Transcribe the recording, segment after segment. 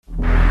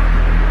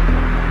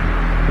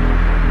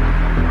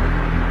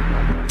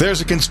There's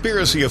a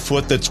conspiracy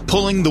afoot that's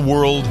pulling the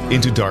world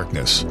into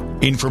darkness.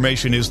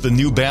 Information is the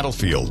new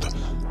battlefield.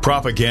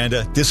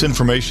 Propaganda,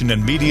 disinformation,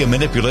 and media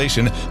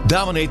manipulation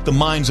dominate the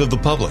minds of the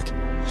public.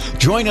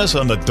 Join us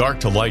on the Dark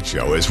to Light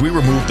Show as we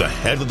remove the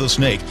head of the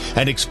snake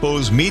and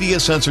expose media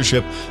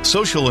censorship,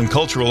 social and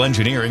cultural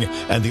engineering,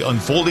 and the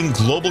unfolding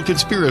global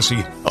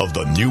conspiracy of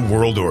the New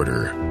World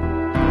Order.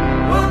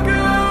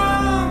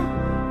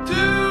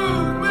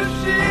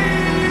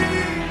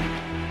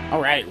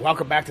 All right,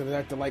 welcome back to the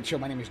Dark to Light Show.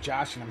 My name is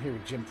Josh, and I'm here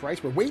with Jim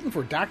Price. We're waiting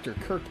for Dr.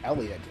 Kirk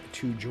Elliott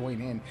to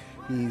join in.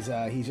 He's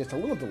just a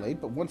little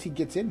delayed, but once he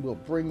gets in, we'll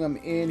bring him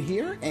in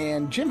here.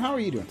 And Jim, how are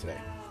you doing today?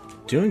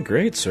 Doing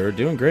great, sir.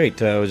 Doing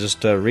great. I was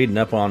just reading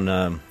up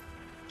on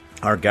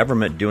our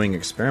government doing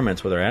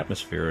experiments with our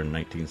atmosphere in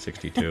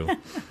 1962.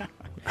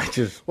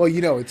 Well,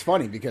 you know, it's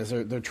funny because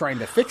they're trying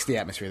to fix the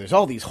atmosphere. There's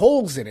all these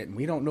holes in it, and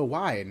we don't know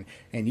why.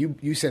 And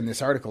you send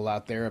this article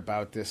out there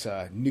about this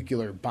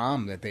nuclear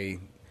bomb that they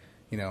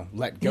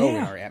let go in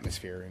our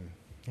atmosphere.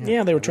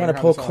 And they were trying to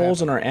poke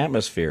holes in our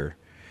atmosphere.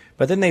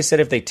 But then they said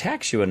if they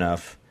tax you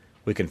enough,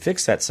 we can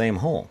fix that same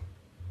hole.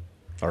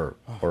 Or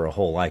a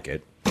hole like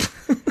it.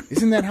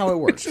 Isn't that how it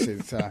works?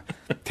 It's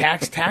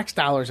tax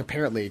dollars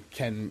apparently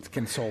can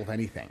solve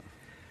anything.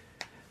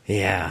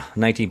 Yeah.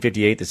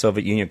 1958, the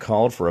Soviet Union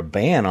called for a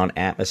ban on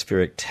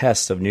atmospheric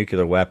tests of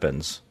nuclear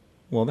weapons.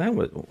 Well,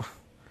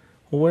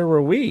 where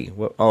were we?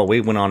 Well,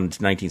 we went on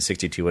to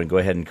 1962 and go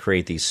ahead and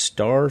create the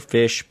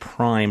Starfish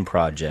Prime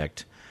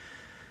project,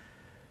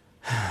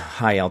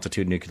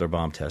 high-altitude nuclear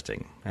bomb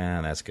testing.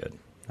 That's good.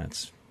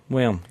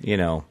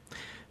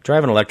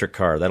 Drive an electric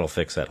car, that'll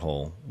fix that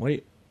hole.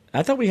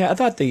 I thought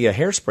the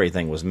hairspray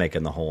thing was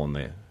making the hole in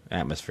the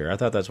atmosphere. I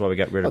thought that's why we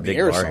got rid of big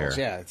bar hair.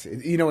 Yeah,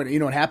 you know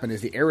what happened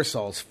is the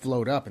aerosols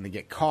float up and they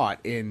get caught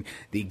in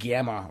the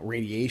gamma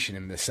radiation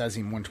in the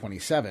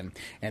cesium-127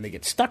 and they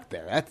get stuck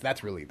there.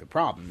 That's really the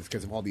problem. It's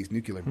because of all these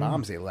nuclear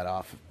bombs they let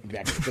off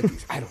back in the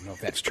 50s. I don't know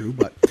if that's true,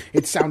 but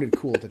it sounded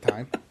cool at the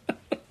time.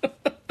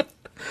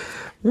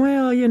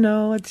 Well,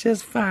 it's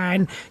just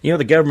fine.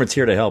 The government's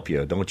here to help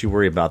you. Don't you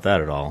worry about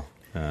that at all.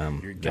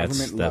 Your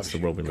government loves the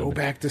world we live in. Go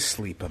back to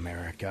sleep,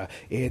 America.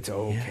 It's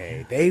okay.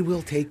 Yeah. They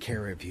will take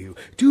care of you.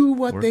 Do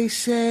what they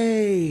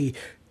say.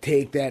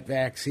 Take that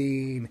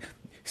vaccine.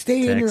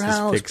 Stay in your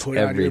house. Put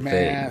on your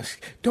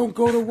mask. Don't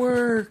go to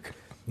work.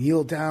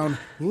 Kneel down.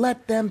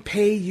 Let them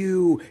pay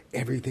you.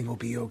 Everything will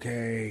be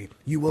okay.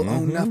 You will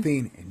own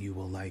nothing, and you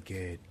will like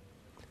it.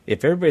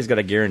 If everybody's got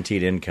a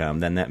guaranteed income,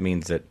 then that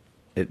means that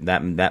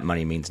that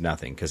money means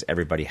nothing because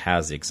everybody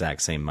has the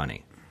exact same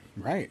money.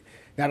 Right.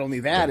 Not only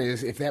that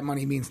is, if that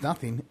money means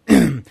nothing,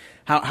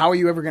 how are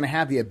you ever going to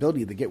have the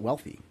ability to get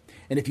wealthy?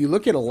 And if you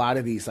look at a lot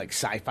of these like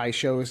sci-fi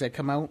shows that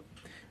come out,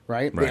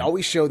 right? They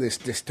always show this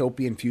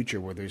dystopian future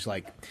where there's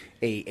like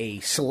a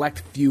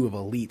select few of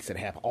elites that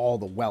have all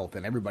the wealth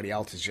and everybody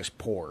else is just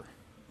poor.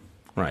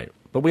 Right.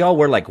 But we all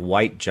wear like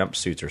white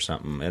jumpsuits or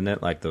something. Isn't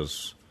it like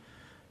those?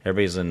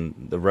 Everybody's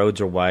the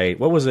roads are white.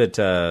 What was it?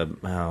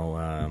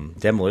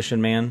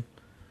 Demolition Man,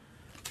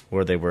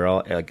 where they were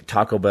all like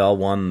Taco Bell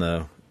won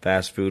the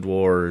fast food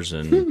wars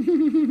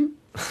and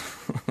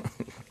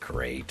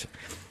great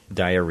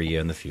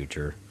diarrhea in the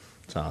future.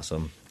 It's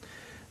awesome.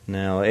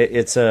 Now I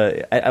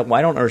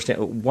don't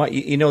understand why.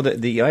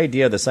 The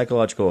idea of the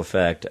psychological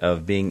effect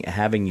of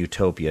having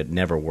utopia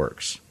never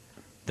works.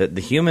 The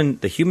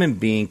human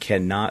being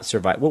cannot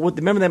survive.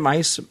 Remember that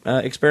mice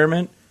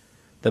experiment,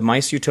 the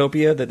mice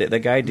utopia that the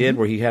guy did,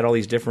 where he had all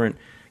these different.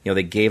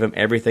 They gave him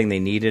everything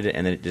they needed,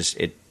 and then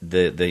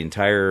the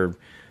entire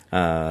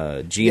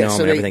genome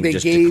and everything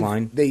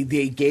declined.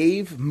 They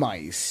gave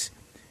mice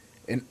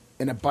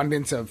an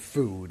abundance of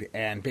food,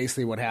 and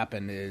basically what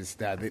happened is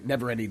that they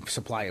never any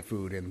supply of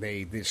food, and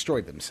they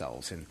destroyed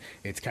themselves. And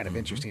it's kind of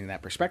interesting in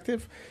that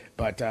perspective.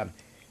 But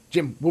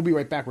Jim, we'll be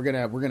right back. We're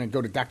gonna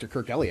go to Dr.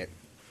 Kirk Elliott.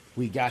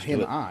 We got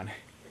him on.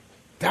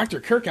 Dr.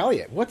 Kirk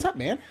Elliott, what's up,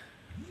 man?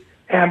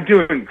 Hey, I'm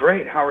doing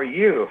great. How are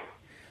you?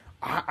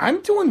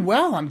 I'm doing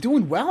well.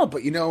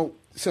 But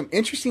some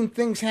interesting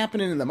things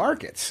happening in the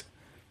markets.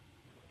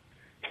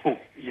 Oh,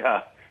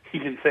 yeah, you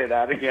can say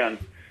that again.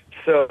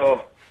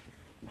 So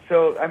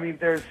I mean,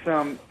 there's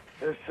some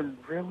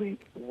really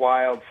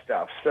wild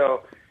stuff.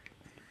 So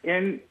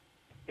in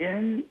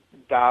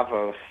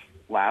Davos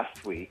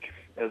last week,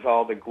 as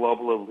all the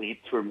global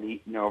elites were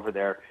meeting over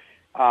there,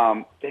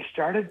 they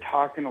started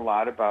talking a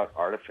lot about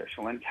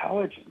artificial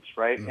intelligence,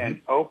 right? Mm-hmm.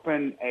 And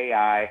open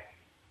AI,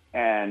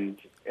 and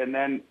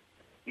then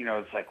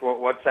it's like, well,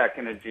 what's that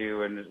going to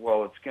do? And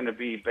well, it's going to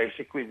be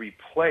basically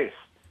replace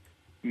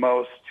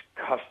most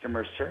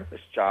customer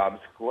service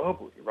jobs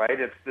globally, right?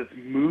 It's this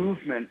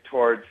movement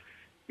towards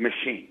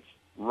machines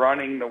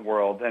running the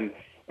world. And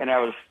I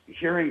was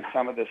hearing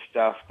some of the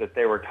stuff that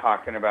they were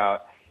talking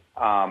about.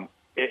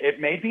 It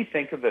made me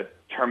think of the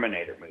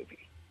Terminator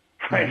movie,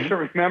 right? Mm-hmm. So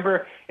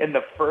remember in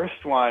the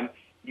first one,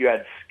 you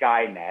had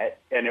Skynet,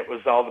 and it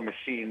was all the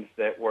machines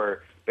that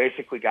were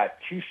basically got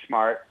too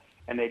smart,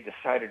 and they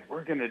decided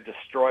we're going to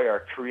destroy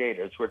our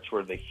creators, which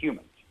were the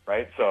humans,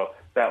 right? So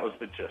that was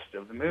the gist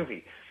of the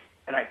movie.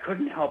 I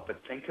couldn't help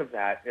but think of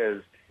that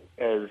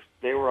as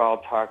they were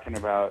all talking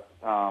about,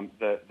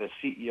 the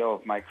CEO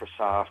of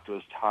Microsoft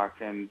was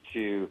talking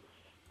to,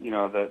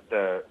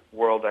 the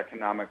World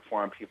Economic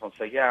Forum people and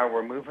say, yeah,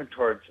 we're moving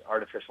towards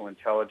artificial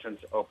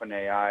intelligence,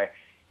 OpenAI.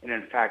 And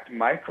in fact,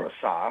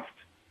 Microsoft,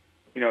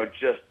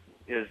 just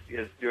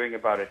is doing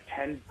about a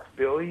 $10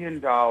 billion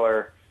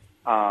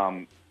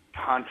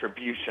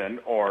contribution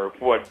or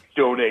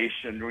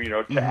donation,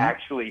 to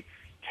actually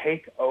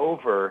take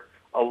over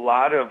a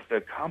lot of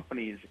the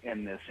companies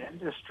in this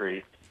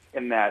industry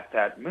in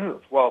that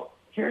move. Well,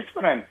 here's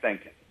what I'm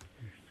thinking.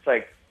 It's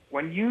like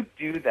when you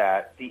do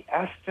that, the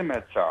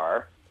estimates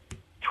are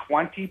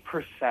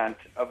 20%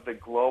 of the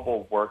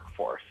global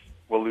workforce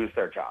will lose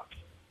their jobs.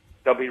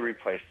 They'll be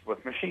replaced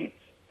with machines.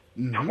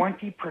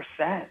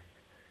 20%,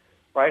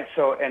 right?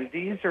 So, and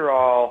these are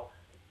all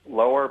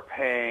lower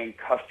paying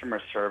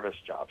customer service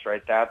jobs,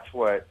 right? That's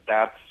what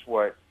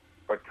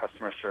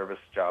customer service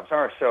jobs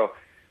are. So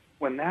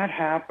when that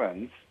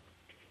happens,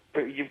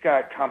 you've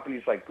got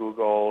companies like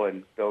Google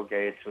and Bill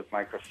Gates with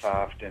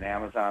Microsoft and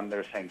Amazon.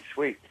 They're saying,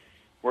 sweet,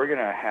 we're going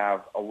to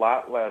have a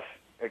lot less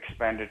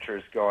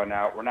expenditures going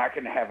out. We're not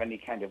going to have any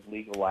kind of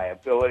legal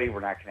liability.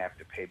 We're not going to have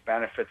to pay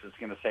benefits. It's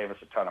going to save us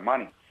a ton of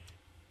money.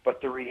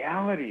 But the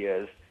reality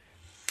is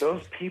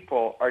those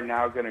people are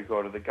now going to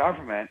go to the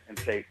government and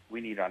say,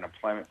 we need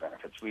unemployment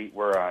benefits. We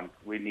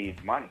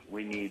need money.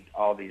 We need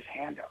all these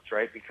handouts,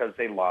 right? Because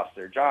they lost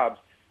their jobs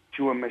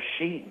to a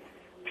machine,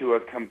 to a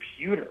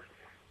computer,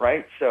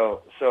 right?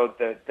 So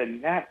the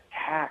net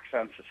tax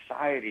on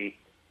society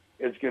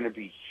is going to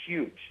be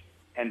huge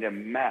and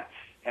immense.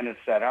 And it's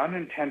that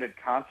unintended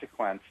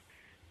consequence.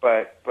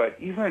 But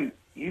even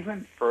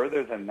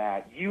further than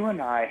that, you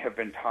and I have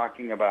been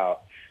talking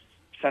about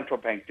central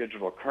bank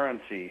digital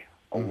currency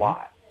a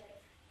lot,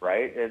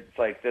 right? It's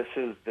like this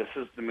is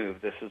the move.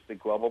 This is the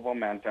global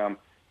momentum.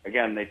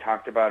 Again, they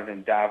talked about it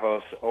in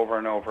Davos over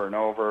and over and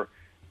over.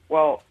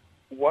 Well,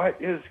 what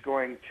is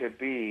going to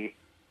be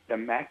the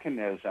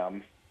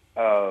mechanism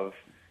of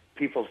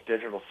people's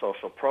digital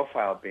social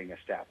profile being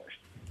established?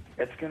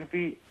 It's going to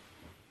be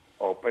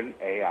open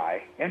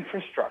AI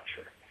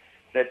infrastructure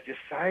that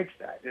decides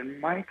that.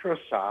 And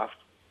Microsoft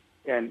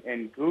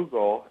and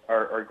Google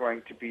are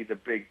going to be the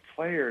big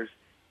players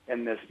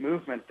in this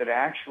movement that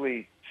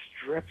actually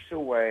strips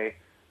away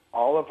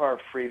all of our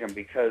freedom,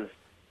 because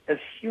as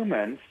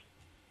humans,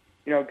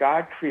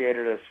 God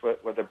created us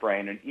with a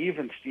brain. And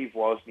even Steve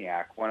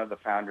Wozniak, one of the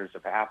founders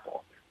of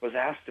Apple, was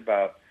asked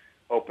about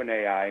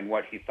OpenAI and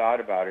what he thought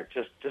about it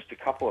just a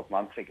couple of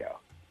months ago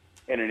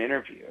in an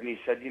interview. And he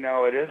said,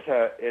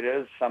 it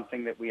is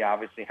something that we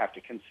obviously have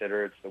to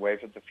consider. It's the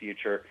wave of the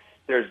future.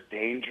 There's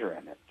danger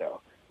in it,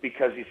 though,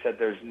 because he said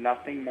there's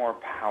nothing more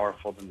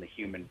powerful than the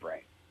human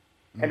brain.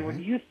 And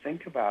when you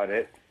think about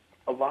it,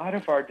 a lot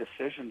of our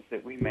decisions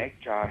that we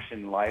make, Josh,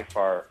 in life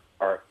are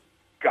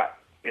gut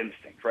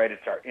instinct, right?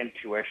 It's our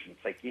intuition.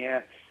 It's like, yeah,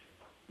 it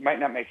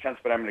might not make sense,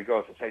 but I'm going to go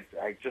with this.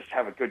 I just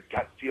have a good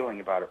gut feeling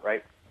about it,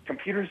 right?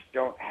 Computers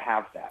don't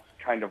have that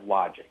kind of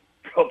logic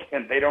built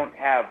in. They don't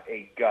have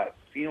a gut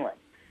feeling.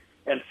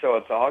 And so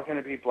it's all going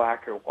to be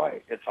black or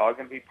white. It's all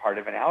going to be part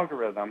of an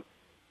algorithm.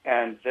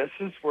 And this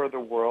is where the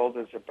world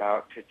is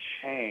about to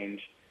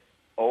change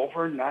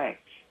overnight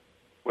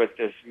with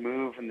this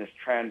move and this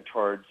trend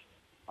towards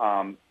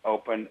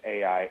open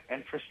AI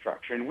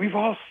infrastructure. And we've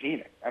all seen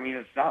it. I mean,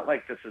 it's not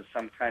like this is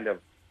some kind of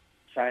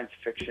science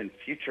fiction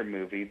future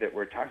movie that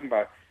we're talking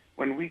about.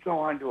 When we go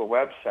onto a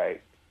website,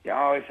 you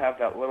always have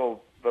that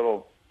little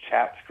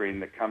chat screen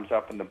that comes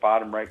up in the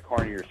bottom right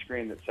corner of your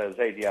screen that says,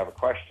 hey, do you have a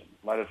question?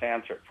 Let us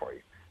answer it for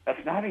you.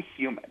 That's not a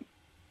human,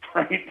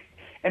 right?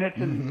 And it's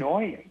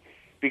annoying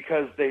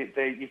because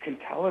you can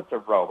tell it's a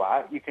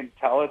robot. You can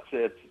tell it's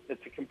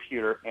a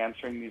computer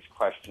answering these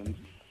questions,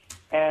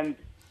 and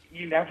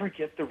you never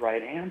get the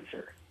right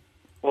answer.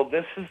 Well,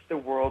 this is the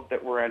world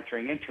that we're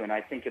entering into, and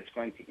I think it's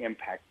going to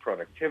impact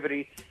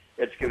productivity.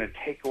 It's going to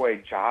take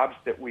away jobs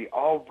that we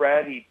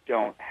already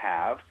don't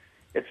have.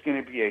 It's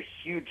going to be a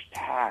huge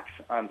tax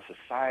on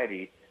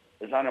society,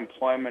 as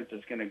unemployment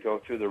is going to go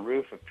through the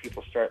roof if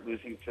people start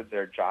losing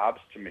their jobs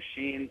to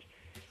machines.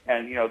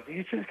 And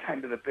these are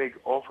kind of the big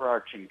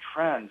overarching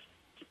trends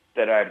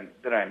that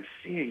I'm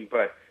seeing.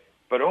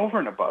 But over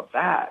and above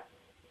that,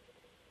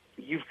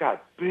 you've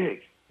got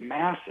big,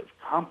 massive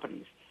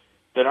companies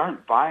that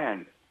aren't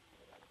buying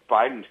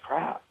Biden's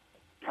crap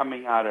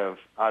coming out of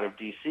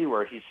D.C.,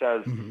 where he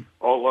says,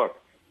 "Oh, look,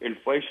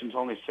 inflation's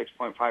only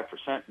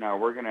 6.5% now.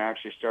 We're going to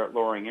actually start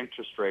lowering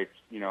interest rates,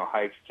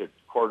 hikes to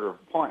 1/4 of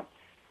a point."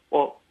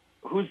 Well,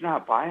 who's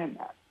not buying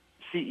that?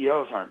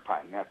 CEOs aren't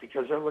buying that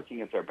because they're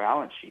looking at their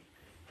balance sheet.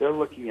 They're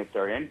looking at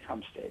their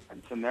income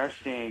statements, and they're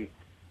seeing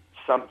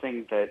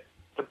something that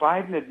the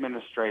Biden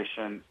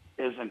administration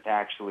isn't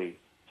actually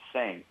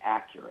saying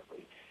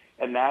accurately,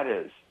 and that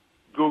is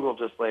Google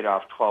just laid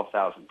off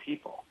 12,000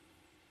 people.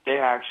 They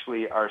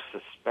actually are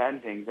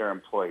suspending their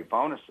employee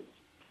bonuses.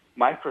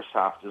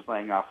 Microsoft is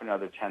laying off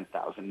another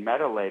 10,000.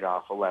 Meta laid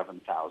off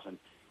 11,000.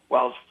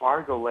 Wells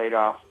Fargo laid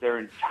off their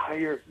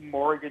entire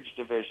mortgage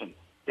division,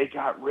 They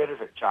got rid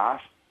of it,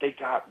 Josh. They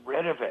got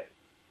rid of it.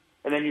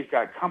 And then you've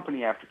got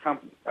company after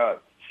company,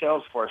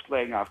 Salesforce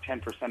laying off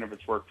 10% of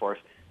its workforce.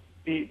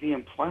 The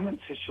employment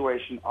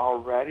situation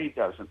already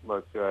doesn't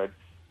look good,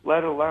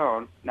 let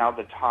alone now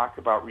the talk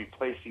about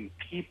replacing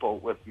people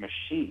with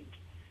machines.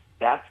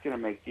 That's going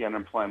to make the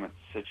unemployment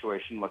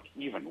situation look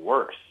even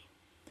worse.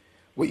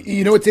 Well,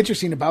 you know what's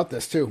interesting about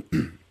this, too,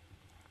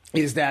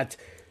 is that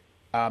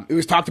it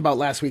was talked about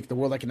last week, the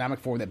World Economic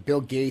Forum, that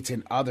Bill Gates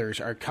and others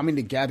are coming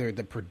together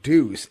to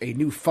produce a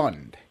new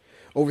fund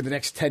over the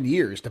next 10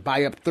 years to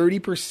buy up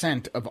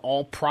 30% of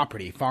all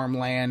property,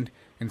 farmland,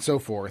 and so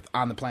forth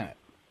on the planet.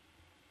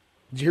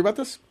 Did you hear about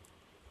this?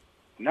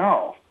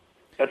 No.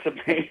 That's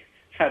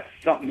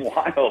something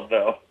wild,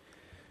 though.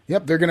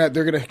 Yep, they're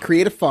gonna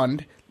create a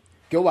fund,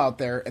 go out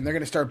there, and they're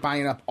gonna start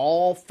buying up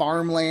all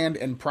farmland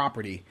and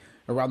property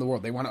around the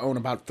world. They want to own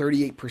about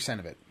 38%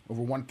 of it,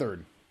 over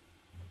 1/3.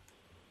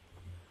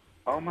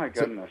 Oh my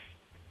goodness!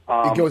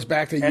 So it goes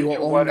back to you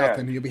will own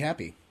nothing, and you'll be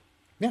happy.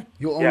 Yeah,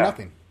 you'll own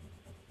nothing.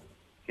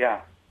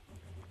 Yeah.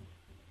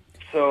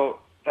 So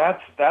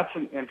that's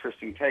an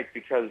interesting take,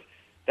 because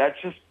that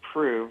just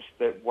proves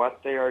that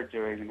what they are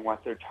doing and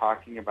what they're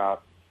talking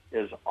about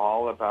is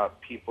all about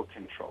people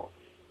control.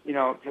 You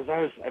know, because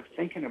I'm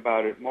thinking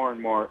about it more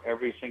and more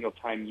every single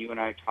time you and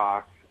I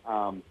talk,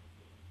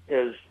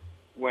 is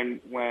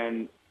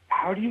when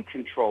how do you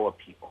control a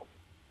people?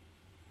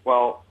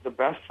 Well, the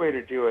best way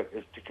to do it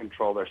is to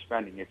control their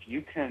spending. If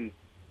you can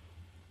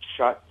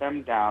shut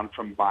them down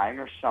from buying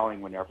or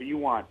selling whenever you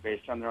want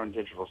based on their own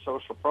digital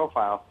social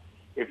profile,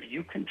 if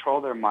you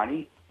control their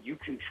money, you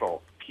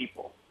control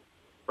people,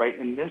 right?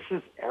 And this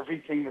is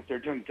everything that they're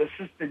doing. This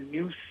is the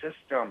new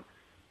system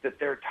that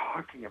they're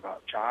talking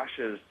about, Josh,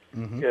 is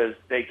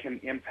they can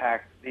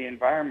impact the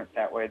environment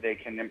that way. They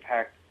can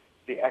impact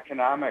the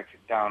economic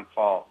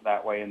downfall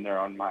that way in their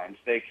own minds.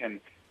 They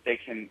can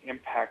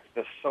impact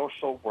the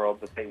social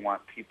world that they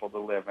want people to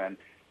live in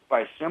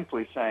by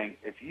simply saying,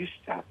 if you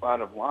step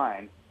out of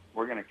line,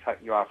 we're going to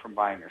cut you off from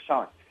buying or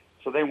selling.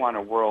 So they want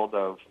a world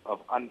of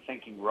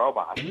unthinking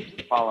robots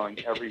following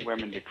every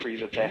women decree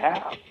that they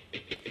have.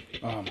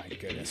 Oh, my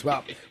goodness.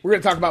 Well, we're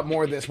going to talk about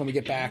more of this when we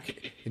get back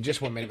in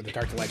just 1 minute with the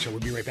Dark to Light Show. We'll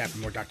be right back with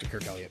more Dr.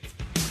 Kirk Elliott.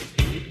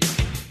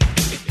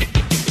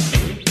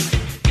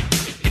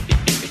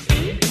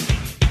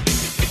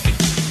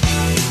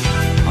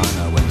 I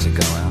know when to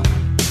go out.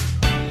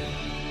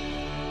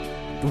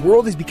 The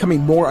world is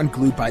becoming more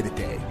unglued by the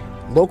day.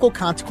 Local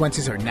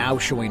consequences are now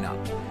showing up.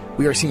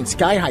 We are seeing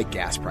sky-high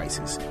gas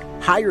prices,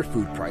 higher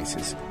food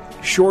prices,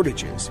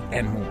 shortages,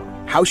 and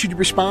more. How should you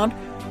respond?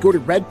 Go to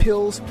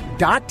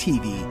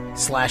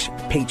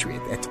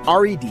redpills.tv/patriot. That's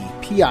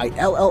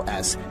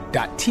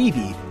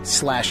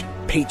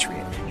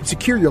redpills.tv/patriot. And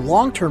secure your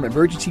long-term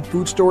emergency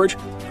food storage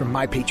from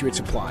My Patriot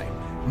Supply.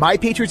 My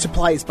Patriot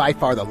Supply is by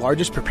far the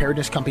largest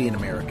preparedness company in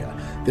America.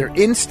 They're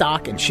in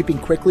stock and shipping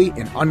quickly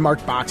in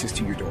unmarked boxes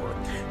to your door.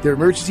 Their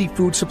emergency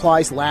food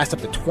supplies last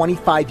up to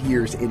 25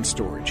 years in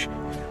storage.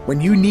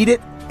 When you need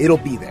it, it'll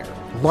be there.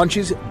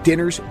 Lunches,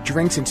 dinners,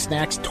 drinks, and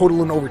snacks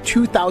totaling over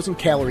 2,000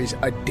 calories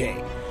a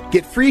day.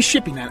 Get free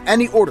shipping on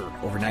any order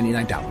over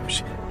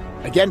 $99.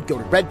 Again, go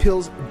to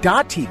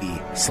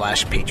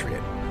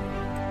redpills.tv/patriot.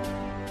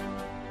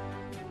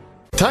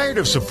 Tired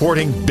of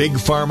supporting Big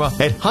Pharma?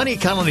 At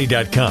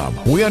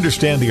honeycolony.com, we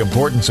understand the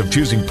importance of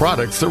choosing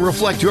products that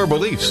reflect your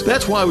beliefs.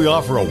 That's why we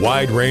offer a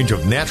wide range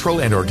of natural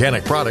and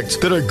organic products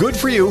that are good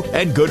for you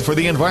and good for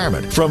the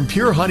environment. From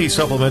pure honey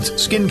supplements,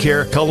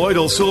 skincare,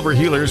 colloidal silver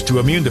healers to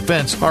immune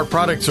defense, our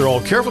products are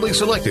all carefully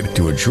selected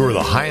to ensure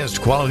the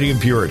highest quality and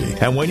purity.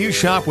 And when you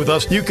shop with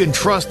us, you can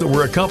trust that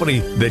we're a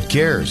company that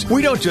cares.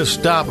 We don't just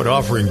stop at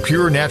offering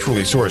pure,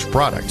 naturally sourced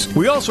products.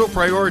 We also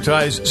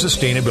prioritize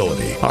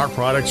sustainability. Our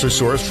products are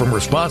sourced from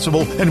responsible,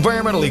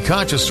 environmentally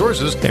conscious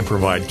sources and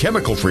provide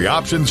chemical-free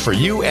options for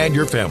you and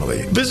your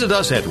family. Visit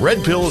us at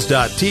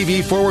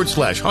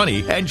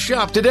redpills.tv/honey and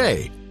shop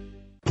today.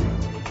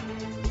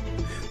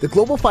 The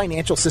global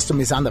financial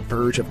system is on the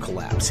verge of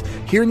collapse.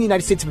 Here in the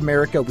United States of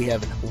America, we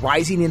have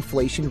rising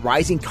inflation,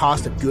 rising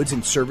cost of goods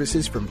and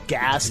services from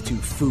gas to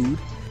food.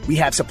 We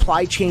have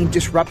supply chain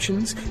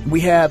disruptions.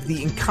 We have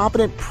the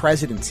incompetent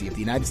presidency of the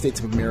United States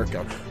of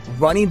America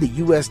running the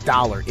U.S.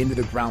 dollar into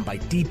the ground by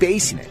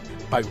debasing it,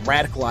 by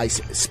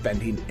radicalized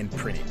spending and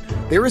printing.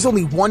 There is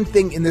only one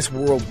thing in this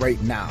world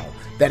right now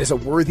that is a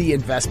worthy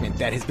investment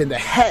that has been the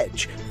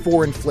hedge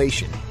for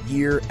inflation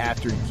year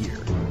after year.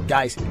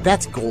 Guys,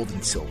 that's gold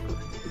and silver.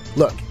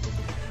 Look,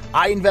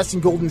 I invest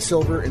in gold and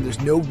silver, and there's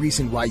no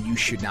reason why you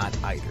should not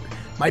either.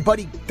 My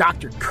buddy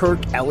Dr. Kirk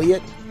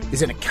Elliott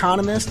is an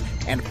economist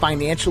and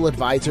financial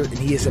advisor, and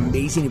he is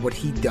amazing at what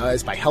he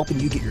does by helping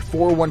you get your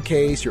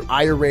 401ks, your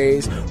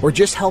IRAs, or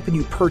just helping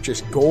you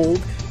purchase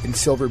gold and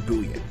silver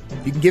bullion.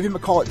 You can give him a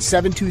call at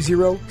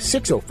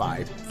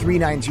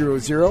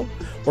 720-605-3900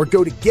 or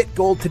go to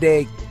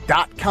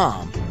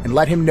getgoldtoday.com and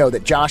let him know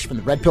that Josh from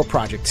the Red Pill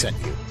Project sent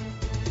you.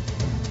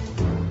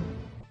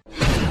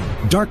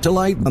 Dark to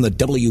Light on the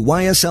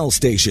WYSL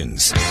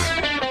stations.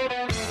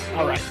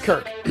 All right,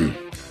 Kirk.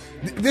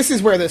 This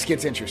is where this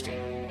gets interesting.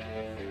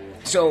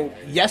 So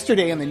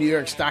yesterday on the New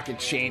York Stock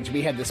Exchange,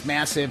 we had this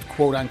massive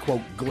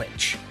quote-unquote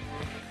glitch.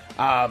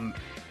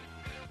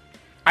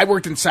 I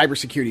worked in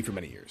cybersecurity for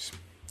many years.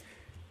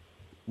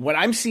 What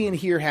I'm seeing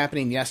here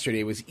happening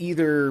yesterday was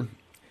either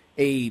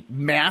a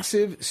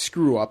massive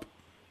screw-up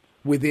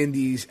within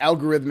these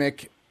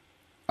algorithmic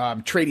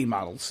trading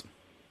models,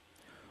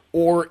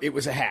 or it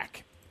was a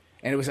hack,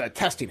 and it was a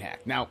testing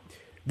hack. Now,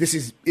 this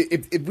is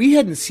if we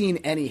hadn't seen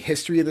any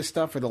history of this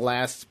stuff for the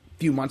last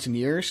few months and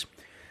years,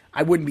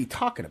 I wouldn't be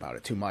talking about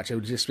it too much. I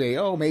would just say,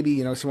 oh,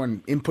 maybe,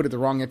 someone inputted the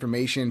wrong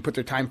information, put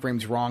their time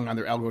frames wrong on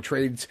their algo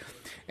trades,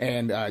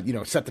 and,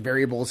 set the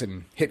variables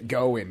and hit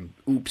go and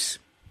oops,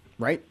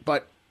 right?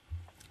 But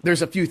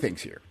there's a few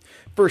things here.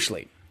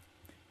 Firstly,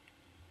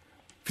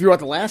 throughout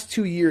the last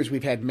 2 years,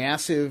 we've had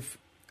massive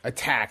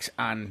attacks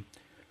on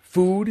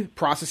food,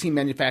 processing,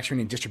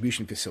 manufacturing, and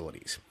distribution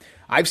facilities.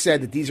 I've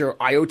said that these are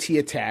IoT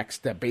attacks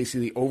that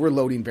basically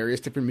overloading various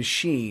different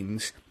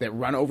machines that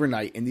run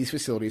overnight in these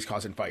facilities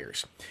causing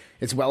fires,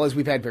 as well as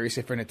we've had various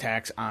different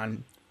attacks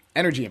on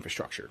energy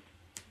infrastructure.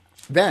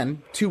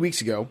 Then, 2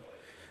 weeks ago,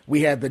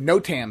 we had the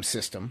NOTAM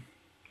system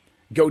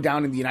go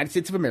down in the United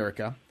States of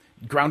America,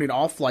 grounding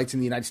all flights in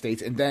the United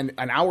States, and then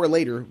an hour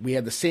later, we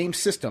had the same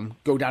system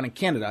go down in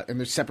Canada, and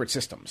they're separate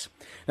systems.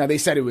 Now, they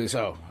said it was,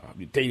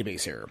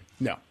 database error.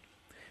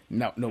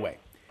 No way.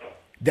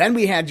 Then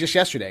we had just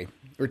yesterday,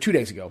 or 2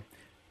 days ago,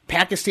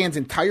 Pakistan's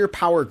entire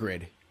power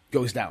grid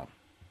goes down.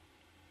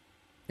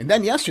 And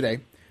then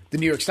yesterday, the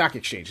New York Stock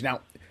Exchange. Now,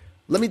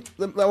 I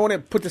want to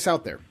put this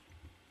out there.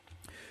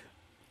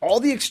 All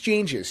the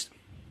exchanges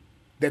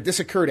that this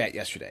occurred at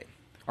yesterday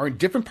are in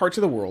different parts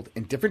of the world,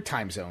 in different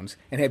time zones,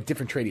 and have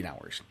different trading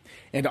hours.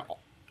 And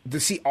to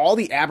see all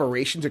the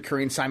aberrations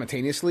occurring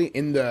simultaneously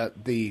in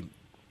the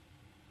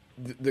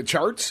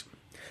charts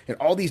in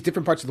all these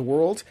different parts of the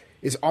world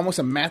is almost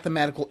a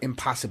mathematical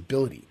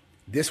impossibility.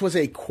 This was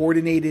a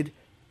coordinated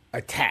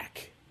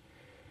attack.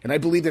 And I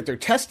believe that they're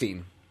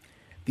testing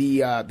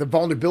the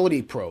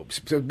vulnerability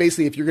probes. So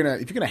basically, if you're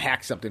gonna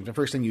hack something, the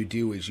first thing you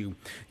do is you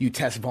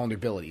test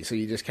vulnerability. So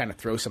you just kind of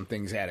throw some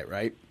things at it,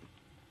 right?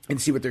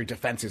 And see what their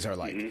defenses are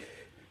like. Mm-hmm.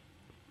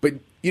 But,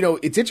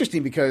 it's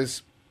interesting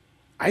because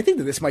I think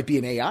that this might be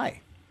an AI.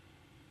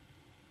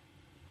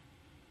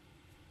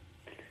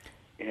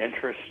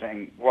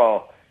 Interesting.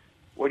 Well,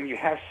 when you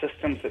have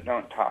systems that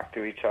don't talk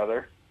to each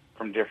other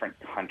from different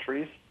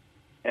countries,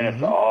 and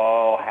it's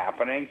all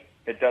happening,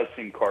 it does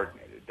seem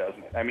coordinated,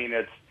 doesn't it? I mean,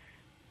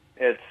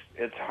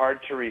 it's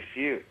hard to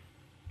refute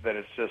that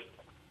it's just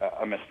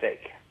a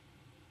mistake.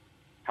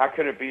 How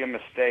could it be a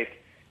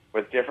mistake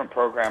with different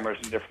programmers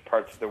in different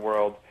parts of the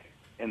world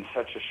in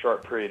such a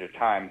short period of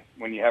time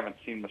when you haven't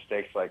seen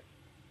mistakes like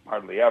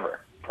hardly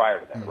ever prior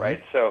to that,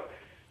 right? So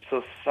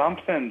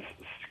something's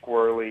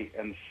squirrely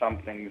and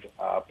something's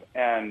up,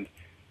 and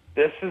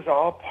this is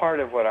all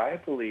part of what I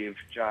believe,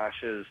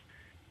 Josh, is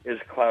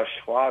Klaus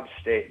Schwab's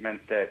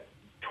statement that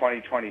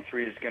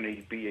 2023 is going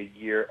to be a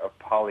year of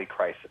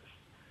polycrisis.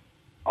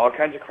 All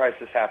kinds of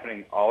crises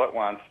happening all at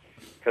once,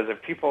 because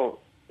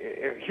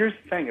here's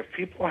the thing, if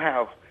people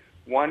have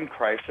one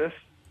crisis,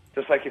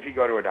 just like if you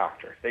go to a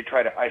doctor, they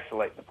try to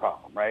isolate the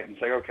problem, right? And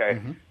say, okay,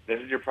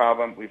 this is your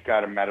problem, we've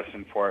got a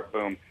medicine for it,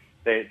 boom,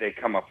 they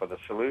come up with a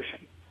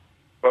solution.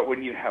 But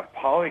when you have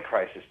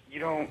polycrisis, you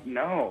don't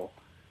know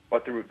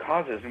what the root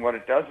cause is and what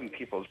it does in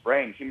people's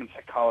brains. Human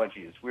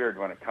psychology is weird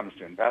when it comes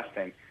to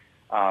investing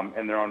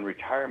in their own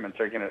retirements.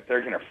 They're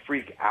gonna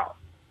freak out,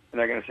 and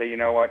they're gonna say, you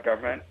know what,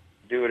 government,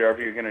 do whatever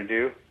you're gonna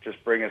do,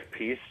 just bring us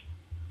peace,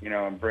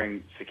 and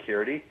bring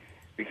security,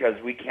 because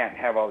we can't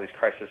have all these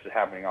crises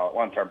happening all at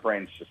once. Our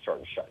brains just sort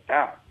of shut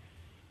down.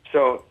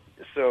 So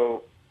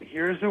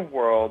here's a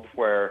world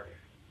where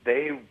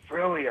they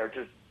really are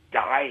just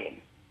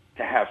dying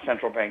to have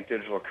central bank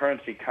digital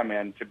currency come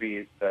in to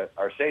be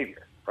our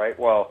savior. Right.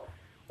 Well,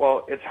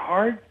 it's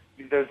hard.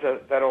 There's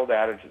that old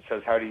adage that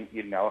says, "How do you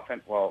eat an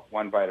elephant?" Well,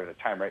 one bite at a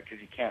time, right?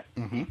 Because you can't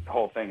eat the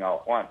whole thing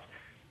all at once.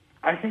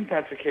 I think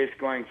that's the case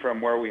going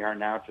from where we are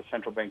now to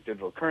central bank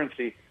digital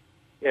currency.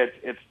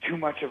 It's too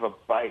much of a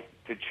bite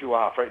to chew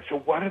off, right? So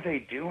what are they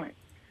doing?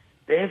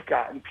 They've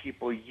gotten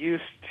people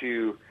used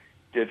to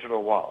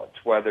digital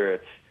wallets, whether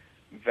it's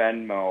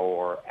Venmo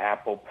or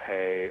Apple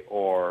Pay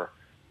or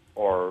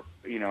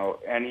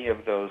any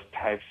of those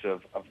types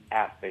of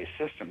app-based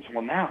systems.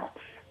 Well, now,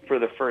 for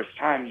the first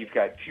time, you've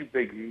got two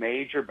big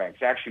major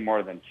banks, actually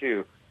more than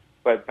two,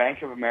 but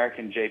Bank of America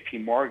and J.P.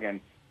 Morgan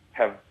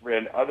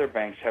and other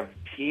banks have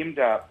teamed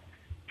up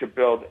to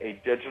build a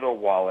digital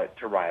wallet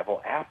to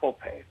rival Apple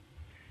Pay.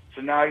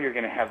 So now you're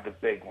going to have the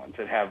big ones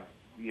that have,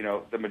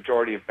 the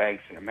majority of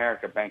banks in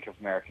America, Bank of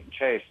America and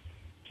Chase,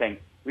 saying,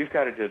 we've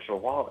got a digital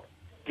wallet.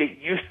 Get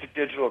used to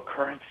digital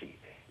currency.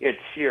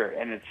 It's here,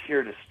 and it's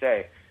here to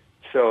stay.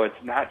 So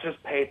it's not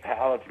just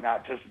PayPal, it's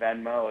not just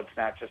Venmo, it's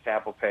not just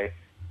Apple Pay.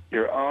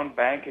 Your own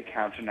bank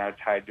accounts are now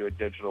tied to a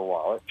digital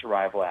wallet to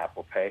rival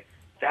Apple Pay.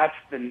 That's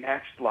the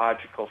next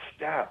logical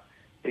step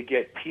to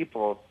get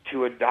people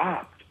to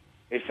adopt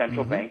a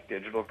central bank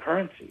digital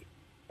currency.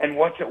 And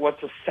what's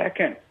a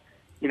second,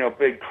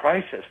 big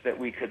crisis that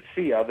we could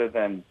see other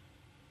than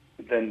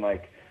than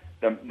like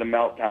the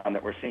meltdown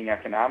that we're seeing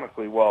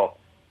economically. Well,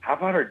 how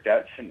about our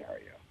debt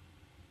scenario?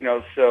 You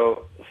know,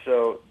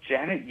 so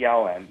Janet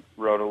Yellen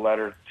wrote a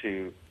letter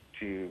to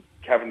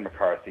Kevin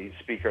McCarthy,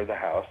 Speaker of the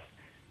House,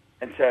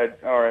 and said,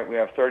 all right, we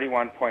have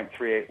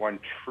 $31.381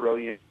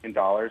 trillion.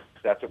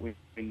 That's what we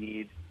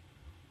need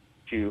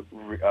to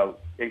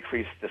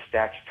increase the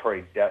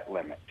statutory debt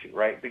limit to,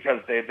 right?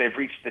 Because they've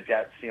reached the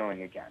debt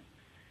ceiling again.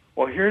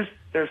 Well, here's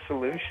their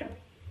solution.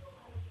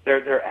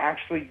 They're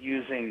actually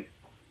using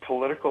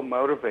political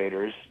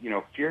motivators, you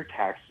know, fear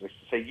tactics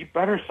to say, you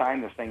better sign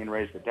this thing and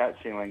raise the debt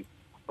ceiling,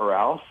 or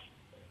else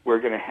we're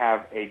going to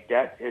have a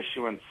debt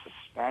issuance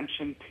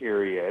suspension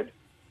period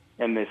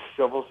in the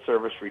Civil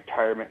Service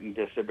Retirement and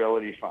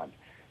Disability Fund.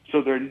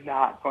 So they're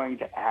not going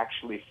to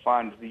actually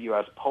fund the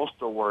U.S.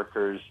 postal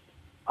workers'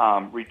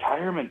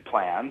 retirement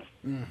plans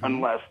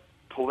unless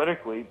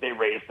politically they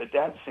raise the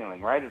debt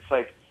ceiling, right? It's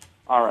like,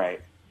 all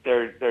right,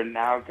 they're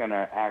now going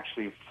to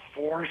actually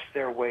force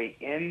their way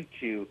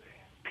into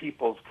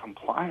people's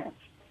compliance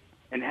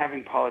and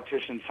having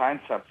politicians sign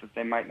stuff that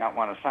they might not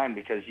want to sign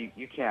because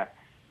you can't.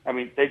 I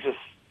mean, they just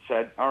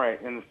said, all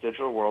right, in this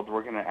digital world,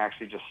 we're going to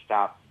actually just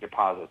stop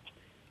deposits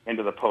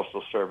into the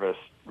Postal Service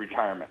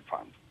retirement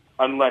fund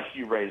unless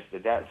you raise the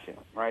debt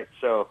ceiling, right?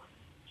 So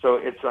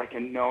it's like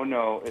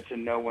it's a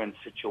no-win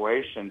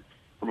situation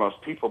for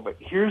most people. But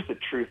here's the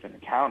truth in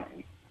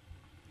accounting.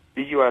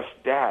 The U.S.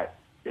 debt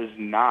is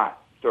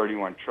not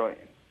 $31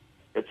 trillion.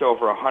 It's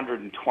over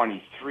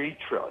 $123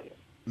 trillion.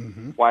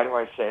 Mm-hmm. Why do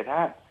I say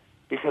that?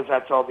 Because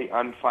that's all the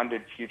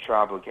unfunded future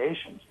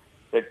obligations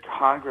that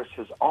Congress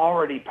has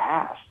already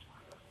passed.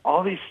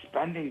 All these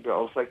spending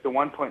bills, like the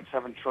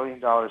 $1.7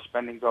 trillion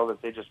spending bill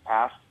that they just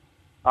passed,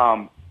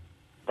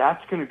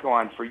 that's going to go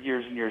on for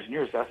years and years and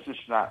years. That's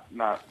just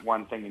not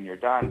one thing and you're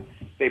done.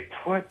 They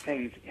put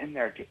things in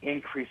there to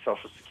increase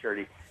Social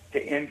Security,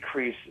 to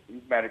increase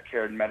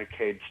Medicare and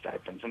Medicaid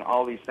stipends and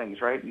all these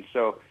things, right? And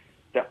so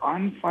the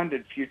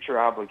unfunded future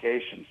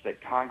obligations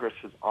that Congress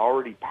has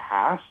already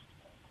passed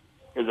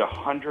is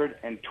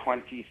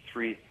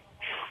 $123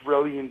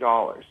 trillion.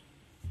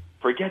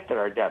 Forget that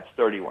our debt's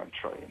 $31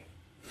 trillion.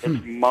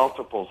 It's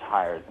multiples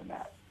higher than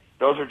that.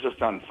 Those are just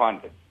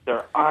unfunded.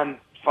 They're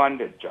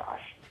unfunded,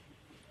 Josh.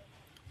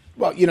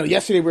 Well, you know,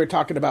 yesterday we were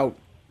talking about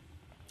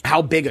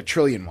how big a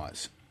trillion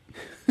was.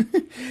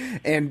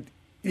 And,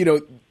 you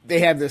know, they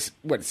have this,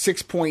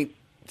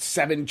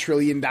 $6.7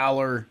 trillion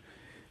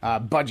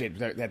budget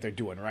that they're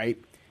doing, right?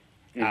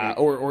 Mm-hmm.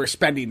 Or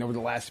spending over the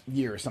last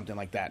year or something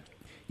like that.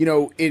 You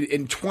know,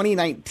 in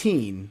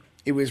 2019,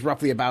 it was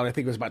roughly about, I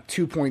think it was about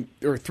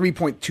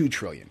 3.2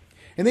 trillion.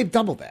 And they've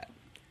doubled that.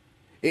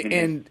 Mm-hmm.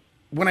 And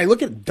when I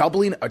look at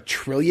doubling a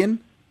trillion,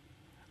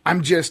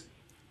 I'm just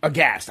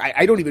aghast.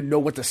 I don't even know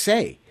what to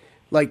say.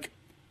 Like,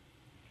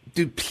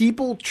 do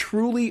people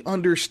truly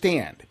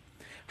understand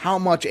how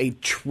much $1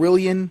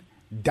 trillion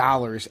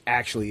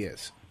actually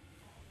is?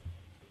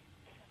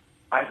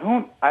 I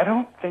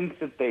don't think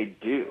that they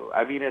do.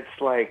 I mean, it's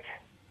like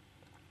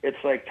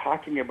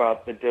talking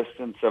about the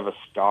distance of a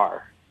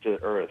star to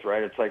Earth,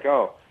 right? It's like,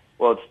 oh,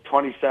 well, it's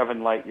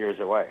 27 light years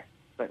away.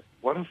 But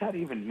what does that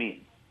even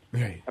mean?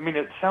 Right. I mean,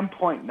 at some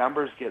point,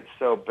 numbers get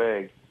so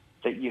big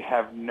that you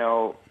have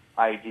no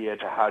idea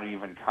to how to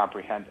even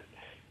comprehend it.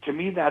 To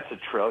me, that's a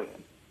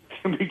trillion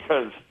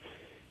because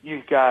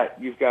you've got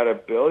a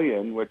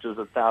billion, which is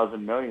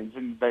 1,000 millions,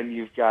 and then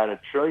you've got a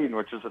trillion,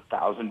 which is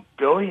 1,000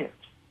 billions.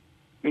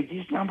 I mean,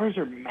 these numbers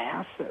are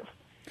massive.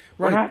 Right.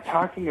 We're not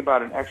talking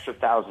about an extra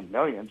 1,000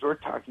 millions. We're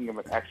talking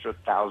about an extra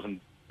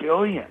 1,000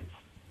 billions.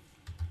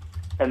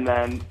 And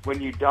then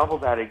when you double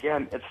that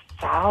again, it's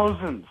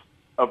thousands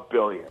of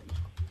billions.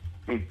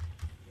 I mean,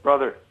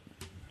 brother,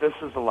 this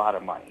is a lot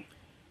of money.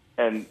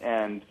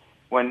 And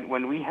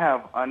when we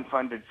have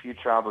unfunded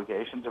future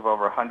obligations of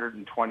over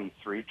 $123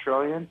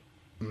 trillion,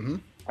 mm-hmm.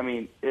 I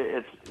mean,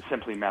 it's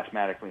simply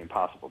mathematically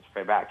impossible to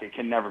pay back. It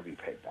can never be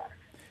paid back.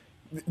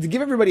 To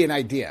give everybody an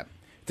idea,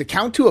 to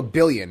count to 1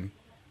 billion,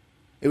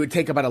 it would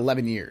take about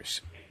 11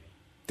 years.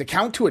 To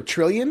count to 1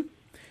 trillion,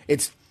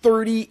 it's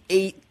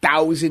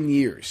 38,000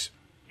 years.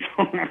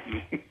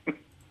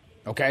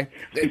 Okay?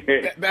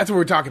 That's what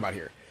we're talking about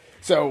here.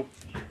 So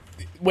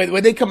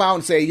when they come out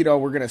and say, you know,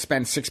 we're going to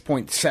spend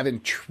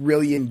 $6.7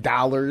 trillion,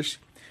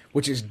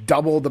 which is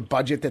double the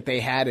budget that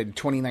they had in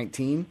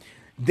 2019,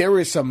 there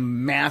is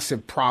some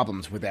massive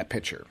problems with that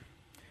picture.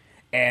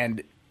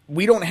 And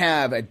we don't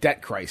have a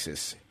debt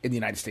crisis in the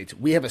United States.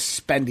 We have a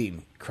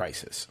spending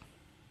crisis.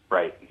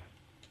 Right.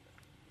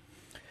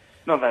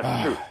 No,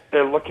 that's true.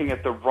 They're looking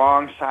at the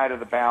wrong side of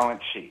the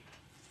balance sheet,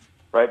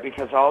 right?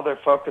 Because all they're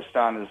focused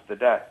on is the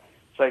debt.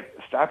 It's like,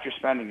 stop your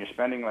spending. You're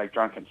spending like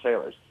drunken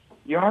sailors.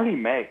 You already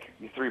make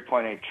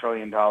 $3.8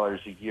 trillion a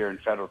year in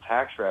federal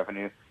tax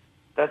revenue.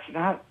 That's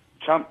not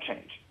chump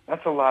change.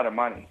 That's a lot of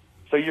money.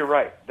 So you're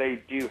right.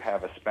 They do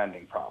have a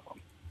spending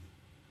problem.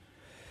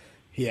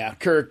 Yeah,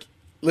 Kirk,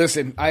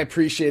 listen, I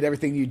appreciate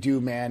everything you do,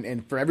 man.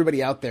 And for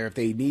everybody out there, if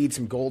they need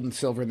some gold and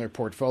silver in their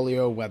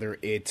portfolio, whether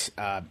it's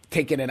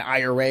taking an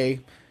IRA,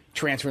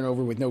 transferring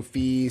over with no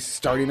fees,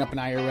 starting up an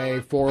IRA,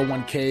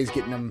 401ks,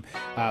 getting them,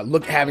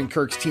 having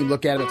Kirk's team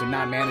look at it if they're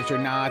not managed or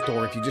not,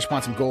 or if you just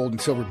want some gold and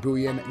silver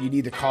bullion, you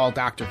need to call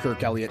Dr.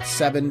 Kirk Elliott,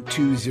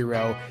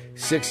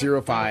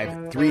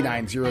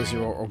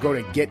 720-605-3900, or go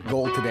to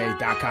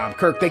getgoldtoday.com.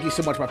 Kirk, thank you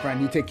so much, my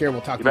friend. You take care.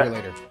 We'll talk to you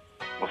later.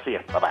 We'll see you.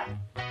 Bye-bye.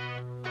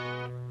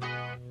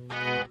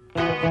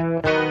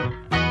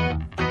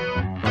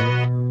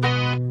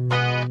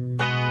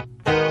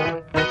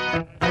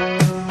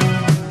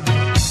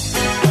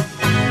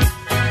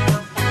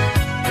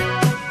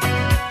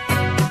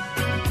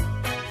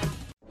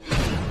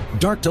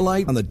 Dark to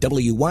Light on the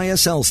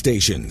WYSL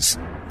stations.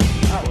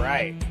 All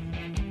right.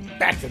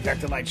 Back to the Dark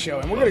to Light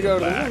show. And we're going to go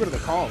to the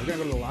call. We're going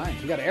to go to the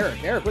lines. We got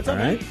Eric. Eric, what's up,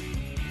 man?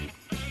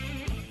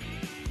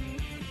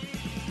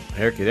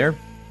 Eric, you there?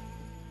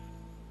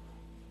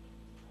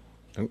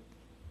 Oh.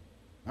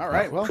 All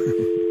right. Well,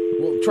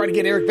 we'll try to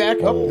get Eric back.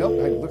 Oh,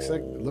 nope. It looks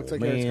like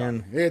Eric's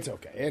gone. It's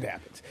okay. It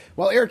happens.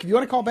 Well, Eric, if you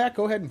want to call back,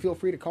 go ahead and feel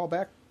free to call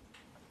back.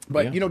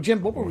 But,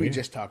 Jim, what were we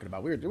just talking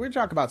about? We were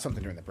talking about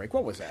something during the break.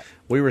 What was that?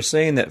 We were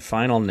saying that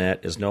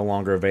FinalNet is no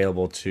longer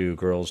available to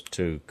girls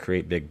to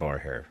create big bar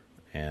hair.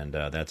 And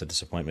that's a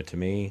disappointment to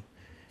me.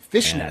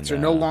 Fishnets are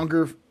no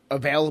longer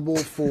available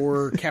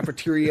for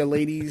cafeteria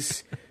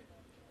ladies.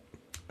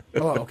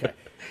 Oh, okay.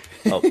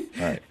 Oh, all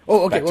right.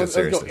 Oh, okay. Well, let's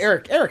go.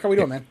 Eric, how we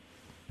doing, man?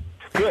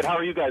 Good. How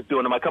are you guys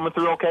doing? Am I coming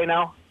through okay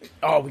now?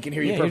 Oh, we can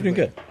hear you perfectly. You're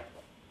doing good.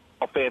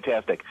 Oh,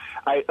 fantastic.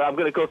 I'm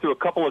going to go through a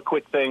couple of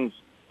quick things,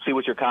 see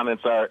what your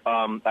comments are.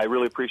 I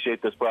really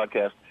appreciate this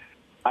broadcast.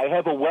 I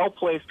have a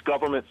well-placed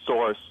government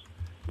source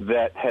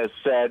that has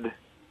said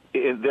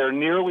they're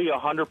nearly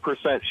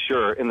 100%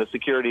 sure in the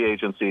security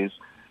agencies,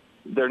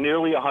 they're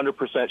nearly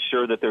 100%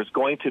 sure that there's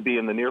going to be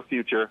in the near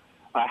future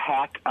a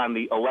hack on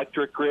the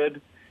electric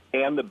grid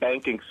and the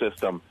banking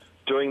system.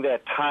 During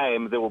that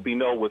time, there will be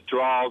no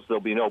withdrawals. There'll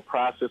be no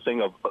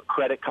processing of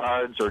credit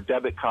cards or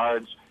debit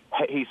cards.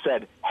 He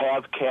said,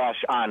 have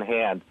cash on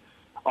hand.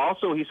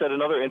 Also, he said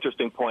another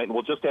interesting point, and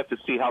we'll just have to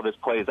see how this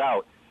plays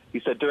out.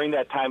 He said during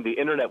that time, the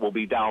Internet will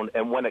be down,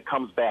 and when it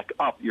comes back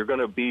up, you're going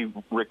to be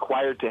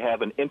required to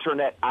have an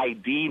Internet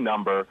ID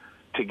number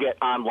to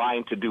get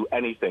online to do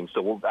anything.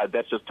 So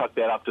let's just tuck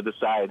that off to the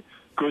side.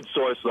 Good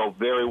source, though,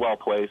 very well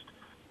placed.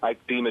 I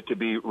deem it to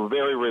be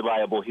very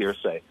reliable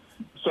hearsay.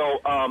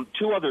 So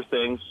two other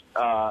things.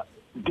 I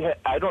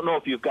don't know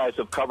if you guys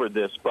have covered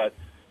this, but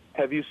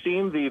have you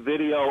seen the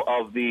video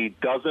of the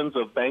dozens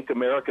of Bank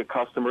America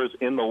customers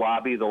in the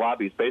lobby? The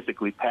lobby's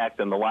basically packed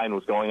and the line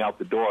was going out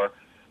the door,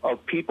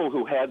 of people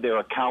who had their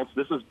accounts,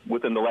 this is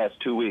within the last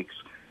 2 weeks,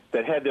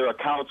 that had their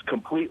accounts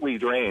completely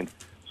drained.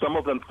 Some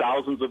of them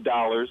thousands of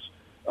dollars,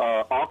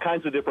 all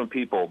kinds of different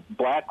people,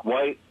 black,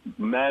 white,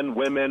 men,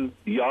 women,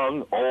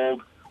 young,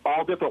 old,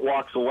 all different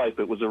walks of life.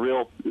 It was a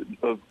real,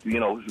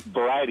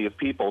 variety of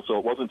people, so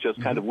it wasn't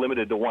just kind of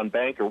limited to one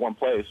bank or one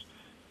place.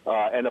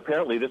 And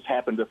apparently this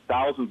happened to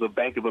thousands of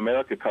Bank of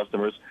America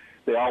customers.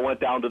 They all went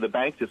down to the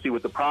bank to see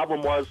what the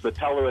problem was. The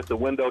teller at the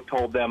window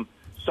told them,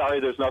 sorry,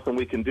 there's nothing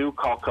we can do,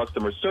 call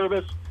customer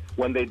service.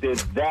 When they did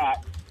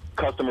that,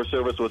 customer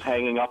service was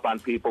hanging up on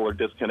people or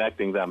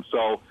disconnecting them.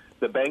 So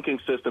the banking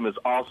system is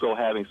also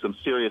having some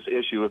serious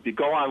issue. If you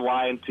go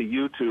online to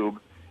YouTube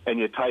and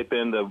you type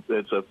in,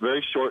 it's a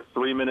very short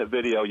 3-minute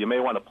video, you may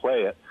want to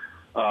play it.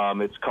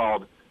 It's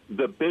called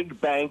The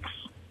Big Banks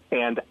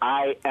and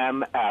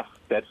IMF,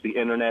 that's the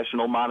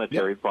International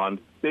Monetary Fund.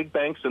 Big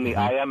banks and the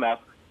IMF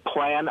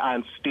plan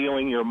on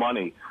stealing your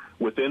money.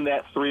 Within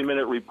that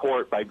 3-minute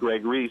report by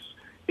Greg Reese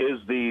is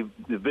the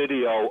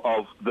video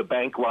of the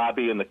bank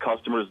lobby and the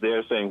customers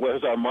there saying,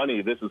 where's our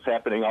money? This is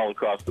happening all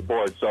across the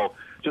board. So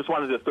just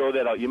wanted to throw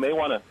that out. You may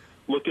want to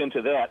look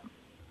into that.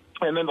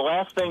 And then the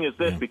last thing is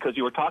this, because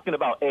you were talking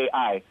about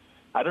AI.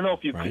 I don't know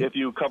if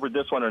you covered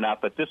this one or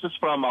not, but this is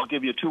from, I'll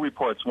give you 2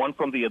 reports, one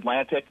from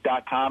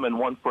theatlantic.com and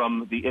one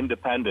from The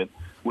Independent,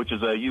 which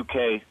is a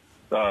UK,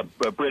 a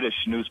British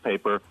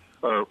newspaper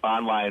or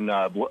online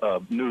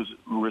news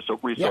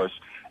resource.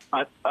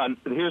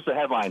 Here's the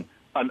headline.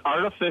 An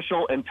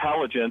artificial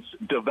intelligence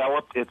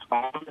developed its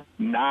own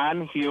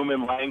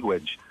non-human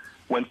language.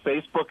 When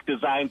Facebook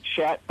designed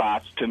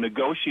chatbots to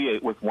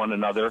negotiate with one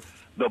another,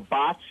 the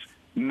bots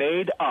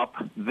made up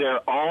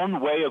their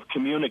own way of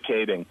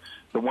communicating.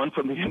 The one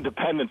from The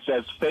Independent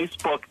says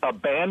Facebook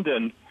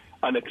abandoned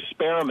an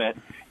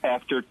experiment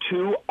after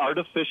 2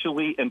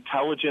 artificially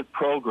intelligent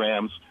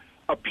programs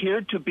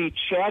appeared to be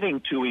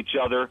chatting to each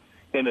other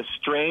in a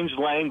strange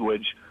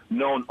language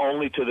known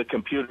only to the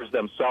computers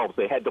themselves.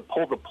 They had to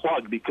pull the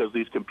plug because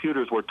these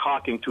computers were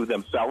talking to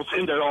themselves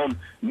in their own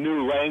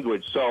new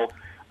language. So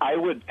I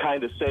would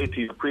kind of say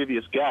to your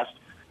previous guest,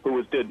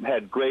 who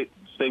had great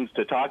things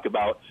to talk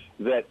about,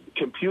 that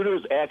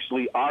computers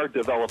actually are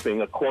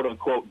developing a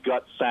quote-unquote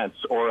gut sense,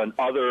 or an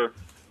other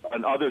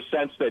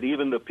sense that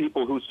even the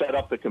people who set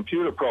up the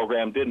computer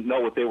program didn't know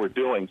what they were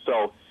doing.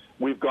 So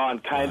we've gone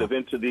kind of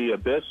into the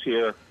abyss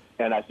here,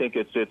 and I think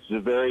it's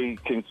very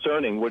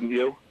concerning, wouldn't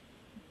you?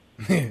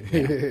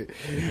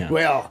 Yeah.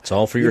 Well, it's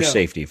all for your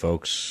safety,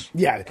 folks.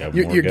 Yeah,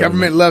 your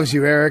government loves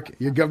you, Eric.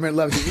 Your government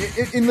loves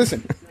you. And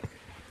listen,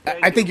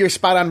 I think you're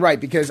spot on right,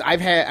 because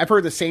I've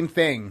heard the same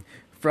thing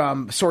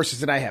from sources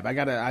that I have. I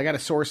got a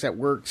source that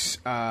works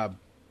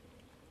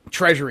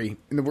Treasury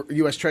in the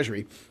U.S.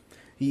 Treasury.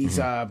 He's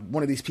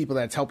one of these people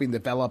that's helping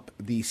develop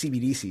the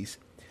CBDCs.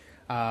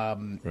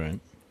 Right.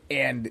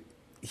 And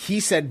he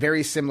said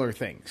very similar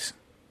things.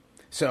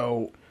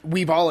 So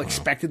we've all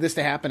expected this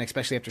to happen,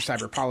 especially after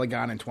Cyber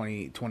Polygon in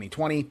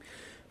 2020.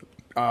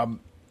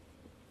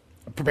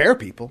 Prepare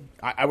people.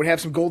 I would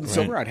have some gold and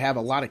silver. I'd have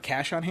a lot of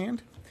cash on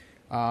hand.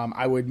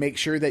 I would make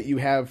sure that you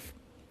have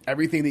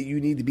everything that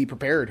you need to be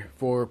prepared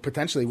for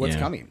potentially what's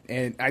coming.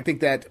 And I think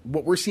that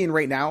what we're seeing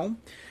right now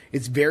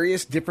is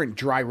various different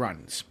dry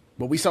runs.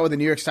 What we saw with the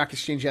New York Stock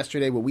Exchange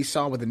yesterday, what we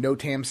saw with the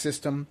NOTAM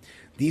system,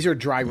 these are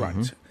dry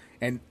runs.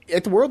 And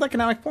at the World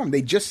Economic Forum,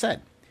 they just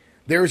said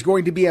there's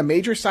going to be a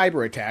major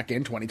cyber attack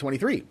in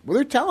 2023. Well,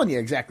 they're telling you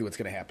exactly what's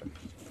going to happen.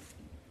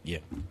 Yeah.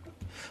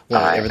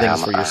 Well,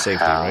 everything's for your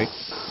safety, right?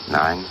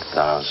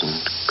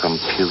 9,000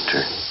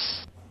 computer.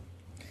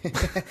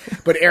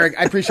 But Eric,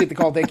 I appreciate the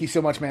call. Thank you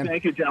so much, man.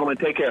 Thank you, gentlemen.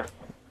 Take care.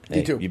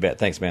 You too. You bet.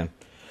 Thanks, man.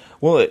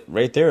 Well,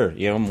 right there,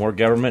 more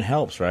government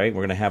helps, right?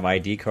 We're going to have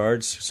ID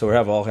cards. So we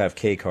all have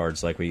K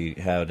cards like we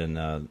had in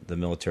the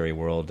military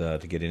world to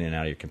get in and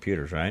out of your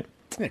computers, right?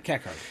 Yeah,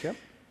 cat cards, yep.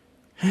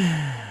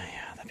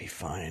 Yeah, that'd be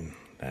fine.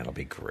 That'll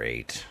be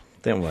great.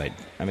 Then what?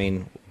 I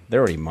mean, they're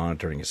already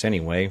monitoring us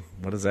anyway.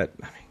 What is that?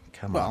 I mean,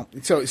 come on.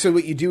 Well, so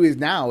what you do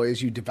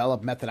is you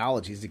develop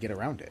methodologies to get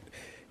around it.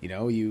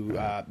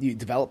 You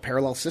develop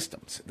parallel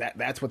systems.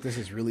 That's what this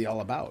is really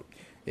all about.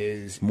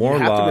 Is more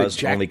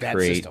laws only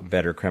create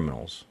better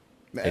criminals.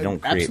 They don't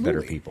create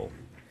better people.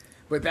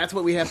 But that's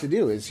what we have to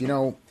do is,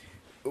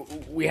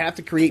 we have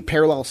to create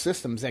parallel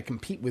systems that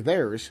compete with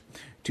theirs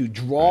to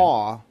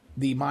draw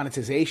the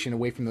monetization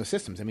away from those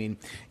systems. I mean,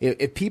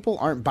 if people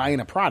aren't buying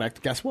a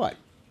product, guess what?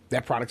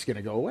 That product's going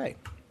to go away.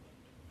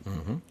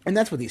 Mm-hmm. And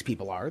that's what these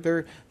people are.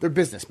 They're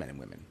businessmen and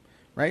women,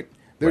 right?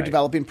 They're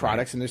developing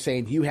products, and they're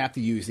saying you have to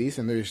use these,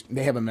 and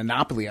they have a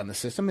monopoly on the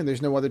system, and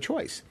there's no other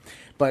choice.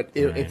 But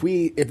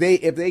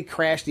if they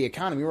crash the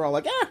economy, we're all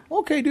like,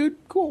 okay, dude,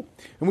 cool.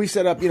 And we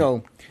set up,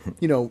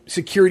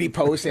 security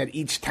posts at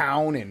each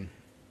town, and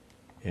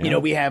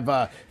we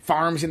have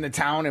farms in the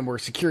town, and we're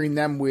securing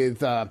them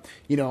with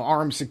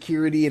armed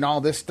security and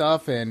all this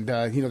stuff, and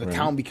the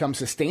town becomes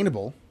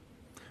sustainable.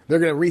 They're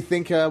going to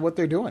rethink what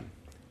they're doing.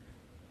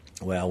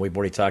 Well, we've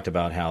already talked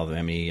about how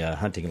the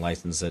hunting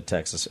license that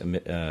Texas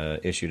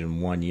issued in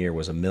 1 year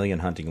was 1 million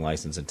hunting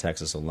license in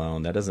Texas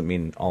alone. That doesn't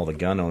mean all the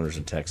gun owners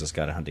in Texas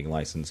got a hunting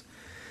license.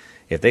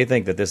 If they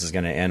think that this is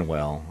going to end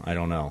well, I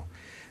don't know.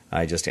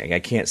 I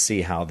can't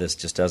see how this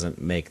just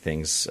doesn't make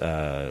things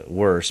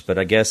worse. But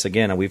I guess,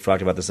 again, we've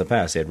talked about this in the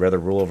past. They'd rather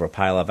rule over a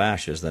pile of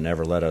ashes than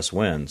ever let us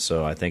win.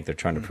 So I think they're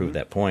trying to prove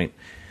that point.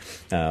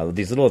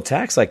 These little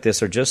attacks like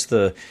this are just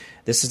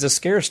this is the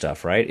scare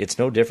stuff, right? It's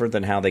no different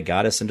than how they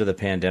got us into the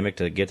pandemic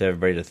to get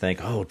everybody to think,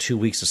 2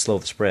 weeks to slow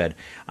the spread.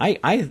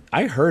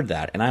 I heard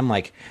that, and I'm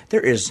like,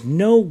 there is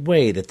no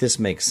way that this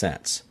makes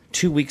sense.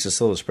 2 weeks to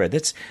slow the spread.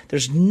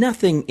 There's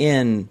nothing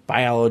in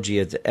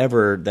biology that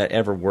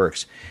ever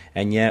works,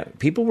 and yet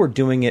people were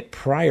doing it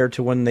prior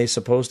to when they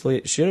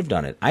supposedly should have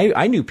done it.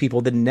 I knew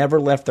people that never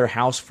left their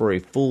house for a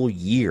full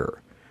year.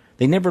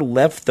 They never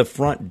left the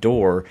front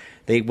door.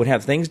 They would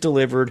have things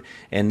delivered,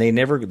 and they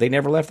never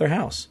left their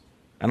house.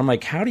 And I'm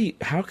like,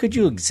 how could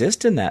you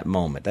exist in that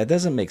moment? That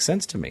doesn't make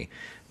sense to me.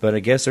 But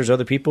I guess there's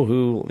other people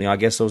who, I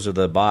guess those are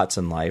the bots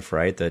in life,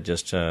 right? That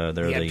just they're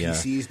the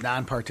NPCs,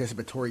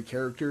 non-participatory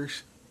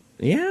characters.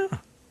 Yeah.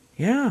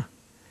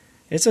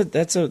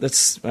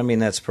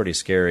 That's pretty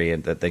scary,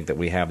 and to think that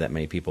we have that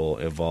many people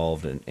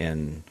evolved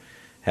and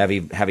have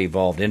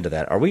evolved into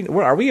that. Are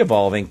we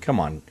evolving? Come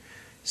on,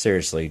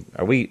 seriously,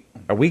 are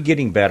we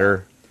getting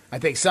better? I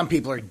think some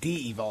people are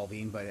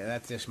de-evolving, but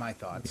that's just my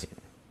thoughts.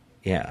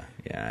 Yeah,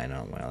 I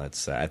know. Well,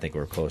 I think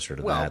we're closer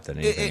to that than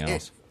anything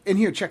else. And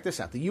here, check this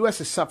out. The U.S.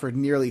 has suffered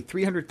nearly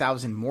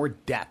 300,000 more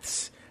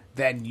deaths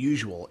than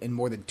usual in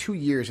more than 2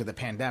 years of the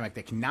pandemic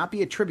that cannot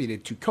be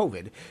attributed to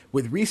COVID,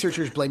 with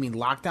researchers blaming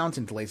lockdowns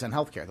and delays on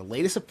healthcare. The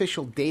latest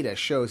official data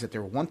shows that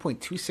there were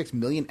 1.26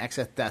 million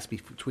excess deaths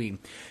between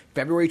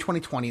February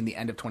 2020 and the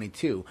end of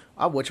 2022,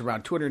 of which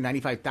around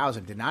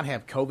 295,000 did not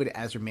have COVID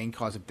as their main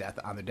cause of death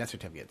on their death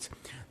certificates.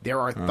 There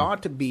are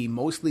thought to be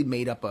mostly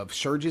made up of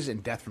surges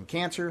in death from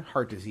cancer,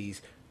 heart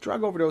disease,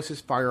 drug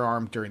overdoses,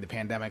 firearm during the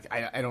pandemic.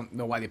 I don't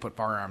know why they put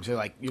firearms.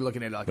 You're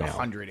looking at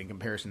 100 in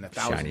comparison to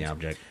thousands. Shiny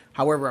object.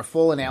 However, a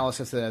full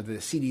analysis of the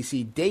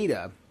CDC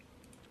data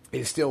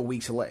is still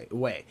weeks away.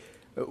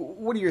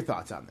 What are your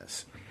thoughts on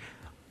this?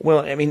 Well,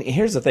 I mean,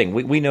 here's the thing.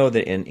 We know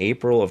that in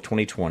April of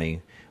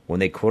 2020, when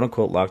they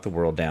quote-unquote locked the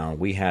world down,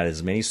 we had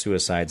as many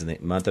suicides in the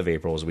month of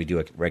April as we do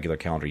a regular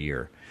calendar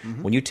year.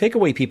 Mm-hmm. When you take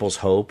away people's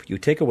hope, you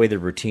take away the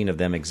routine of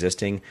them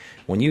existing,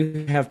 when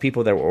you have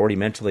people that were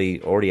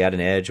already at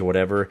an edge or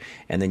whatever,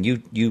 and then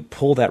you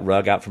pull that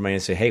rug out from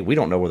underneath and say, hey, we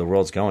don't know where the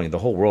world's going. The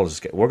whole world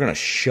we're going to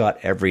shut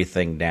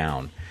everything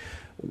down.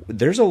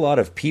 there's a lot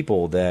of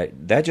people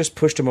that just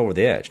pushed them over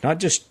the edge, not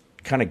just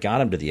kind of got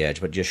them to the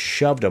edge, but just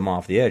shoved them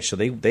off the edge. So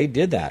they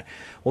did that.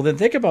 Well, then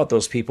think about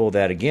those people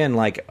that, again,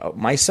 like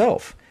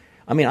myself.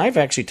 I mean, I've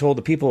actually told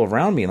the people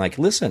around me, like,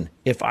 listen,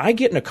 if I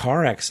get in a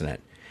car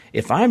accident,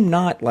 if I'm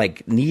not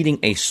like needing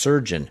a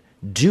surgeon,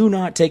 do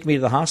not take me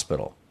to the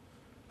hospital.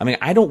 I mean,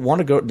 I don't want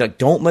to go. Like,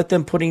 don't let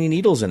them put any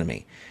needles into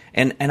me.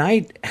 And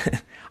I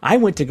I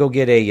went to go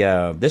get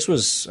a. This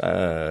was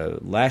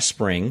last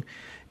spring,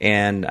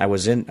 and I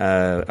was going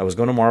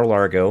to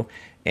Mar-a-Lago,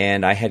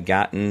 and I had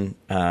gotten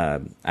I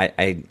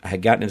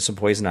had gotten into some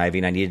poison ivy,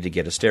 and I needed to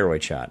get a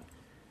steroid shot.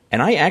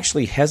 And I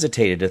actually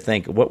hesitated to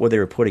think what they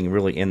were putting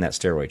really in that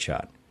steroid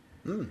shot.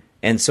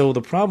 And so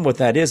the problem with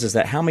that is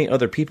that how many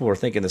other people are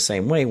thinking the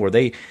same way, where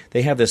they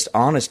have this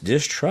honest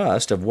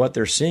distrust of what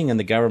they're seeing in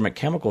the government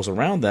chemicals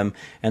around them,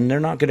 and they're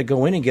not going to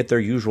go in and get their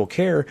usual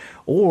care,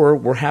 or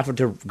we're having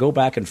to go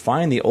back and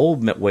find the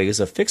old ways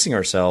of fixing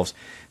ourselves.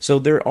 So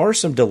there are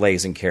some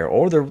delays in care,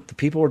 or the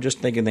people are just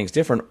thinking things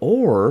different,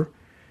 or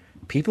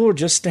people are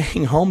just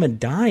staying home and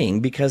dying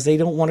because they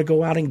don't want to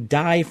go out and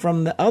die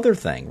from the other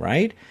thing,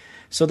 right?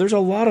 So there's a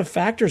lot of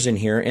factors in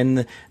here,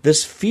 and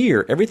this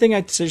fear, everything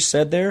I just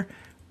said there,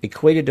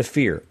 equated to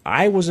fear.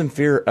 I was in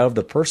fear of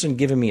the person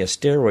giving me a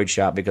steroid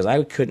shot because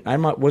I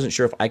wasn't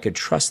sure if I could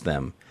trust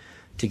them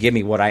to give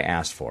me what I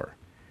asked for.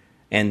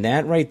 And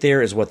that right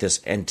there is what this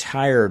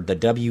entire, the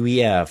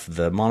WEF,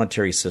 the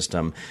monetary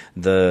system,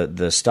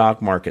 the stock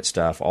market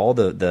stuff, all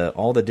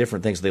the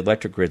different things, the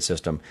electric grid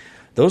system,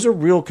 those are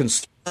real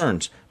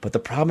concerns. But the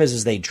problem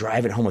is they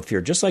drive it home with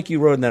fear. Just like you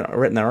wrote in that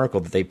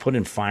article that they put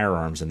in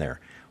firearms in there.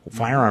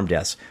 Firearm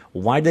deaths.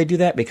 Why do they do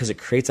that? Because it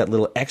creates that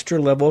little extra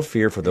level of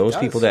fear for those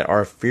people that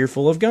are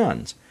fearful of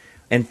guns.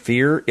 And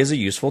fear is a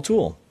useful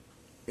tool.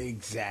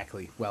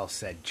 Exactly. Well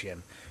said,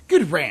 Jim.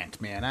 Good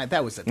rant, man.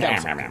 That was a good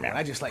one.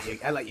 I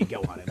let you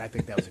go on it. I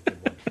think that was a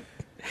good one.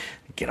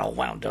 Get all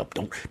wound up.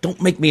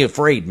 Don't make me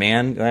afraid,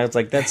 man. I was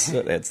like, that's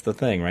the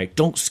thing, right?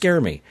 Don't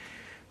scare me.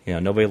 You know,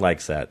 nobody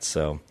likes that.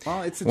 So,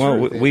 well, it's the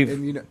truth.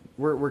 And you know,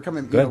 we're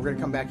coming. You know, we're going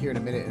to come back here in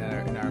a minute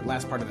in our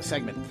last part of the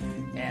segment,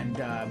 and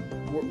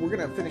we're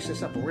going to finish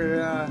this up. We're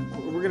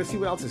going to see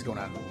what else is going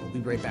on. We'll be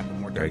right back with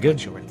more. Very good.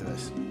 Show into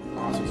this.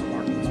 Awesome,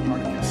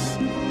 Spartacus.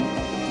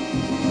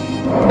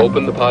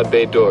 Open the pod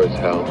bay doors,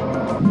 Hal.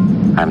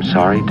 I'm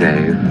sorry,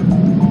 Dave.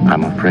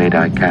 I'm afraid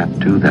I can't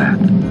do that.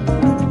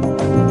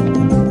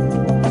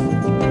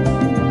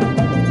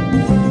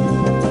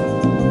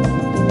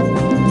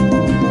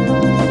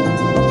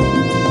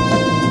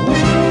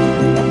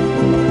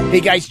 Hey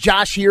guys,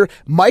 Josh here.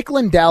 Mike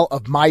Lindell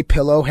of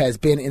MyPillow has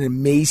been an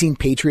amazing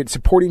patriot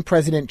supporting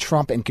President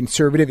Trump and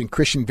conservative and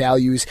Christian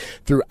values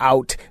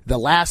throughout the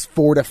last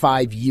 4 to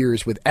 5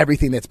 years with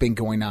everything that's been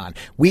going on.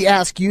 We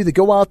ask you to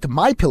go out to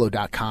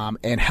MyPillow.com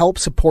and help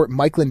support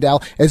Mike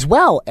Lindell as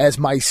well as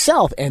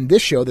myself and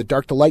this show, The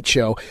Dark to Light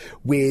Show,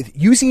 with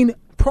using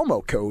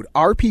promo code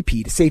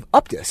RPP to save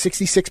up to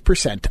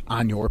 66%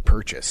 on your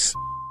purchase.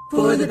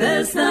 For the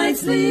best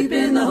night's sleep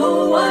in the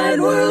whole wide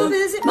world,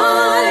 visit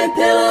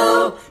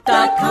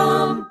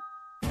MyPillow.com.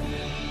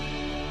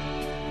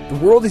 The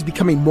world is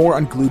becoming more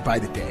unglued by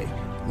the day.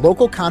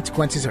 Local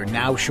consequences are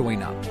now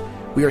showing up.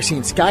 We are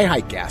seeing sky-high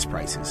gas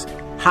prices,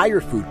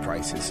 higher food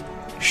prices,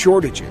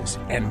 shortages,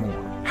 and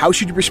more. How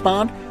should you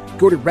respond?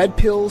 Go to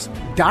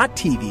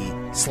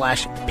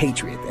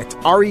redpills.tv/patriot. That's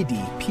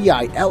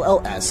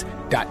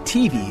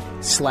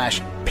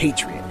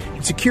redpills.tv/patriot.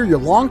 And secure your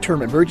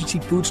long-term emergency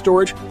food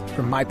storage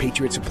from My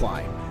Patriot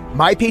Supply.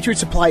 My Patriot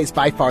Supply is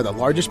by far the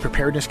largest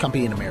preparedness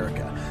company in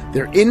America.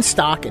 They're in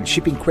stock and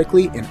shipping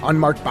quickly in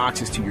unmarked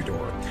boxes to your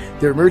door.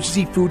 Their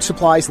emergency food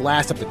supplies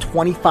last up to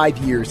 25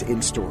 years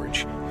in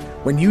storage.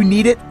 When you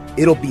need it,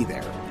 it'll be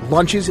there.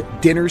 Lunches,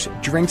 dinners,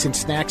 drinks, and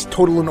snacks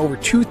totaling over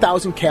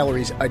 2,000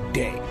 calories a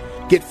day.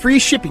 Get free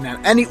shipping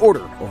on any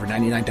order over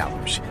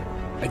 $99.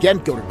 Again,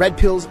 go to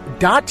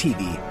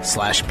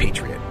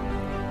redpills.tv/patriot.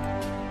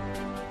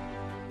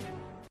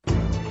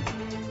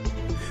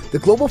 The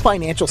global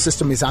financial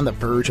system is on the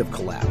verge of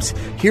collapse.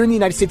 Here in the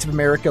United States of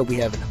America, we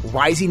have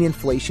rising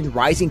inflation,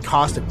 rising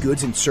cost of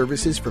goods and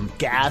services from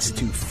gas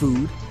to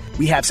food.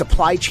 We have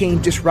supply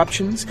chain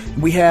disruptions.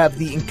 We have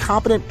the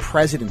incompetent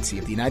presidency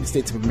of the United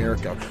States of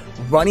America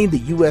running the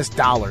U.S.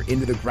 dollar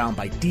into the ground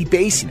by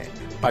debasing it,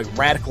 by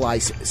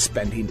radicalized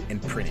spending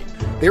and printing.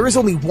 There is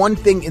only one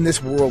thing in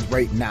this world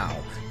right now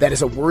that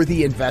is a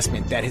worthy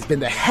investment that has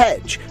been the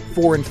hedge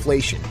for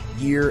inflation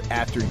year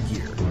after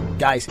year.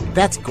 Guys,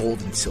 that's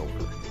gold and silver.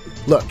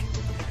 Look,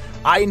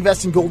 I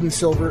invest in gold and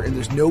silver, and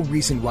there's no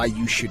reason why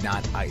you should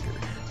not either.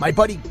 My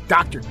buddy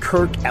Dr.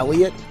 Kirk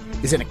Elliott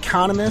is an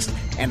economist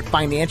and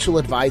financial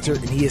advisor,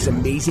 and he is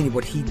amazing at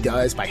what he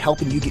does by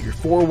helping you get your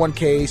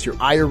 401ks, your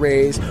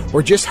IRAs,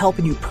 or just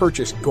helping you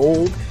purchase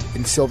gold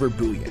and silver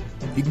bullion.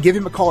 You can give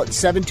him a call at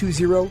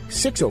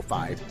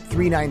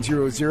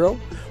 720-605-3900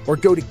 or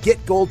go to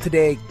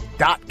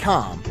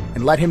getgoldtoday.com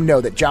and let him know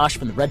that Josh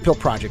from the Red Pill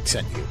Project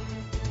sent you.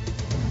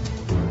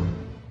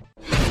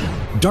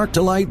 Dark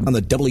to Light on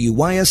the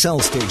WYSL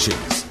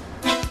stations.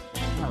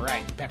 All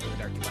right, back to the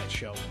Dark to Light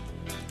show.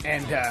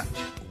 And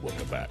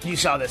you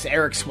saw this.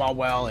 Eric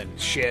Swalwell and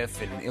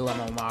Schiff and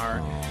Ilhan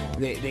Omar.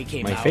 They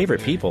came out. My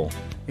favorite people.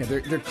 Yeah,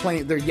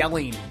 they're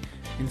yelling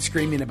and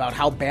screaming about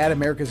how bad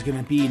America's going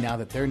to be now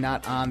that they're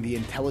not on the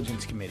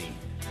Intelligence Committee.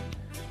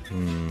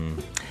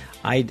 Come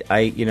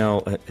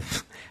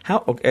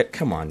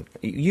on.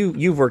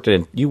 You worked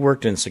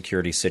in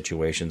security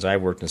situations. I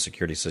worked in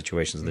security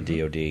situations in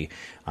the DoD.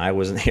 I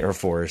was in the Air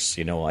Force,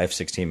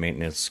 F-16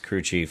 maintenance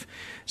crew chief.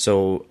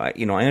 So, I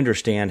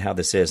understand how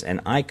this is,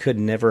 and I could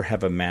never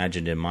have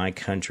imagined in my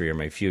country or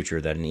my future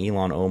that an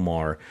Ilhan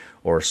Omar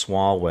or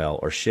Swalwell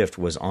or Schiff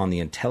was on the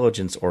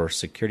intelligence or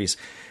security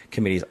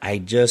committees.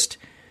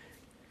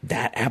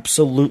 That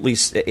absolutely,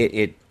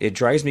 it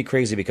drives me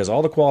crazy because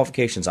all the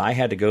qualifications I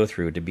had to go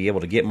through to be able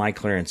to get my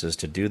clearances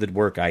to do the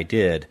work I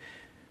did,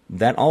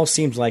 that all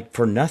seems like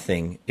for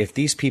nothing if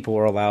these people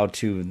are allowed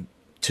to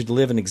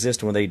live and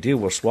exist when they do.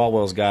 Well,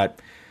 Swalwell's got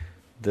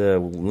the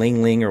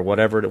Ling or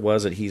whatever it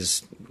was that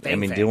he's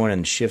doing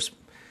and shifts.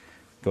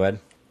 Go ahead.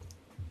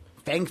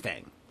 Fang.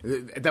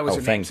 That was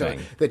her name. So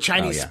the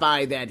Chinese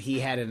spy that he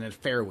had an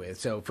affair with.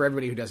 So for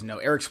everybody who doesn't know,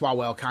 Eric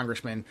Swalwell,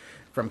 congressman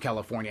from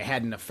California,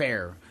 had an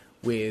affair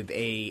with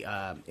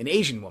an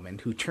Asian woman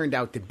who turned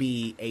out to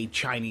be a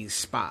Chinese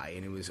spy,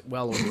 and it was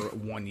well over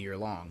 1 year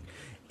long.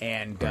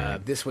 And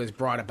this was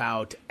brought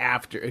about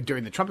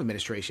during the Trump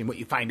administration. What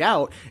you find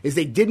out is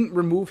they didn't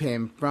remove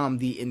him from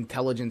the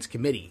Intelligence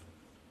Committee;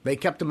 they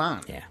kept him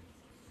on. Yeah,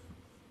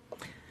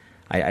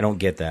 I don't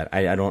get that.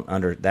 I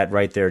don't that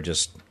right there.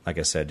 Just like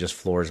I said, just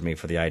floors me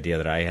for the idea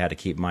that I had to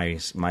keep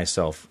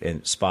myself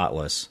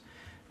spotless,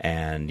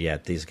 and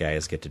yet these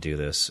guys get to do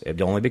this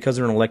only because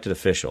they're an elected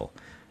official.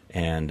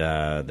 And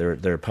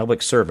they're a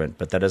public servant,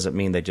 but that doesn't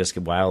mean they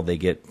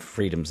get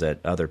freedoms that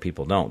other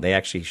people don't. They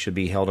actually should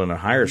be held under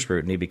higher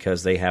scrutiny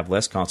because they have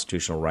less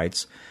constitutional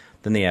rights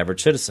than the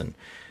average citizen.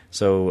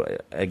 So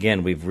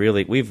again, we've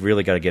really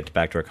got to get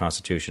back to our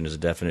Constitution as a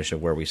definition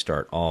of where we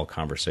start all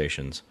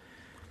conversations.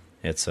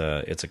 It's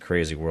a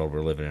crazy world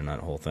we're living in, that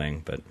whole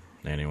thing. But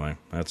anyway,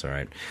 that's all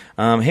right.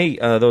 Hey,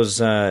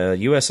 those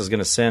U.S. is going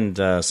to send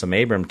some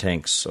Abrams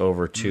tanks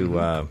over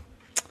to.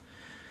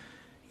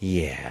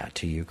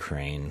 To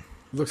Ukraine.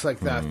 Looks like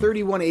the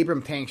 31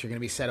 Abrams tanks are going to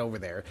be sent over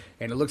there.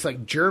 And it looks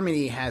like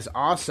Germany has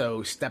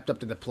also stepped up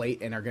to the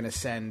plate and are going to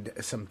send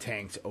some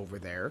tanks over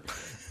there.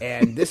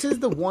 And this is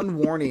the one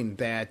warning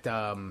that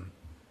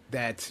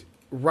that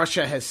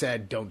Russia has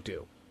said don't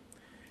do.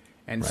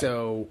 And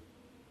so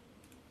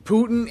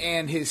Putin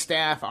and his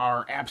staff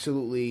are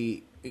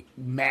absolutely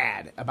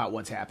mad about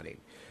what's happening.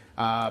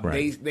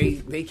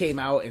 They came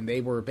out and they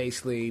were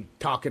basically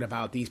talking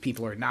about these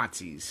people are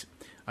Nazis.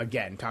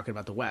 Again, talking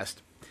about the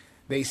West,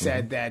 they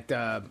said that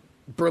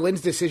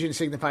Berlin's decision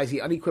signifies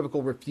the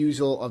unequivocal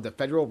refusal of the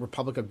Federal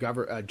Republic of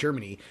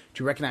Germany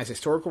to recognize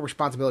historical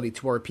responsibility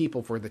to our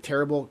people for the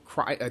terrible,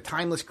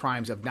 timeless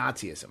crimes of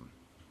Nazism.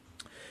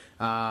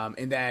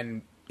 And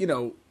then,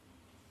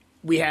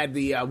 we had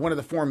the one of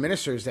the foreign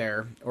ministers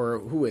there, or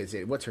who is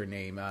it? What's her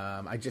name?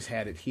 I just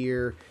had it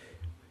here.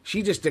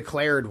 She just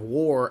declared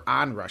war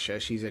on Russia.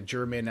 She's a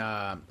German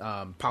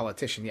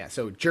politician. Yeah,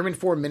 so German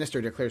foreign minister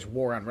declares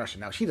war on Russia.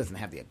 Now, she doesn't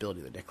have the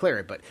ability to declare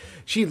it, but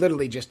she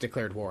literally just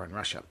declared war on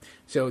Russia.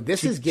 So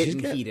this is getting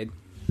heated.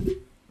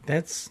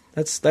 That's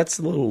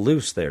a little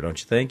loose there,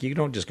 don't you think? You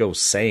don't just go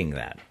saying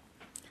that,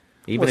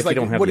 even if you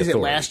don't have the authority. What is it,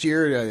 last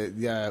year?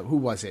 Who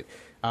was it?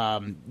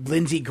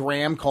 Lindsey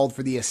Graham called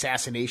for the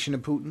assassination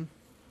of Putin.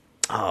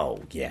 Oh,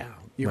 yeah.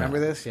 You remember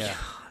this? Yeah.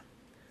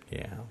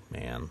 Yeah,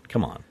 man.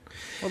 Come on.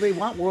 Well, they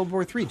want World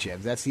War III,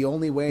 Jim. That's the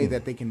only way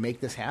that they can make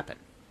this happen.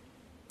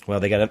 Well,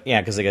 because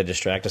they got to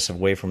distract us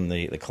away from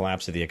the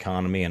collapse of the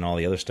economy and all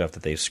the other stuff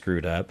that they've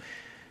screwed up.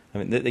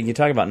 I mean, you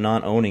talk about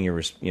not owning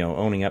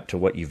owning up to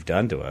what you've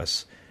done to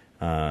us,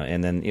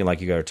 and then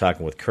like you guys were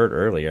talking with Kurt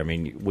earlier. I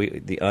mean,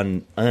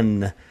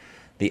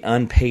 the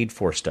unpaid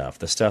for stuff,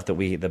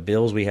 the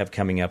bills we have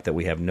coming up that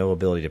we have no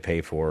ability to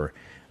pay for.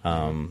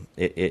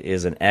 It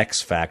is an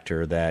X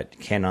factor that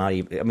cannot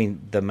even. I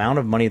mean, the amount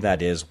of money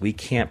that is, we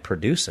can't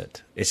produce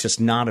it. It's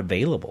just not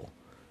available.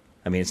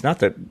 I mean, it's not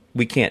that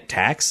we can't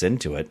tax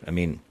into it. I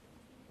mean,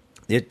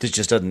 it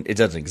just doesn't. It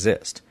doesn't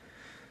exist.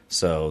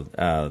 So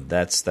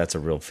that's a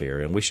real fear,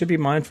 and we should be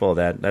mindful of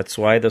that. That's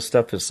why this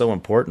stuff is so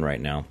important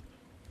right now.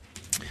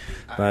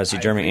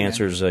 Germany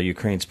answers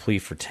Ukraine's plea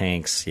for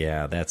tanks.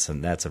 Yeah, that's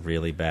a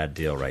really bad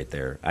deal right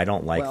there. I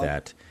don't like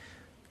that.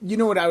 You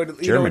know what I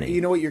would? Germany.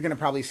 You know what you're going to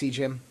probably see,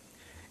 Jim,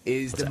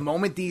 is the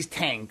moment these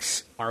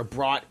tanks are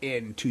brought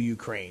into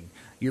Ukraine,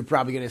 you're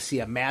probably going to see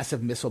a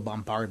massive missile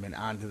bombardment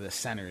onto the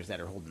centers that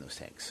are holding those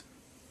tanks.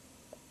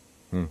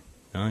 Oh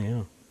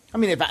yeah. I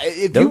mean,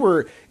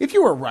 if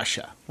you were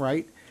Russia,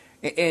 right,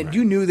 and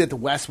you knew that the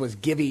West was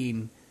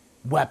giving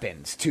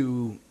weapons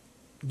to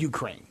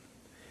Ukraine,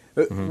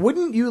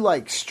 wouldn't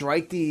you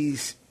strike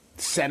these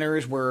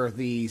centers where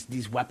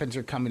these weapons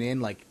are coming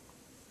in,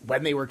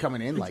 when they were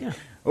coming in,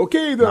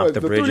 okay, the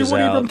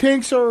 31 Abrams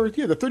tanks are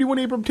the 31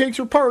 Abrams tanks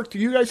are parked.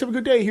 You guys have a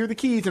good day. Here are the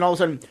keys, and all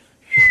of a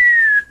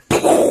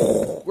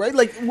sudden, right?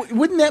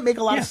 Wouldn't that make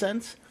a lot of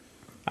sense?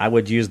 I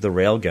would use the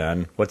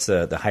railgun. What's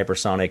the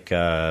hypersonic?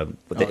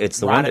 It's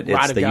the one that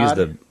they use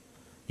the.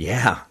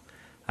 Yeah,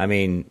 I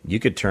mean, you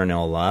could turn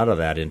a lot of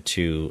that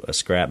into a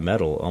scrap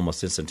metal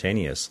almost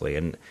instantaneously,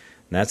 and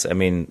that's. I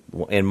mean,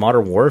 in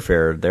modern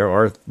warfare, there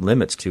are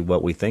limits to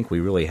what we think we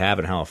really have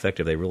and how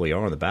effective they really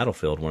are on the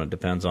battlefield. When it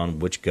depends on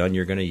which gun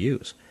you're going to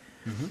use.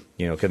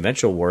 Mm-hmm.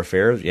 Conventional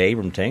warfare, the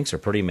Abrams tanks are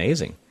pretty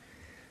amazing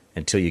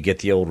until you get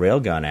the old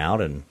railgun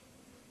out and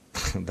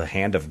the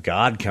hand of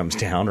God comes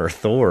down, or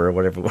Thor, or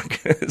whatever.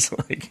 It's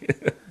like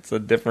it's a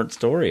different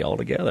story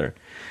altogether.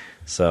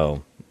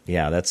 So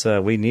yeah, that's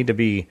we need to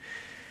be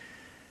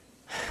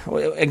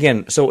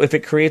again. So if it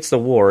creates the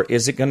war,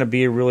 is it going to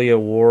be really a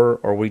war,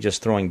 or are we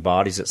just throwing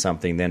bodies at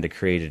something then to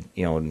create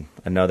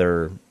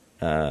another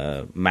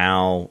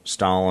Mao,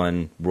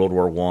 Stalin, World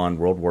War I,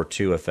 World War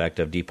II effect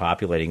of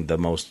depopulating the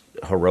most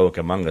heroic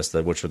among us,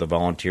 which are the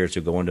volunteers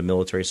who go into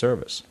military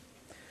service?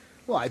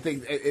 Well, I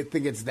think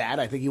it's that.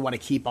 I think you want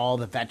to keep all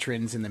the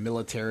veterans in the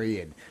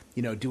military and,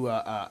 do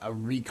a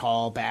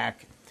recall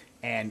back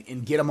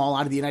and get them all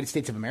out of the United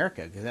States of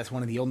America, because that's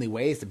one of the only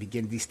ways to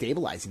begin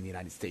destabilizing the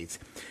United States.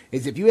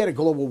 Is if you had a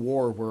global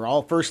war where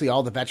all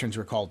the veterans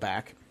were called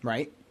back,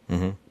 right?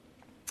 Mm-hmm.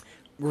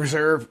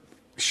 Reserve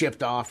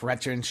shipped off,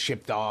 veterans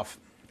shipped off,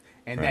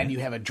 and then you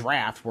have a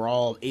draft where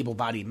all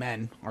able-bodied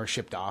men are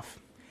shipped off.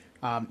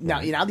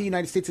 Now the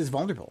United States is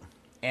vulnerable,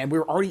 and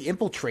we're already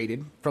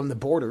infiltrated from the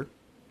border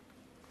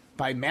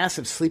by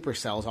massive sleeper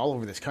cells all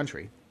over this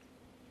country.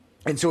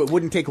 And so it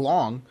wouldn't take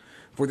long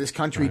for this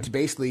country to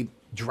basically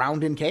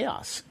drown in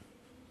chaos.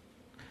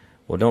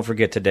 Well, don't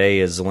forget today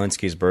is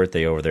Zelensky's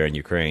birthday over there in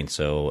Ukraine.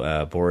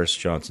 So Boris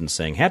Johnson's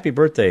saying, "Happy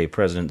birthday,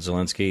 President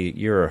Zelensky.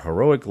 You're a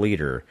heroic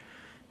leader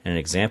and an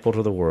example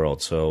to the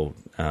world." So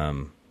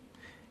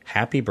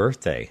happy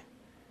birthday.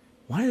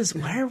 Why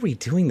are we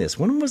doing this?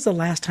 When was the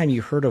last time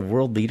you heard of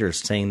world leaders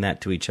saying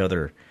that to each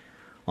other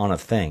on a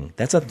thing?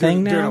 That's a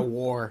thing now? During a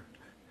war.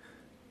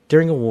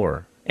 During a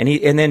war. And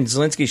then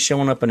Zelensky's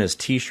showing up in his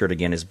T-shirt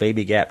again, his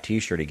Baby Gap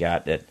T-shirt he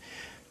got at,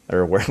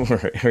 or where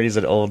he's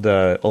at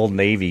Old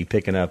Navy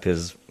picking up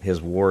his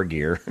war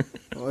gear.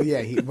 Well,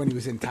 yeah, when he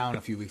was in town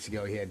a few weeks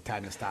ago, he had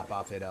time to stop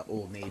off at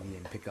Old Navy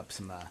and pick up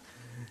some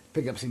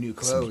new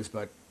clothes,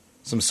 but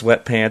some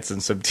sweatpants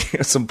and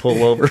some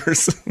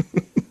pullovers.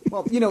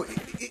 Well,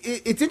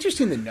 it's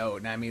interesting to note,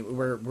 and I mean,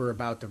 we're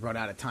about to run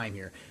out of time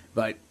here,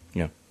 but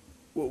yeah.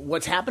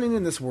 What's happening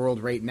in this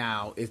world right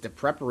now is the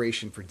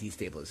preparation for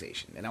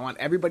destabilization. And I want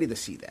everybody to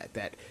see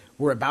that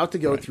we're about to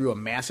go through a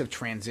massive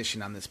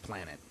transition on this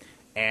planet.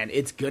 And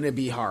it's going to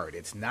be hard.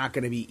 It's not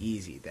going to be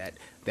easy.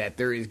 That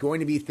there is going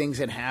to be things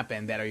that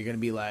happen that are going to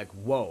be like,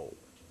 whoa,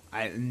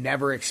 I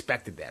never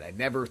expected that. I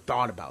never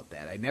thought about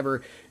that. I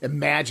never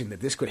imagined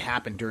that this could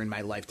happen during my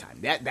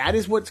lifetime. That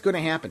is what's going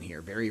to happen here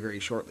very, very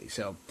shortly.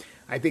 So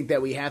I think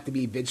that we have to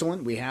be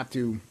vigilant. We have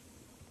to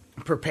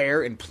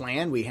prepare and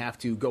plan. We have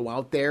to go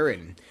out there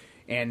and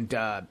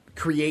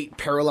create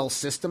parallel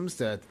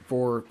systems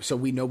so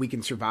we know we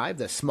can survive.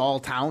 The small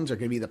towns are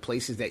going to be the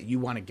places that you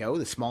want to go.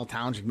 The small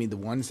towns are going to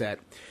be the ones that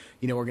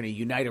are going to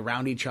unite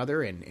around each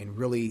other and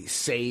really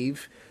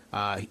save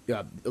at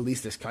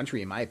least this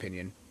country, in my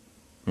opinion.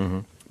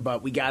 Mm-hmm.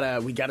 But we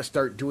gotta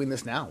start doing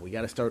this now. We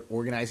got to start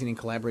organizing and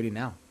collaborating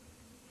now.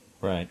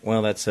 Right.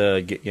 Well, that's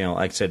like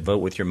I said, vote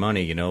with your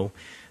money.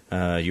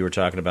 You were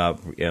talking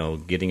about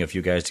getting a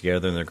few guys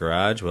together in their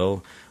garage.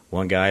 Well,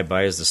 one guy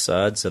buys the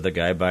suds, the other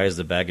guy buys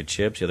the bag of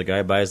chips, the other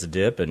guy buys the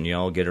dip, and you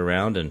all get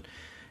around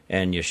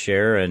and you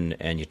share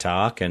and you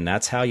talk, and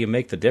that's how you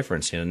make the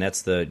difference. And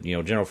that's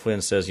General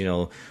Flynn says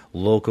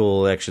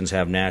local elections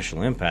have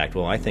national impact.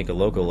 Well, I think a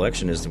local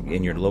election is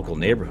in your local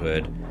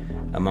neighborhood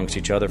amongst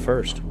each other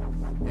first.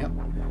 Yep.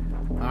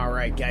 All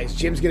right, guys.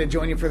 Jim's going to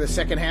join you for the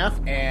second half,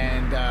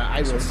 and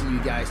I will see you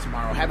guys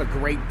tomorrow. Have a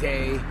great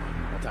day.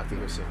 I'll talk to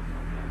you soon.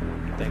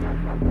 Thank you.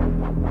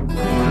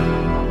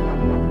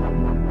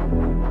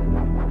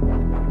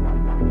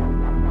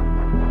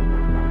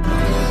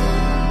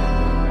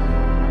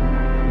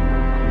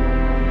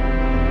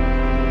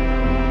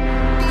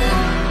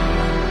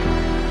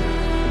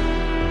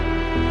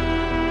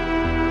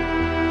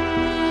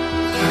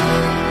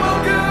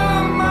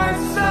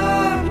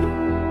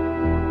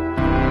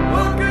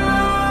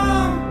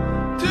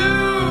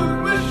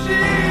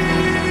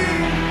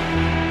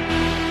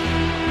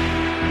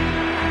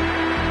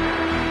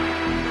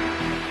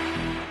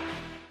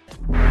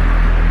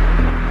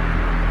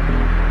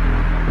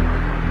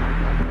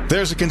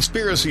 There's a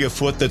conspiracy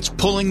afoot that's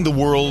pulling the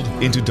world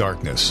into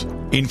darkness.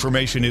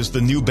 Information is the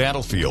new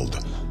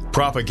battlefield.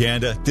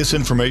 Propaganda,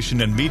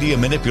 disinformation, and media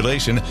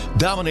manipulation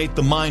dominate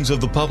the minds of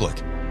the public.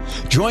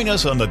 Join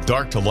us on the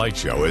Dark to Light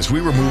show as we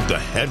remove the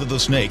head of the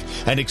snake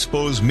and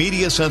expose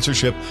media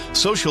censorship,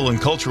 social and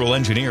cultural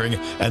engineering,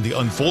 and the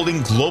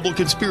unfolding global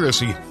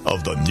conspiracy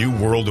of the New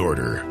World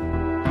Order.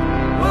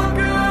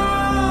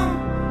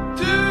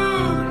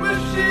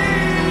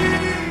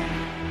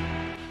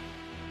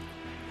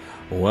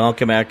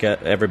 Welcome back,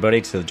 everybody,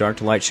 to the Dark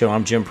to Light Show.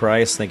 I'm Jim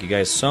Price. Thank you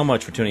guys so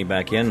much for tuning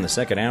back in the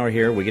second hour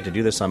here. We get to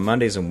do this on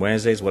Mondays and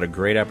Wednesdays. What a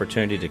great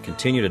opportunity to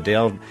continue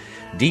to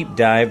deep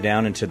dive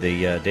down into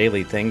the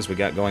daily things we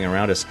got going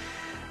around us.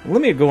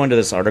 Let me go into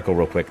this article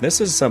real quick.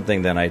 This is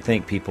something that I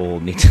think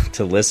people need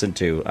to listen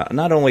to.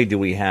 Not only do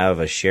we have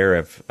a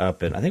sheriff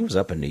up in, I think it was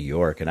up in New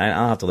York, and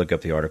I'll have to look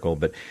up the article,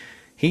 but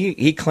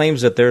he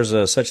claims that there's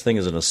a such thing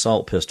as an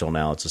assault pistol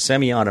now. It's a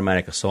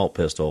semi-automatic assault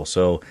pistol.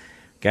 So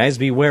guys,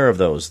 beware of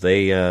those.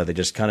 They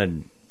just kind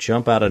of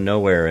jump out of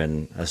nowhere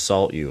and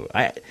assault you.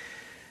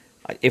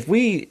 If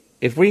we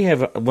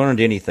have learned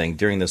anything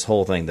during this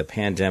whole thing, the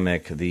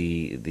pandemic,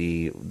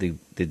 the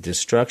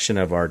destruction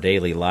of our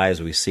daily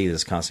lives, we see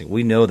this constantly.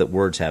 We know that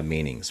words have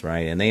meanings,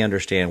 right? And they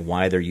understand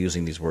why they're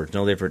using these words.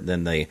 No different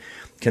than the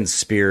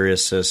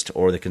conspiracist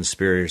or the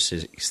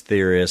conspiracy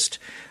theorist.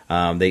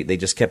 They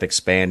just kept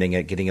expanding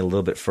it, getting a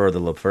little bit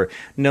further.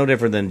 No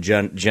different than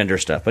gender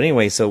stuff. But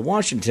anyway, so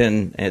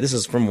Washington, and this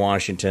is from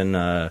Washington,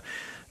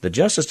 the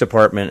Justice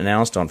Department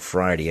announced on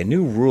Friday a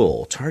new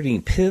rule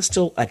targeting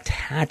pistol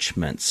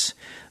attachments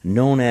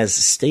known as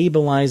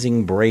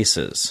stabilizing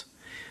braces,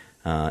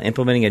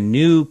 implementing a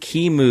new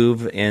key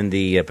move in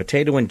the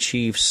Potato and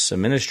Chiefs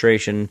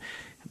administration,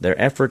 their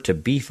effort to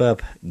beef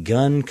up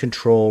gun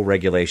control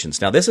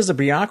regulations. Now, this is a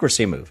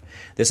bureaucracy move.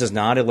 This is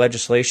not a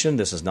legislation.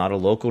 This is not a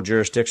local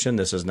jurisdiction.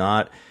 This is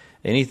not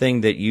anything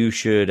that you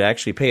should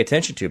actually pay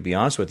attention to, to be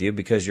honest with you,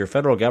 because your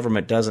federal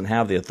government doesn't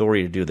have the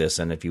authority to do this.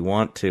 And if you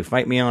want to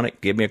fight me on it,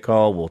 give me a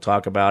call. We'll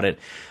talk about it.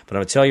 But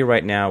I'm going to tell you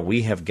right now,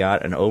 we have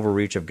got an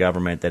overreach of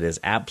government that is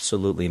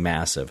absolutely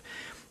massive.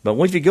 But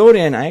if you go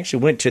in, I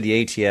actually went to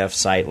the ATF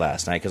site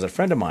last night because a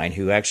friend of mine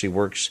who actually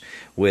works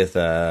with,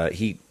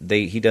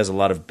 he does a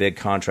lot of big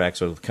contracts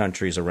with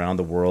countries around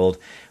the world,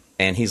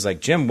 and he's like,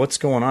 Jim, what's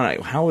going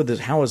on? How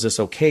is this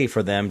okay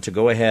for them to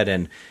go ahead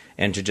and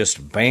to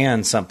just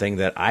ban something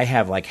that I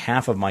have like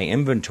half of my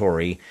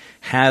inventory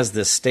has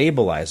this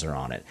stabilizer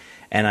on it?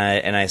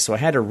 So I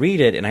had to read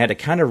it, and I had to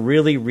kind of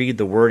really read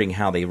the wording,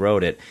 how they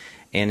wrote it,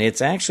 and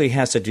it actually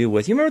has to do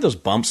with, you remember those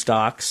bump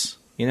stocks?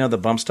 You know, the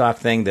bump stock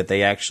thing that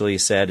they actually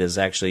said is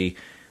actually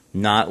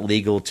not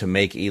legal to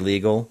make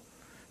illegal.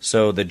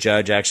 So the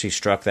judge actually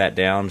struck that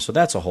down. So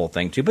that's a whole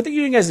thing, too. But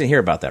you guys didn't hear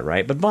about that,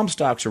 right? But bump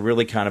stocks are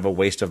really kind of a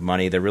waste of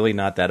money. They're really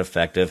not that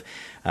effective.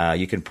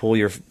 You can pull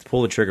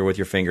the trigger with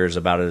your fingers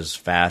about as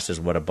fast as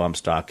what a bump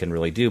stock can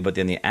really do. But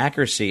then the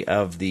accuracy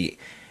of the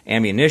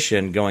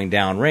ammunition going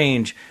down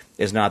range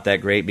is not that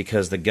great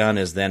because the gun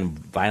is then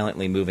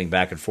violently moving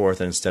back and forth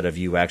instead of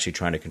you actually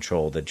trying to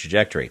control the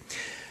trajectory.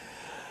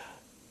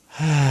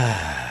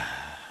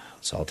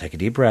 So I'll take a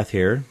deep breath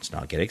here. Let's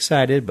not get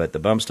excited, but the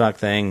bump stock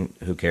thing,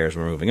 who cares?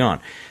 We're moving on.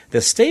 The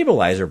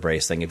stabilizer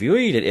brace thing, if you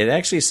read it, it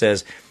actually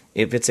says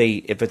if it's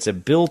a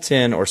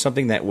built-in or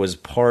something that was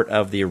part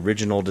of the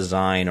original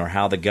design or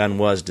how the gun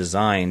was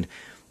designed,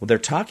 what they're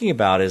talking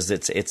about is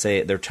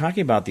they're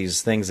talking about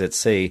these things that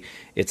say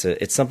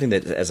it's something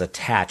that is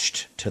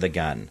attached to the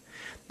gun.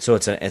 So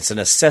it's an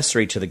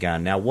accessory to the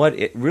gun. Now, what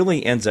it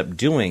really ends up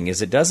doing is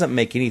it doesn't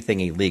make anything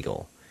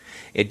illegal.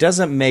 It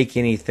doesn't make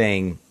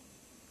anything,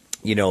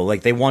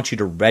 like they want you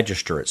to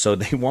register it. So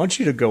they want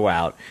you to go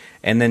out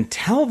and then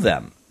tell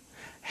them,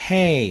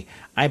 hey,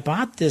 I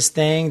bought this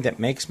thing that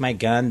makes my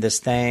gun this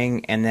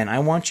thing, and then I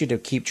want you to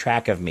keep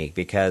track of me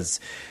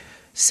because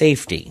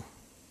safety.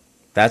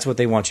 That's what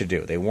they want you to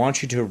do. They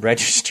want you to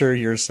register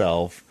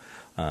yourself,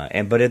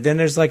 but then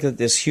there's like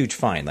this huge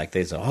fine. Like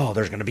they say,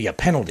 there's going to be a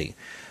penalty.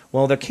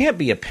 Well, there can't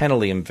be a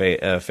penalty in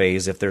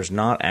phase if there's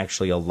not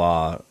actually a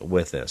law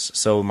with this.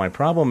 So my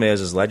problem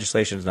is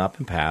legislation has not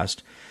been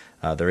passed.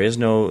 There's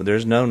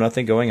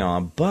nothing going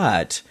on.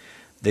 But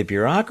the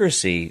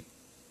bureaucracy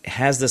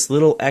has this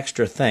little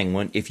extra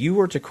thing. If you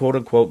were to quote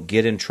unquote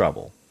get in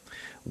trouble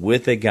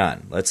with a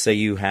gun, let's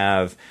say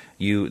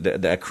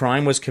a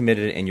crime was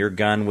committed and your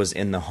gun was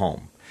in the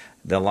home.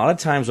 A lot of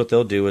times what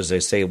they'll do is they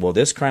say, well,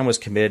 this crime was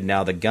committed.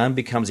 Now the gun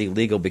becomes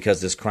illegal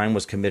because this crime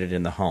was committed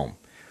in the home.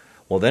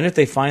 Well, then if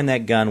they find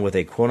that gun with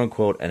a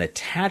quote-unquote an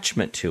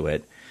attachment to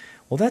it,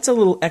 well, that's a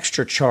little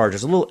extra charge.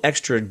 There's a little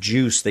extra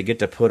juice they get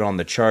to put on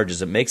the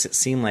charges. It makes it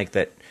seem like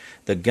that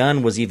the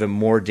gun was even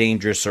more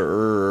dangerous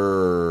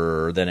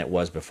than it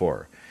was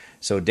before.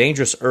 So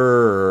dangerous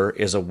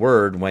is a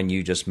word when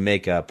you just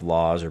make up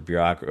laws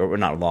or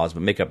not laws,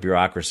 but make up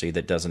bureaucracy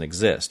that doesn't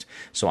exist.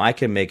 So I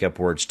can make up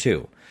words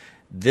too.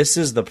 This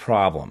is the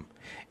problem,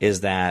 is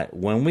that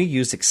when we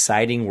use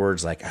exciting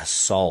words like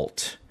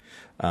assault,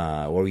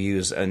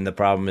 and the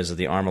problem is that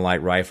the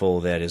Armalite rifle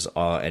that is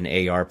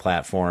an AR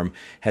platform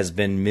has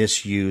been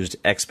misused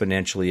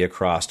exponentially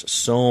across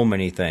so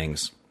many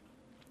things.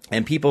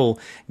 And people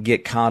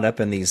get caught up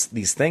in these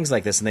things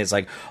like this, and it's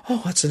like,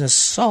 it's an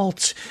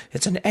assault.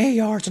 It's an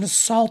AR. It's an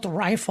assault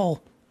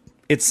rifle.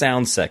 It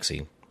sounds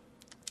sexy.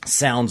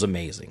 Sounds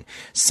amazing.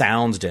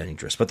 Sounds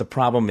dangerous. But the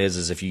problem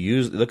is if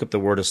you look up the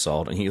word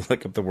assault and you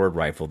look up the word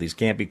rifle, these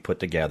can't be put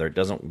together. It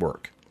doesn't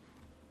work.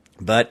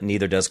 But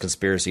neither does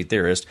conspiracy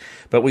theorist.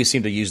 But we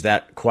seem to use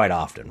that quite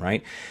often,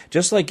 right?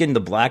 Just like in the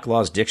Black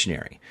Laws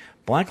Dictionary.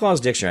 Black Law's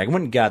Dictionary, I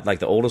went and got like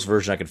the oldest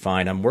version I could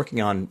find. I'm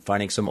working on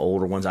finding some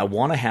older ones. I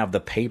want to have the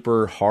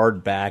paper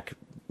hardback,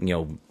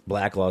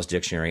 Black Law's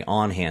Dictionary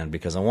on hand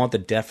because I want the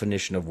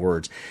definition of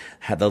words,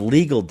 have the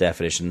legal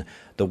definition.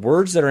 The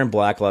words that are in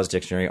Black Law's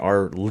Dictionary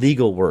are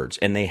legal words,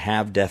 and they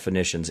have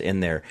definitions in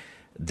there.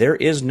 There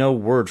is no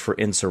word for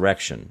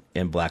insurrection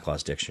in Black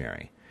Law's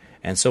Dictionary.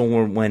 And so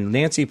when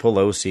Nancy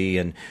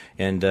Pelosi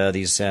and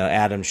these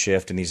Adam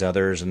Schiff and these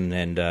others and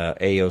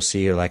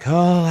AOC are like,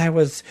 oh, I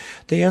was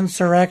the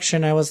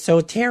insurrection, I was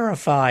so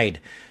terrified.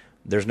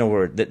 There's no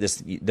word.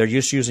 They're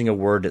just using a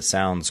word that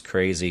sounds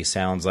crazy,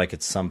 sounds like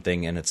it's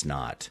something, and it's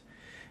not.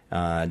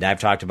 And I've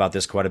talked about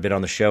this quite a bit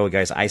on the show,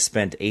 guys. I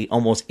spent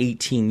almost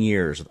 18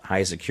 years with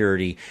high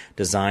security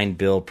design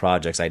build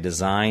projects. I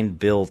designed,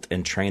 built,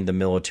 and trained the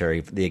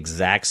military, the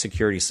exact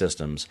security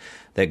systems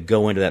that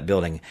go into that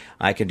building.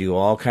 I can do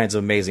all kinds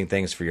of amazing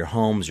things for your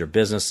homes, your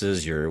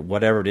businesses, your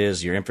whatever it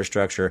is, your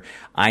infrastructure.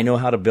 I know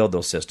how to build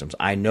those systems.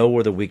 I know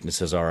where the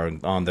weaknesses are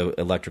on the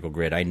electrical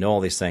grid. I know all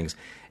these things.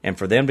 And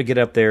for them to get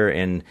up there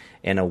in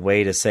a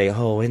way to say,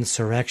 oh,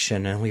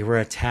 insurrection, and we were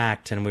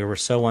attacked, and we were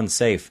so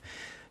unsafe.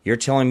 You're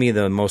telling me one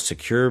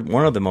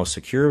of the most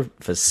secure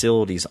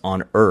facilities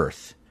on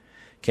Earth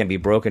can be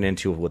broken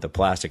into with a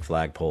plastic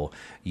flagpole.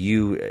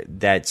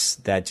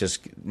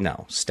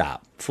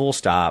 Stop. Full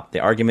stop. The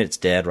argument's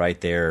dead right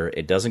there.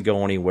 It doesn't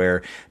go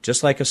anywhere.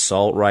 Just like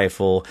assault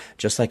rifle,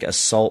 just like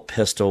assault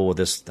pistol with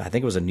this, I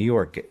think it was a New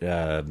York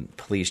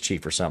police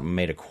chief or something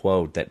made a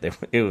quote that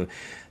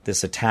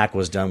this attack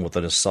was done with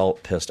an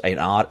assault pistol,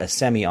 a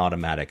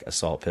semi-automatic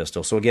assault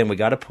pistol. So again, we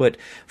got to put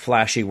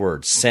flashy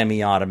words,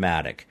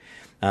 semi-automatic.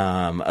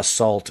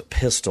 Assault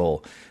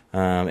pistol,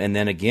 and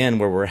then again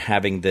where we're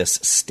having this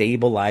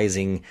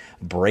stabilizing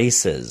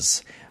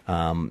braces,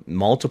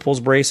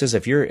 multiples braces.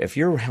 If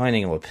you're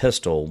handling a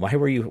pistol, why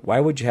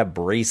would you have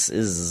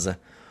braces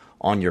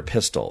on your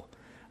pistol?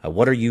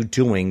 What are you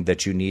doing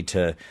that you need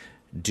to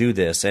do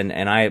this? And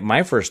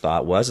my first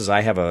thought was I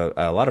have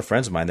a lot of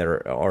friends of mine that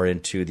are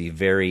into the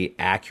very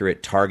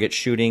accurate target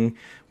shooting,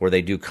 where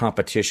they do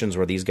competitions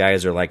where these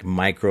guys are like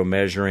micro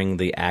measuring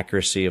the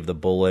accuracy of the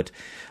bullet.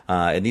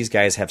 And these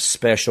guys have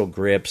special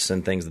grips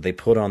and things that they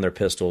put on their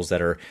pistols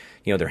that are,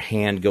 their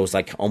hand goes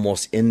like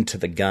almost into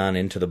the gun,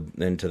 into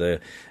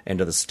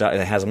the stock.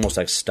 It has almost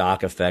like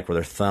stock effect where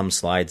their thumb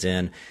slides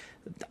in.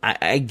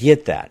 I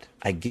get that.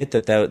 I get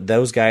that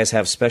those guys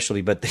have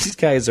specialty, but these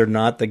guys are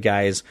not the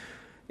guys.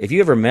 If you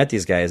ever met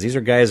these guys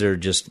are guys that are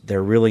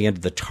they're really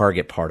into the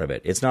target part of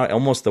it. It's not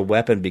almost the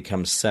weapon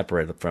becomes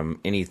separate from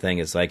anything.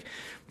 It's like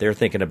they're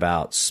thinking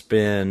about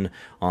spin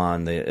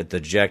on the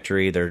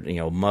trajectory, their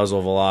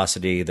muzzle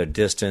velocity, their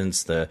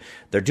distance. They're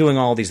doing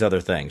all these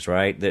other things,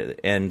 right?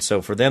 And so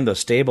for them, the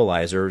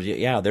stabilizer,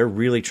 they're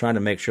really trying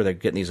to make sure they're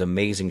getting these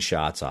amazing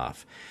shots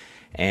off.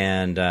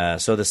 And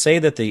so to say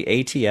that the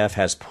ATF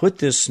has put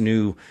this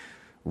new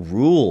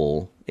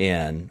rule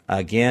in,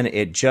 again,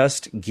 it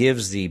just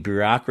gives the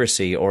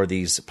bureaucracy or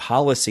these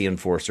policy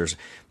enforcers.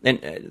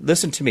 And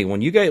listen to me, when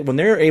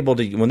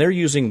they're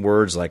using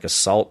words like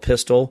assault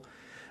pistol,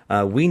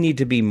 we need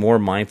to be more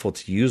mindful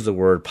to use the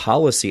word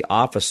policy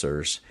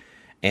officers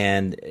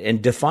and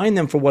define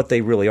them for what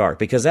they really are,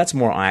 because that's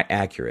more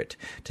accurate.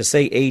 To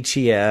say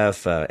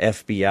ATF,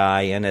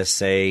 FBI,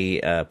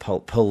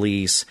 NSA,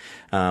 police,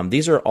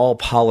 these are all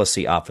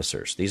policy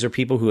officers. These are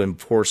people who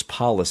enforce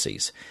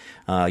policies.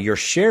 Your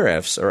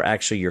sheriffs are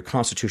actually your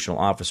constitutional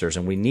officers,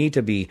 and we need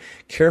to be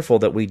careful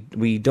that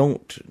we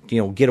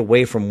don't get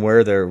away from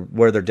where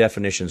their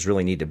definitions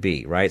really need to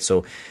be, right?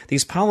 So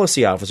these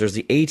policy officers,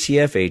 the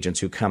ATF agents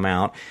who come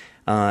out,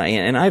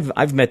 and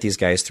I've met these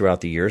guys throughout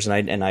the years,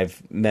 and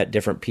I've met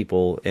different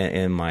people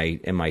in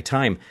my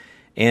time.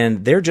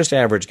 And they're just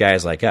average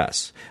guys like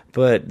us,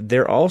 but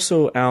they're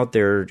also out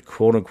there,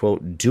 quote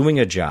unquote, doing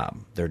a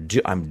job.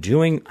 I'm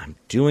doing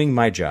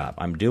my job.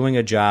 I'm doing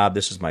a job.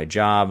 This is my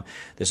job.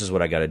 This is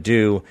what I got to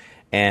do.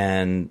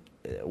 And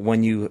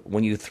when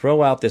you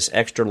throw out this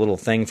extra little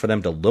thing for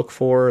them to look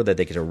for, that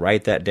they get to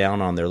write that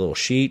down on their little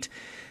sheet,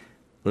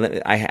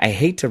 I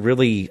hate to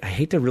really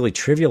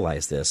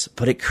trivialize this,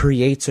 but it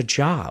creates a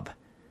job.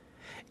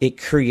 It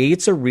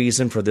creates a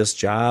reason for this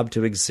job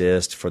to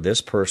exist, for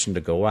this person to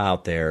go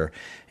out there,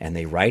 and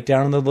they write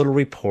down in the little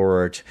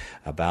report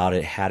about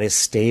it had a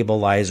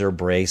stabilizer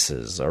brace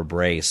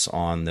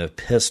on the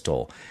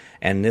pistol.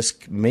 And this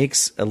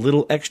makes a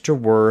little extra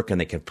work,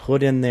 and they can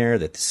put in there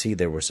that, see,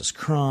 there was this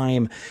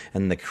crime,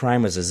 and the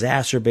crime was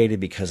exacerbated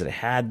because it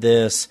had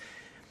this.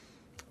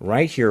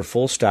 Right here,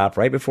 full stop,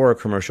 right before our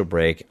commercial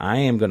break, I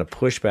am going to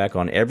push back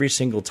on every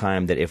single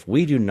time that if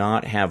we do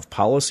not have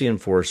policy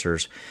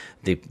enforcers,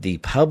 the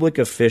public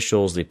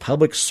officials, the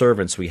public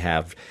servants we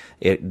have,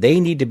 they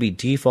need to be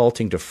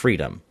defaulting to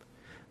freedom,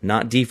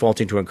 not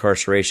defaulting to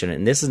incarceration.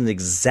 And this is an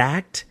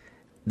exact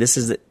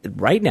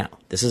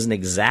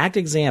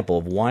example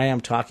of why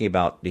I'm talking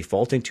about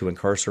defaulting to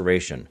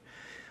incarceration.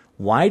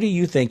 Why do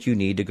you think you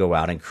need to go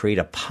out and create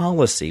a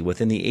policy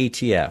within the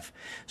ATF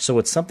so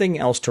it's something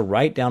else to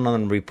write down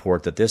on the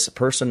report that this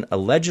person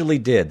allegedly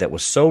did that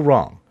was so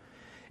wrong?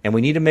 And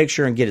we need to make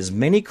sure and get as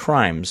many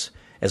crimes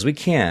as we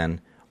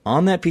can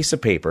on that piece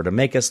of paper to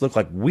make us look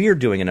like we're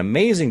doing an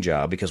amazing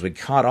job because we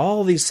caught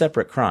all these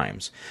separate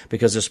crimes,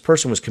 because this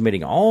person was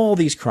committing all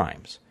these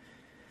crimes.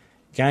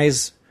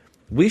 Guys,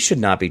 we should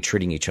not be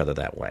treating each other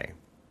that way.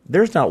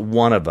 There's not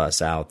one of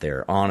us out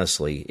there,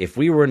 honestly, if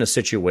we were in a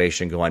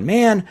situation going,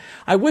 man,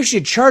 I wish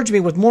you'd charge me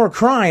with more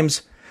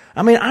crimes.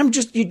 I mean,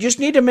 you just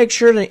need to make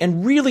sure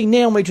and really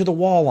nail me to the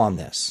wall on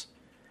this.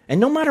 And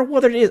no matter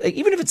what it is,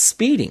 even if it's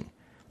speeding.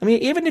 I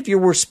mean, even if you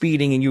were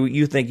speeding and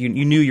you think you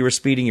knew you were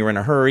speeding, you were in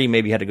a hurry,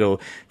 maybe you had to go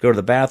to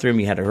the bathroom,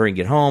 you had to hurry and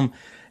get home,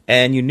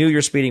 and you knew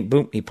you're speeding,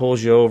 boom, he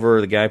pulls you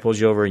over, the guy pulls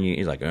you over, and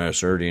he's like,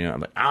 sir, do you know?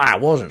 I'm like, I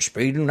wasn't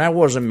speeding, that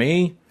wasn't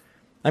me.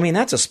 I mean,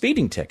 that's a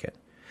speeding ticket.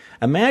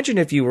 Imagine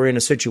if you were in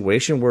a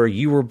situation where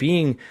you were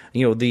being,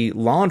 the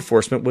law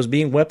enforcement was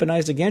being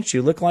weaponized against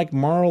you. Look like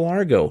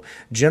Mar-a-Lago,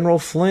 General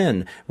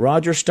Flynn,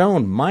 Roger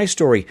Stone, my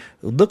story.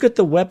 Look at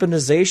the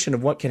weaponization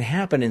of what can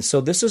happen. And so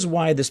this is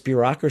why this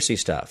bureaucracy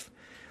stuff,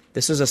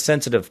 this is a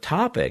sensitive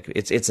topic.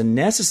 It's a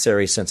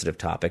necessary sensitive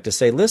topic to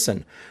say,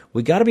 listen,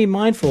 we got to be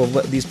mindful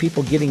of these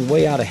people getting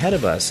way out ahead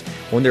of us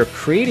when they're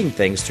creating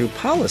things through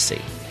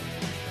policy.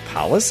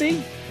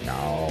 Policy?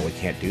 No, we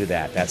can't do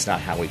that. That's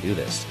not how we do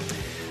this.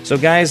 So,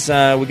 guys,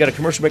 we got a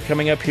commercial break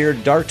coming up here.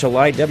 Dark to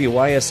Light,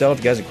 WYSL. If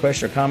you guys have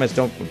questions or comments,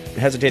 don't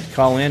hesitate to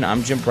call in.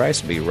 I'm Jim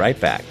Price. We'll be right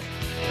back.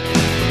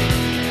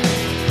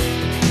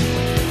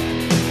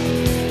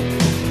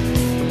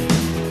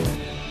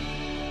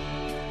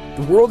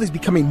 The world is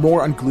becoming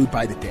more unglued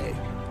by the day.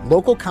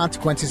 Local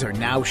consequences are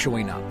now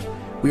showing up.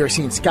 We are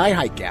seeing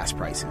sky-high gas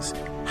prices,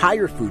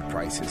 higher food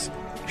prices,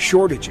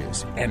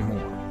 shortages, and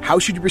more. How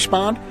should you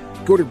respond?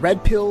 Go to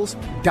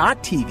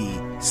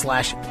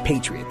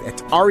redpills.tv/patriot.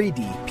 That's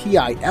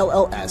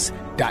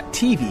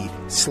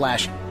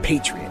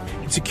redpills.tv/patriot.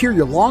 And secure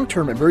your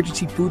long-term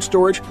emergency food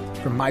storage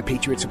from My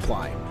Patriot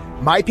Supply.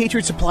 My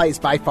Patriot Supply is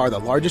by far the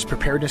largest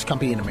preparedness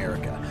company in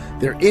America.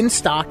 They're in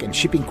stock and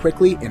shipping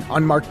quickly in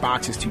unmarked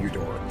boxes to your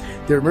door.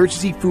 Their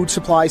emergency food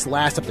supplies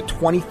last up to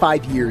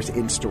 25 years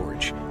in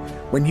storage.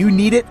 When you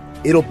need it,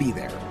 it'll be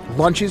there.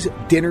 Lunches,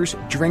 dinners,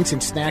 drinks,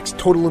 and snacks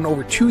totaling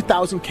over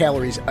 2,000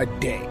 calories a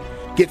day.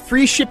 Get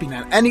free shipping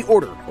on any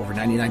order over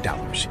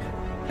 $99.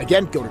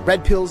 Again, go to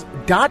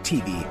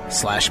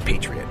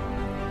redpills.tv/patriot.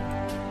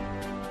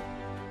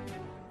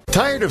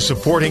 Tired of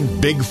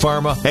supporting Big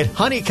Pharma? At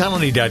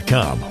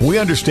honeycolony.com, we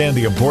understand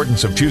the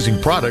importance of choosing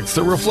products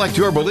that reflect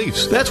your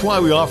beliefs. That's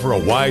why we offer a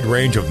wide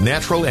range of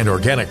natural and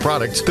organic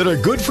products that are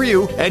good for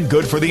you and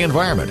good for the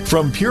environment.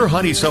 From pure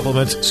honey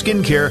supplements,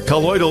 skincare,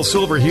 colloidal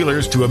silver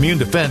healers to immune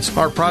defense,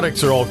 our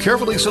products are all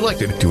carefully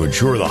selected to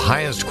ensure the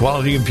highest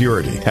quality and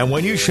purity. And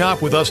when you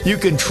shop with us, you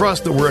can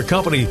trust that we're a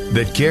company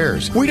that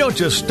cares. We don't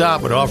just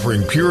stop at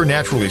offering pure,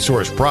 naturally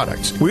sourced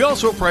products. We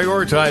also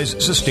prioritize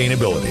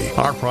sustainability.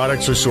 Our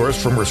products are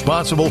sourced from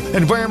responsible,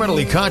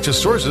 environmentally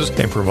conscious sources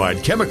and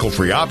provide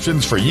chemical-free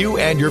options for you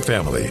and your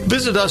family.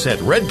 Visit us at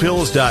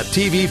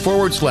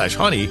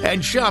redpills.tv/honey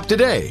and shop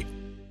today.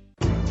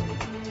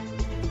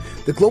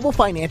 The global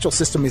financial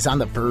system is on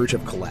the verge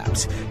of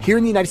collapse. Here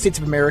in the United States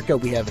of America,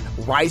 we have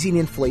rising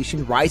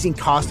inflation, rising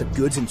cost of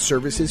goods and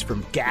services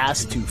from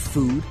gas to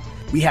food.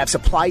 We have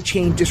supply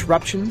chain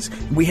disruptions.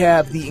 We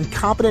have the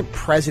incompetent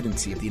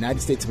presidency of the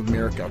United States of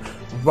America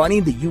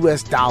running the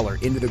U.S. dollar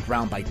into the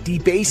ground by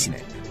debasing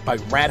it, by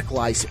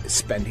radicalized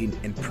spending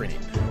and printing.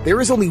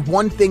 There is only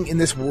one thing in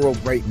this world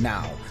right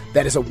now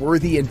that is a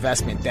worthy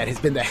investment that has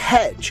been the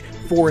hedge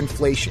for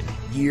inflation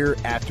year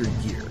after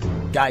year.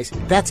 Guys,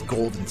 that's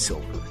gold and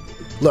silver.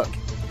 Look,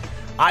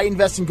 I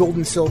invest in gold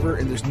and silver,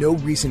 and there's no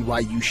reason why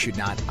you should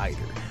not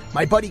either.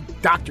 My buddy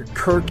Dr.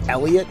 Kirk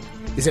Elliott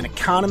is an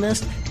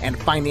economist and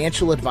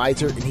financial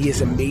advisor, and he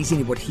is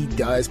amazing at what he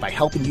does by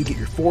helping you get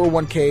your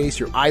 401ks,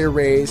 your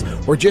IRAs,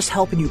 or just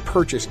helping you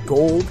purchase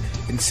gold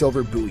and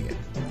silver bullion.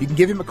 You can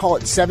give him a call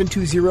at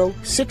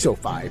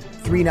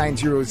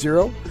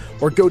 720-605-3900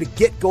 or go to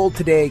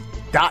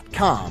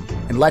getgoldtoday.com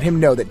and let him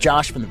know that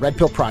Josh from the Red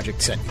Pill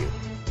Project sent you.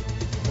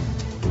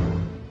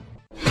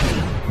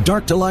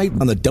 Dark to Light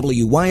on the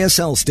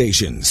WYSL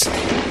stations.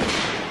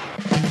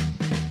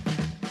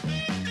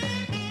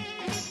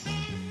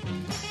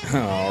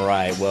 All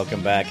right,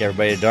 welcome back,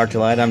 everybody, to Dark to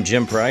Light. I'm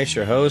Jim Price,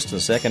 your host in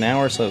the second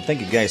hour. So thank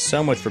you guys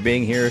so much for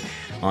being here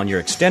on your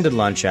extended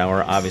lunch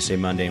hour. Obviously,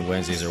 Monday and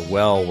Wednesdays are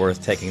well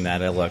worth taking that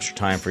little extra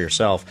time for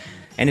yourself.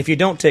 And if you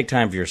don't take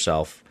time for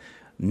yourself,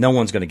 no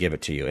one's going to give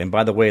it to you. And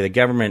by the way, the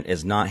government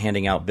is not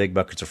handing out big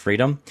buckets of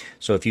freedom.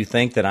 So if you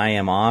think that I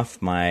am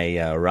off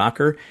my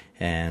rocker,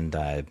 and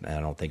I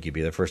don't think you'd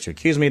be the first to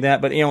accuse me of that,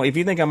 but if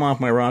you think I'm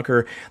off my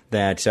rocker,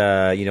 that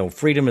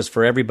freedom is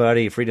for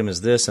everybody, freedom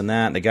is this and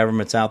that, and the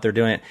government's out there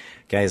doing it,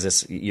 guys,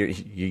 it's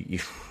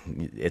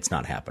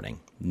not happening.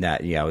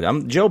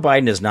 Joe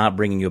Biden is not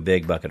bringing you a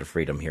big bucket of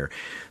freedom here.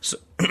 So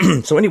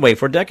anyway,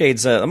 for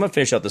decades, I'm going to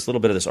finish out this little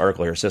bit of this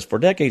article here. It says, for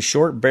decades,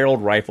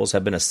 short-barreled rifles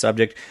have been a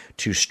subject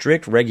to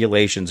strict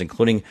regulations,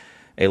 including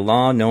a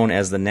law known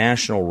as the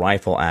National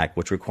Rifle Act,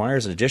 which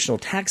requires an additional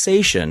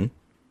taxation.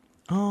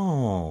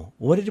 Oh,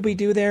 what did we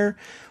do there?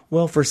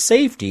 Well, for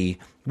safety,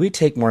 we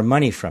take more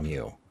money from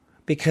you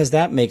because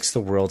that makes the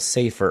world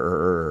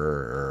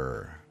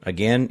safer.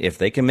 Again, if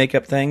they can make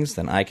up things,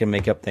 then I can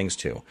make up things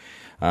too.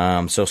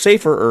 So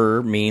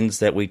safer means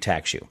that we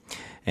tax you.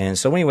 And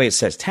so anyway, it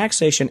says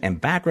taxation and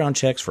background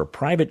checks for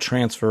private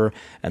transfer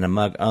and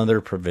among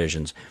other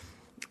provisions.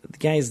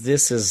 Guys,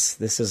 this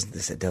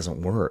it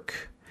doesn't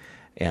work.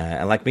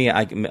 Like me,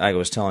 I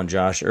was telling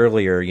Josh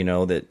earlier,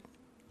 that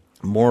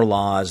more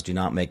laws do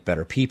not make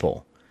better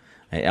people.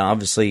 And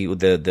obviously,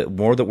 the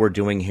more that we're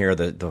doing here,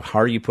 the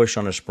harder you push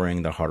on a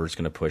spring, the harder it's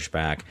going to push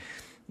back.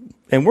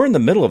 And we're in the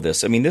middle of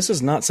this. I mean, this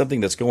is not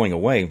something that's going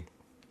away.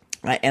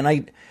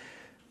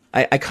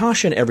 I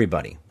caution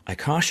everybody.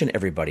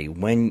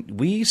 When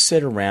we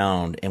sit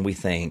around and we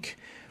think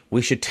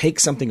we should take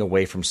something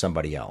away from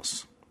somebody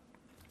else.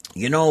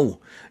 You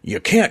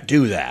can't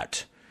do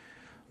that.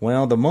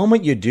 Well, the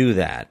moment you do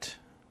that,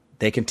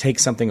 they can take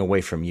something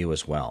away from you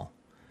as well.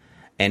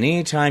 And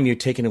anytime you're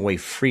taking away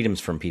freedoms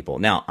from people.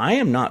 Now, I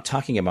am not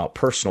talking about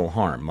personal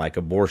harm like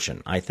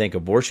abortion. I think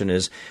abortion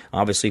is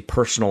obviously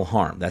personal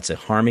harm. That's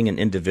harming an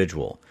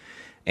individual.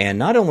 And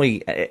not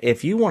only,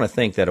 if you want to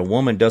think that a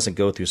woman doesn't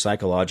go through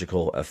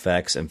psychological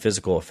effects and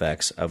physical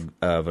effects of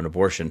an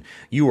abortion,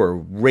 you are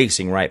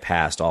racing right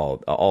past all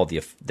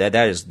the that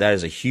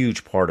is a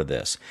huge part of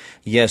this.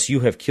 Yes,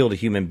 you have killed a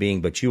human being,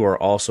 but you are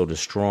also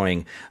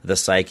destroying the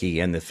psyche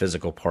and the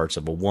physical parts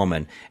of a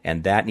woman,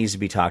 and that needs to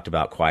be talked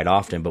about quite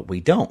often, but we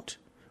don't.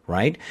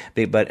 Right?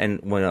 But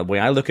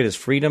when I look at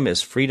freedom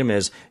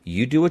is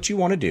you do what you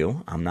want to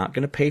do. I'm not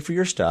going to pay for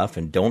your stuff,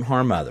 and don't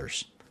harm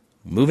others.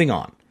 Moving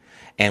on.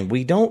 And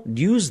we don't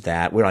use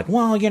that. We're like,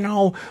 well,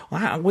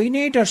 we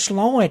need to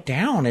slow it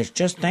down. It's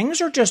just, things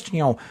are just,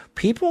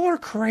 people are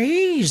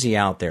crazy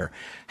out there.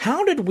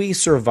 How did we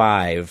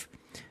survive,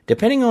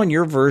 depending on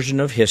your version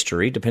of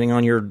history, depending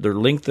on the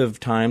length of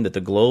time that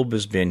the globe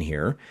has been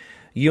here,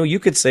 you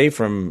could say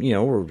from,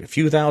 a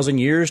few thousand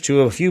years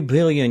to a few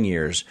billion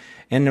years.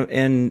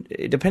 And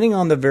depending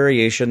on the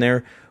variation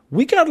there,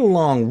 we got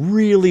along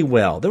really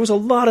well. There was a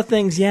lot of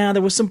things. Yeah,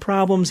 there was some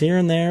problems here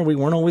and there. We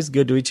weren't always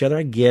good to each other.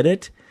 I get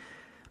it.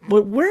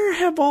 But where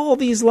have all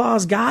these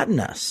laws gotten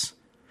us?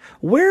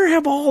 Where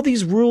have all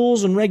these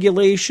rules and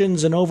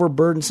regulations and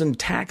overburdensome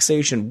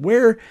taxation?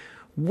 Where's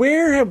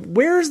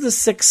the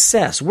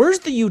success? Where's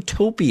the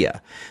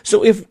utopia?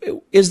 So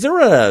is there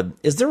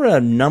a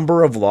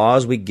number of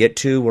laws we get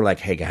to? We're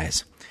like, hey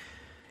guys,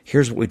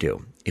 here's what we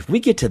do. If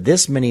we get to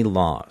this many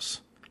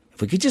laws,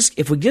 if we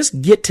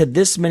just get to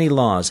this many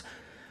laws,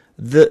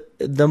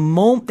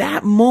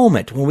 that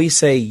moment when we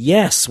say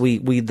yes,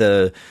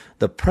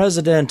 the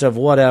president of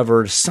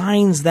whatever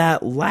signs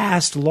that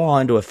last law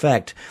into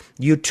effect,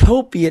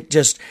 utopia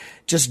just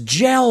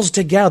gels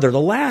together.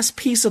 The last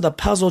piece of the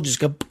puzzle just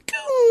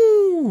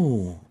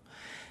goes,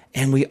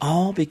 and we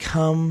all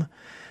become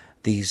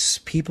these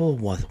people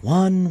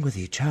with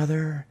each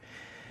other,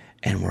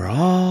 and we're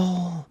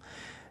all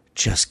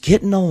just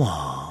getting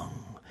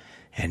along,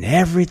 and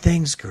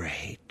everything's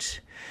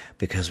great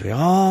because we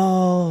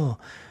all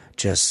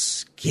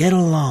just get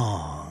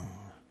along.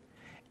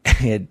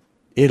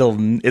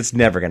 It's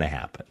never going to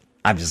happen.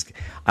 I'm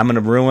going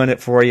to ruin it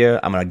for you.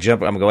 I'm going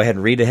to go ahead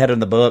and read ahead in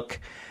the book.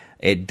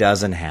 It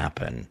doesn't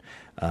happen.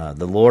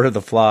 The Lord of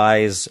the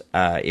Flies,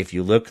 if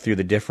you look through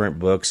the different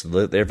books,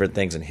 the different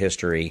things in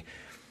history,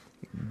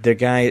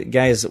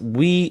 guys,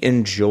 we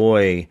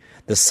enjoy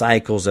the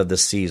cycles of the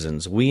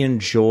seasons. We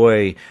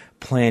enjoy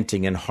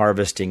planting and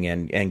harvesting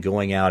and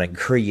going out and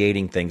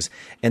creating things.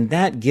 And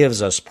that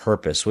gives us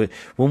purpose.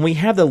 When we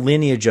have the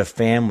lineage of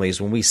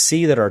families, when we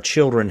see that our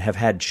children have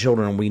had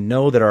children, and we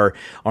know that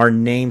our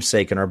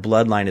namesake and our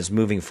bloodline is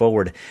moving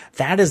forward,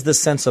 that is the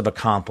sense of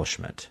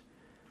accomplishment.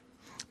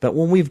 But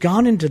when we've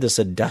gone into this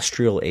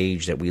industrial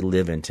age that we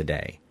live in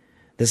today,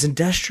 this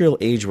industrial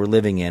age we're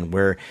living in,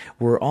 where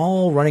we're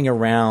all running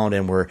around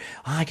and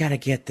I got to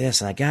get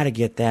this and I got to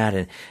get that.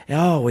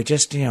 And, we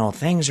just,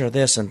 things are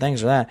this and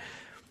things are that.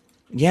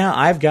 Yeah,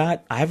 I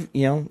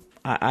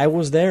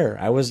was there.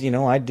 I was,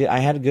 I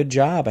had a good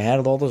job. I had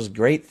all those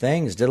great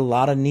things, did a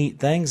lot of neat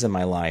things in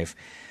my life.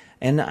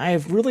 And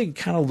I've really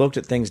kind of looked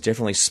at things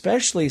differently,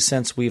 especially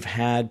since we've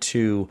had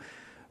to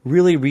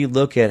really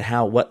relook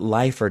at what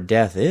life or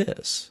death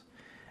is.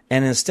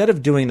 And instead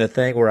of doing the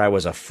thing where I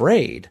was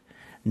afraid,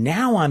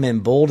 now I'm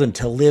emboldened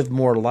to live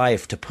more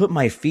life, to put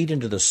my feet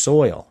into the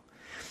soil,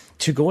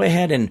 to go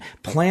ahead and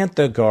plant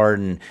the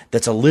garden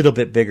that's a little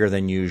bit bigger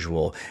than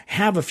usual,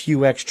 have a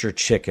few extra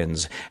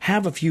chickens,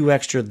 have a few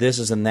extra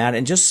thises and that,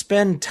 and just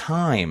spend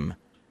time.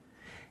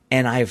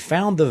 And I've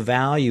found the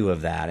value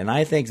of that. And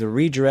I think the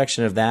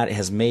redirection of that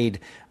has made,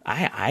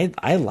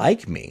 I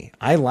like me.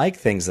 I like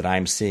things that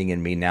I'm seeing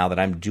in me now that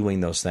I'm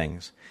doing those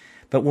things.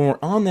 But when we're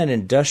on that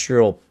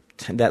industrial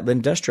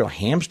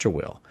hamster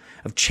wheel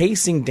of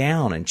chasing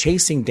down and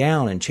chasing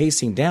down and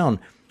chasing down,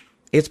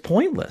 it's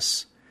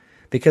pointless.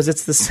 Because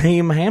it's the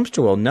same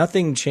hamster wheel.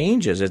 Nothing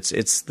changes.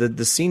 It's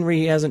the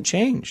scenery hasn't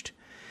changed.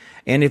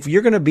 And if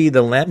you're going to be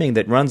the lemming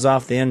that runs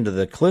off the end of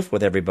the cliff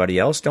with everybody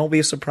else, don't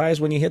be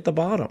surprised when you hit the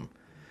bottom.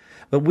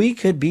 But we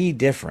could be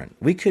different.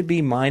 We could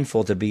be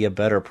mindful to be a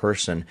better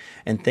person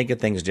and think of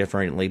things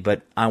differently.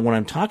 But when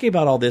I'm talking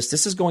about all this,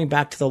 this is going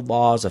back to the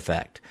laws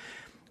effect.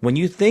 When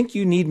you think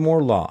you need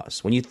more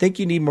laws, when you think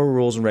you need more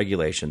rules and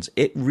regulations,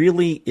 it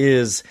really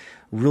is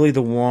really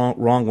the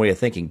wrong way of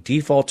thinking.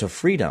 Default to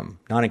freedom,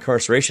 not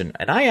incarceration.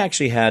 And I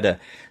actually had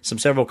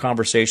several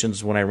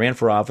conversations when I ran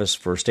for office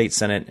for state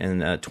senate in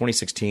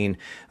 2016.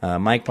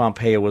 Mike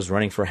Pompeo was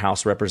running for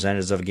House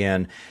Representatives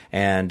again,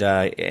 and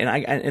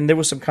there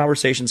was some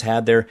conversations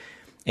had there,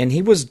 and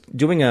he was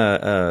doing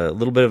a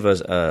little bit of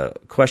a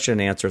question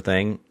and answer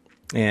thing.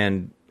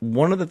 And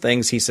one of the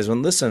things he says, "Well,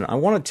 listen, I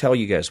want to tell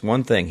you guys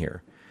one thing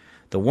here.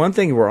 The one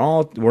thing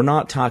we're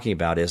not talking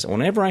about is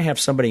whenever I have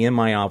somebody in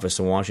my office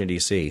in Washington,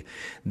 D.C.,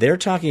 they're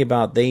talking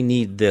about they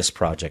need this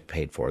project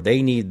paid for.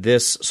 They need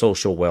this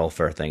social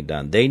welfare thing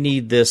done. They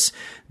need this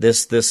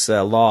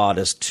law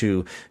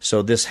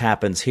so this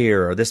happens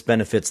here, or this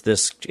benefits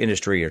this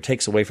industry or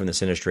takes away from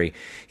this industry."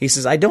 He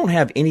says, "I don't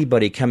have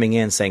anybody coming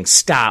in saying,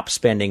 stop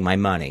spending my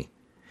money."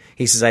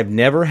 He says, "I've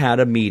never had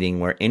a meeting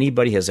where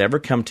anybody has ever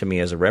come to me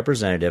as a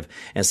representative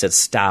and said,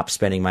 stop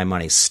spending my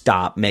money,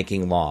 stop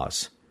making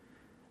laws.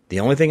 The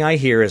only thing I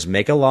hear is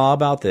make a law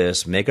about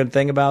this, make a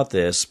thing about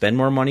this, spend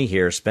more money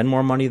here, spend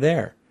more money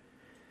there."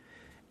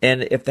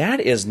 And if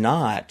that is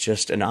not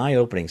just an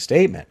eye-opening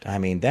statement, I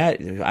mean,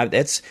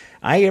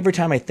 every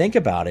time I think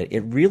about it,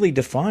 it really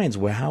defines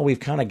how we've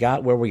kind of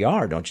got where we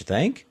are, don't you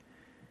think?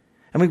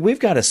 I mean, we've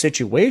got a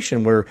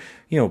situation where,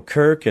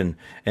 Kirk and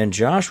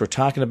Josh were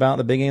talking about at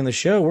the beginning of the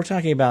show. We're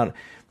talking about,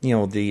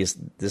 this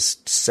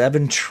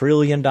 $7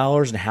 trillion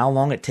and how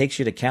long it takes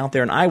you to count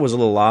there. And I was a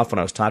little off when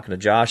I was talking to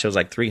Josh. It was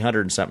like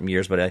 300 and something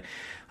years, but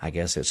I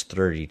guess it's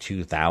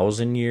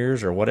 32,000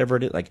 years or whatever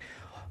it is. Like,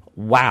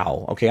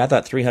 wow. Okay, I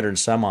thought 300 and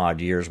some odd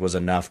years was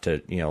enough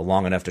to,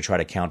 long enough to try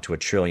to count to 1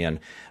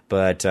 trillion.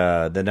 But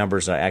the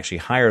numbers are actually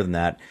higher than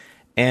that.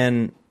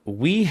 And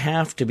we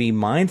have to be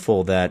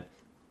mindful that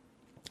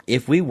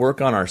if we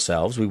work on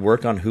ourselves, we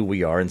work on who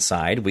we are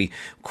inside, we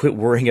quit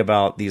worrying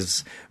about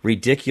these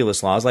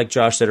ridiculous laws. Like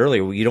Josh said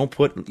earlier, you don't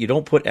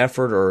put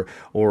effort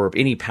or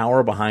any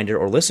power behind it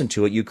or listen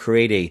to it. You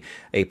create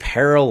a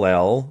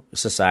parallel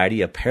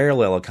society, a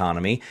parallel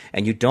economy,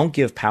 and you don't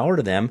give power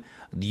to them.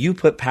 You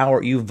put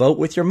power, you vote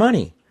with your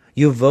money.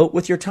 You vote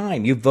with your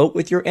time. You vote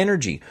with your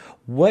energy.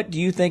 What do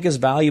you think is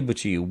valuable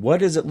to you? What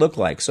does it look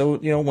like? So,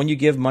 when you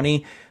give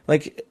money,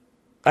 like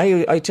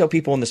I tell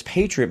people in this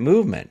patriot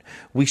movement,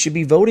 we should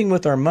be voting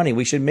with our money.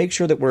 We should make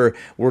sure that we're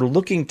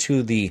looking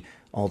to the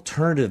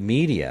alternative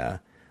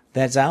media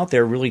that's out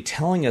there really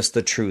telling us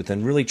the truth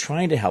and really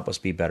trying to help us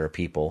be better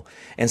people,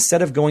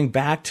 instead of going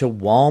back to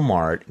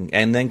Walmart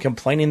and then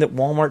complaining that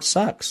Walmart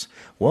sucks.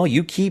 Well,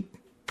 you keep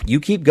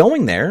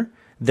going there,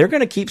 they're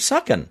going to keep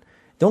sucking.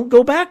 Don't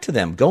go back to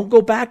them. Don't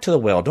go back to the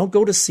well. Don't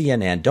go to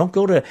CNN. Don't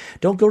go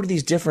to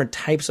these different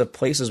types of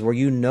places where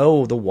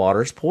the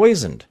water's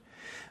poisoned.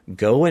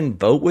 Go and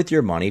vote with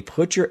your money.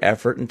 Put your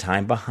effort and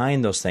time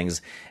behind those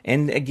things.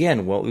 And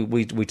again, what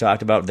we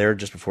talked about there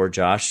just before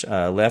Josh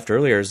left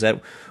earlier is that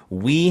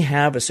we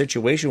have a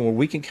situation where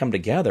we can come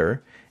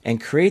together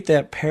and create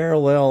that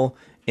parallel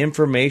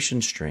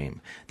information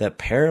stream, that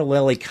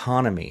parallel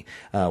economy.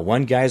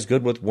 One guy's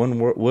good with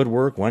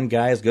woodwork, one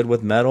guy is good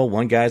with metal,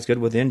 one guy's good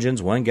with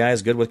engines, one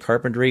guy's good with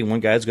carpentry,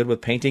 one guy's good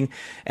with painting,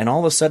 and all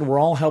of a sudden we're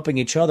all helping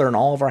each other and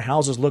all of our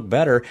houses look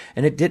better,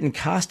 and it didn't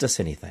cost us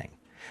anything.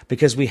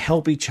 Because we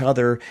help each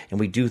other and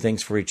we do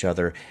things for each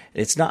other.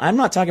 I'm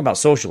not talking about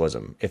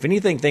socialism. If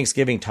anything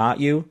Thanksgiving taught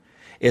you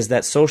is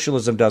that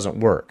socialism doesn't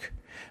work.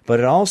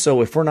 But it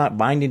also, if we're not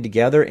binding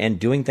together and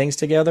doing things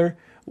together,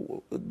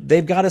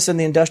 they've got us in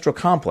the industrial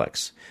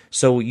complex.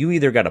 So you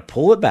either got to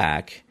pull it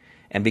back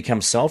and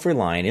become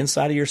self-reliant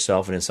inside of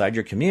yourself and inside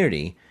your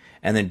community,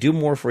 and then do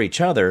more for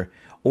each other,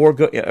 or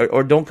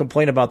don't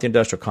complain about the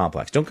industrial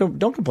complex. Don't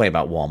complain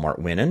about Walmart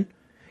winning.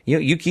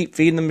 You keep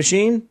feeding the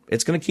machine,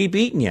 it's going to keep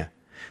eating you.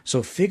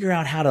 So figure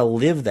out how to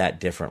live that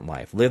different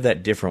life, live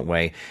that different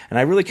way. And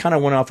I really kind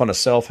of went off on a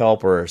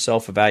self-help or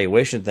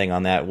self-evaluation thing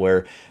on that,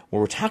 where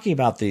we're talking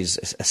about these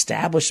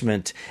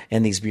establishment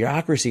and these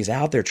bureaucracies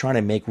out there trying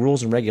to make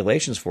rules and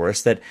regulations for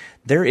us, that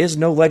there is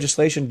no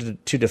legislation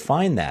to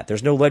define that.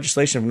 There's no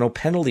legislation, no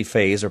penalty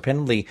phase or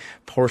penalty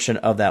portion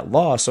of that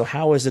law. So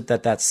how is it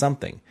that that's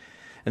something?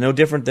 And no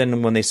different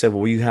than when they said,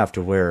 well, you have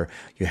to wear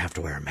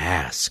a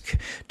mask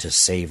to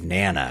save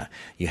Nana.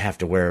 You have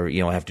to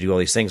have to do all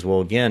these things. Well,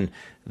 again,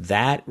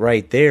 that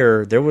right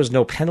there was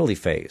no penalty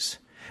phase.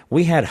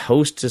 We had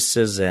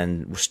hostesses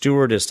and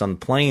stewardesses on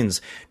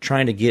planes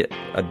trying to get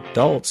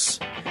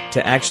adults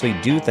to actually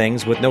do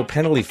things with no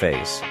penalty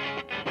phase.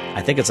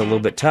 I think it's a little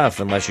bit tough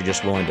unless you're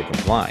just willing to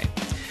comply.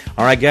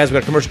 All right, guys, we've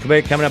got a commercial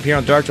break coming up here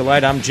on Dark to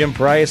Light. I'm Jim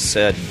Price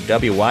at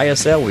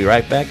WYSL. We'll be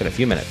right back in a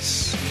few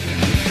minutes.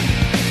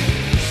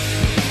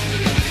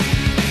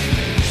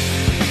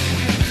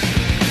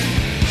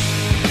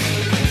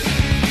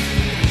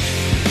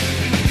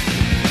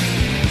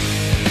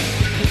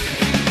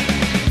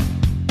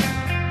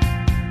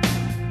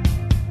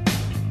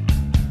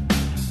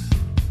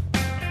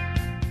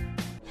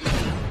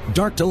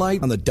 Dark to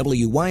Light on the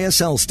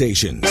WYSL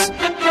stations.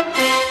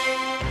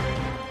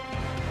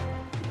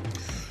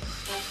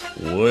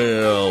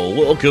 Well,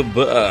 welcome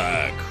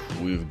back.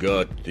 We've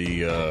got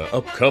the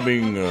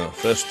upcoming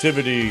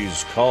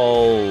festivities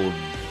called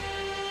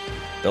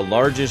the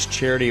largest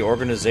charity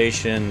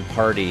organization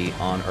party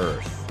on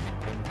Earth.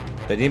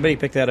 Did anybody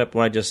pick that up,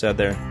 what I just said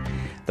there?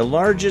 The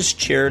largest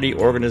charity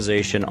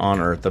organization on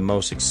Earth, the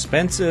most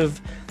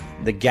expensive,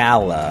 the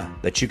gala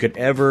that you could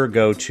ever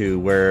go to,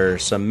 where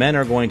some men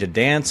are going to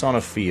dance on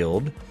a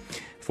field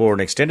for an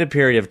extended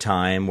period of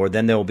time, where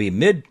then there will be in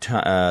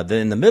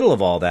the middle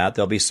of all that,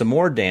 there'll be some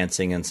more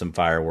dancing and some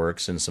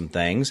fireworks and some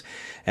things,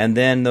 and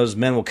then those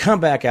men will come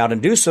back out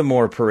and do some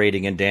more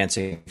parading and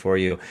dancing for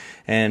you.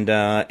 And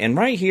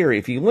right here,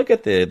 if you look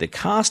at the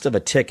cost of a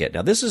ticket,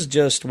 now this is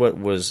just what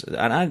was,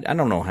 I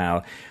don't know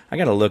how, I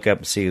got to look up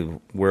and see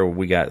where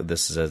we got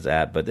this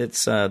at, but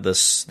it's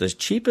the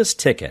cheapest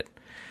ticket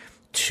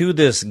to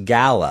this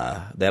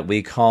gala that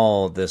we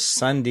call the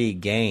Sunday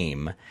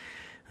Game.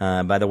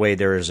 By the way,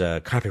 there is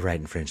a copyright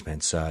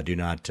infringements. Do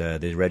not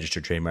the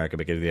registered trademark.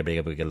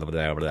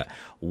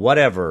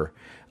 Whatever.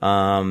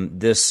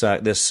 This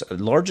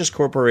largest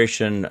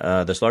corporation,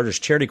 this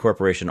largest charity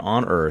corporation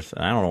on Earth.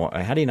 I don't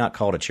know. How do you not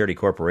call it a charity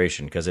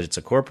corporation? Because it's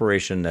a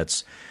corporation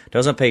that's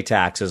doesn't pay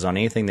taxes on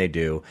anything they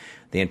do.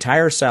 The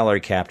entire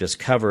salary cap is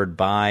covered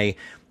by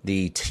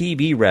the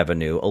TV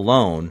revenue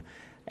alone.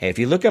 If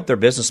you look up their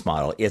business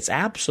model, it's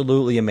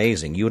absolutely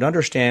amazing. You would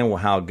understand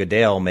how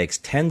Goodell makes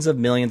tens of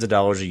millions of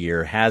dollars a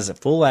year, has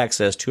full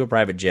access to a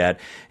private jet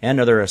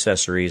and other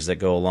accessories that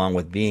go along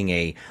with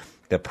being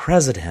the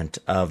president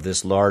of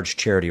this large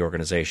charity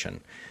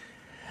organization.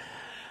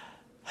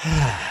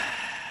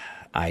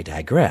 I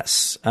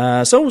digress.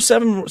 So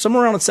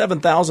somewhere around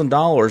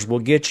 $7,000 will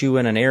get you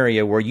in an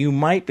area where you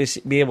might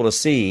be able to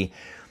see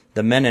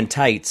the men in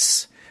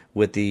tights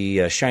with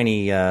the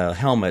shiny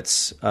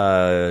helmets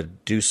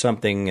do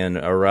something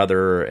or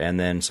other, and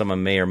then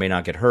someone may or may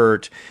not get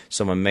hurt,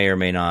 someone may or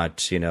may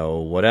not,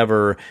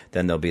 whatever.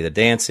 Then there'll be the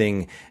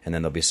dancing, and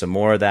then there'll be some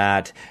more of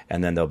that,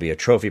 and then there'll be a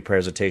trophy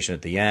presentation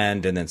at the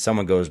end, and then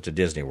someone goes to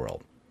Disney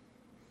World.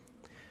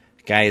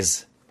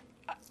 Guys,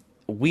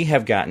 we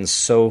have gotten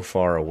so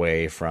far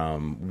away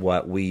from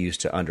what we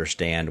used to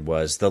understand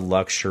was the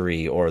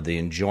luxury or the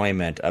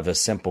enjoyment of a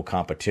simple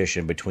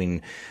competition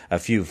between a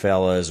few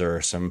fellas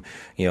or some,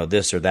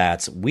 this or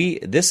that.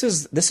 This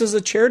is a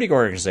charity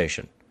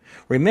organization.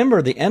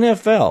 Remember, the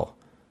NFL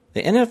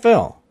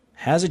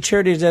has a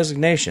charity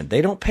designation.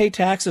 They don't pay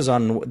taxes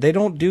they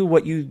don't do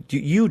what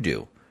you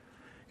do.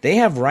 They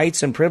have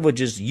rights and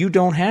privileges you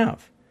don't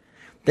have.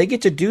 They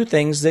get to do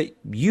things that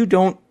you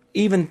don't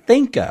even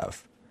think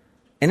of.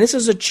 And this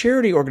is a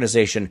charity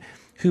organization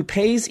who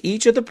pays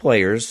each of the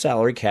players'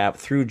 salary cap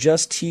through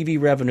just TV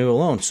revenue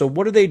alone. So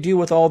what do they do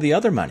with all the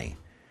other money?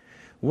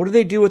 What do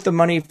they do with the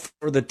money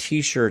for the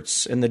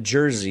T-shirts and the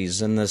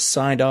jerseys and the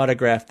signed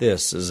autograph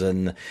thises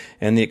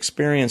and the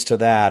experience to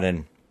that?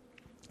 And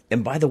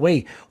by the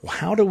way,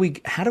 how do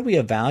we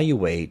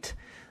evaluate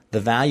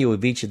the value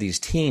of each of these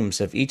teams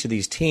if each of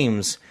these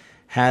teams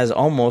has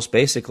almost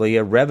basically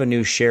a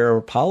revenue share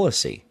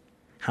policy?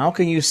 How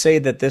can you say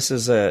that this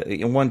is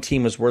one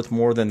team is worth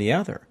more than the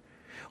other?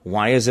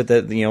 Why is it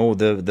that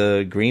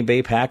the Green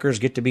Bay Packers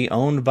get to be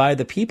owned by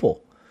the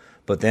people,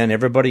 but then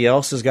everybody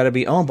else has got to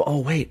be owned? But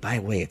by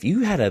the way, if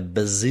you had $1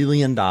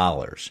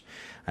 bazillion,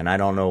 and I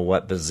don't know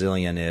what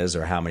bazillion is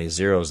or how many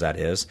zeros that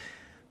is,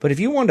 but if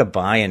you wanted to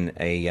buy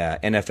a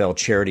NFL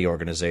charity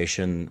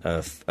organization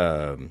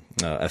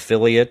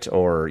affiliate,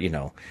 or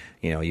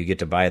you get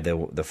to buy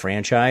the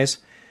franchise,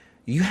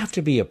 you have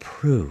to be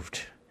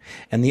approved.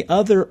 And the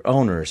other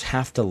owners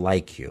have to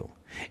like you.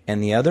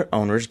 And the other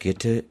owners get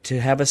to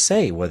have a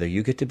say whether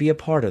you get to be a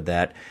part of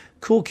that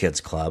cool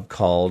kids club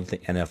called the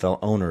NFL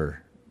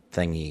owner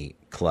thingy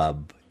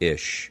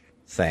club-ish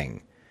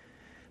thing.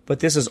 But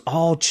this is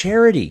all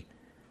charity.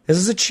 This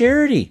is a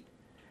charity.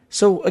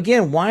 So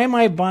again, why am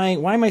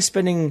I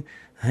spending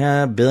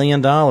 $1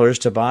 billion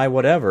to buy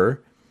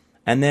whatever?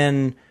 And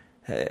then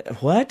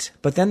what?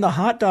 But then the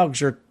hot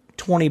dogs are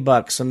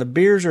 $20 and the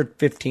beers are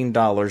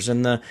 $15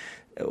 and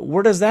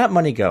where does that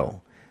money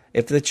go?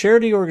 If the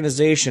charity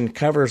organization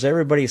covers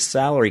everybody's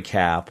salary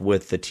cap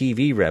with the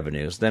TV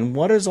revenues, then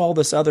what is all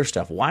this other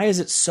stuff? Why is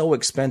it so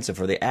expensive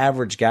for the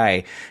average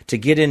guy to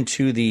get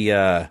into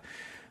the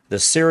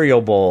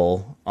cereal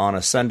bowl on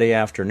a Sunday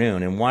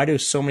afternoon? And why do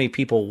so many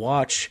people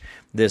watch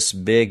this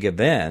big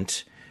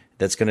event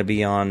that's going to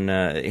be on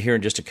here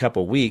in just a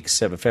couple weeks,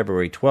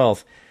 February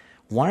 12th?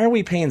 Why are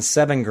we paying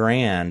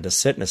 $7,000 to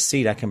sit in a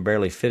seat I can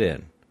barely fit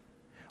in?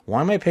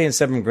 Why am I paying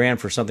 $7,000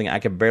 for something I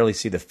can barely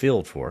see the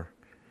field for?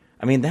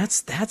 I mean,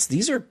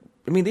 these are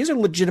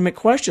legitimate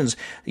questions.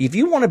 If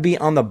you want to be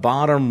on the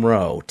bottom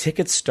row,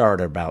 tickets start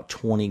at about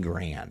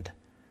 $20,000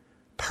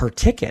 per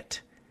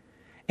ticket.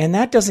 And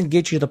that doesn't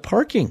get you the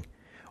parking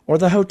or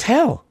the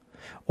hotel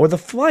or the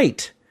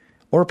flight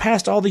or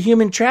past all the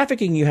human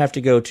trafficking you have to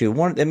go to.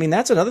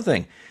 That's another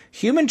thing.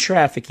 Human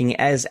trafficking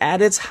is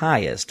at its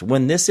highest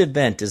when this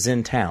event is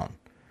in town.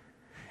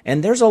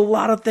 And there's a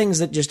lot of things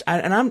that just,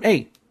 I'm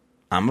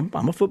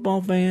a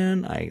football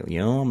fan.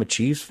 I'm a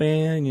Chiefs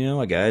fan.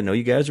 I know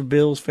you guys are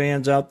Bills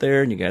fans out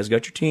there, and you guys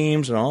got your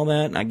teams and all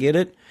that, and I get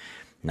it.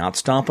 Not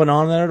stomping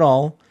on that at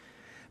all.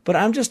 But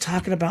I'm just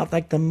talking about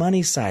like the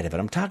money side of it.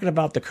 I'm talking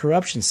about the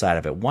corruption side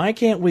of it. Why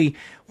can't we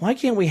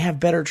have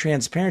better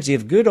transparency?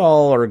 If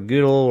Goodall or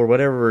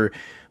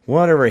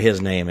whatever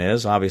his name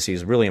is, obviously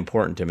he's really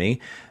important to me,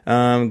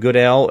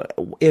 Goodell,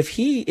 if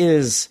he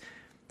is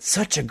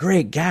such a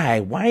great guy,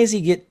 why does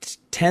he get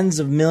tens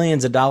of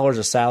millions of dollars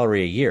of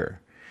salary a year?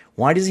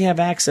 Why does he have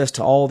access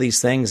to all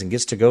these things and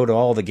gets to go to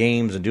all the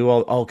games and do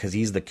all, because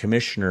he's the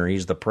commissioner,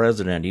 he's the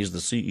president, he's the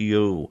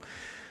CEO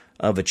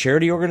of a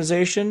charity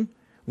organization?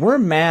 We're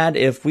mad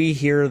if we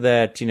hear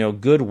that,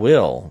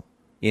 Goodwill,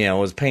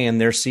 is paying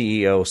their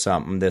CEO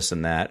something, this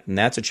and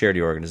that's a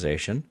charity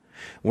organization.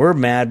 We're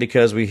mad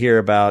because we hear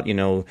about,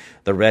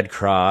 the Red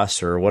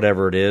Cross or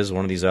whatever it is,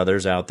 one of these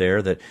others out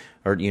there that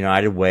are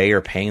United Way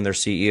are paying their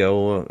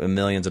CEO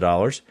millions of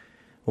dollars.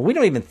 Well, we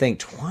don't even think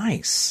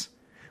twice.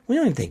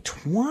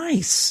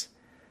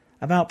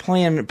 About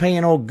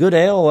paying old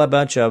Goodell a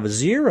bunch of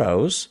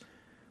zeros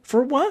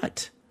for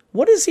what?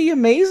 What is he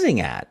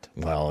amazing at?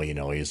 Well,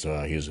 he's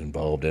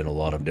involved in a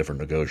lot of different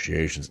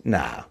negotiations.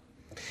 No,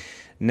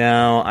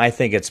 I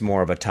think it's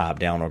more of a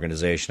top-down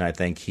organization. I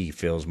think he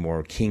feels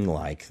more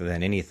king-like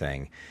than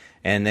anything.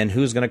 And then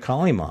who's going to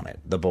call him on it?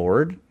 The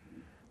board?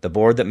 The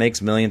board that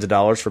makes millions of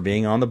dollars for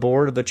being on the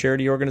board of the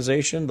charity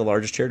organization, the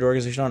largest charity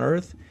organization on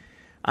earth?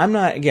 I'm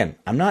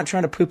not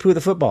trying to poo-poo the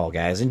football,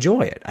 guys.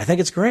 Enjoy it. I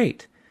think it's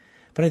great.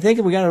 But I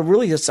think we got to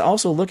really just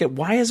also look at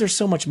why is there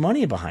so much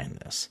money behind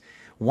this?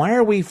 Why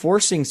are we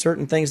forcing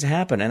certain things to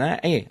happen?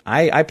 And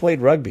I played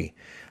rugby.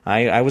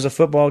 I was a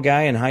football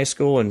guy in high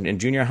school and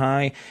junior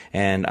high,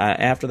 and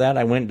after that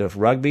I went to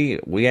rugby.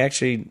 We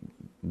actually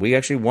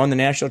won the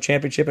national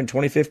championship in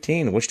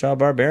 2015. Wichita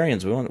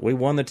Barbarians. We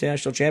won the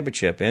national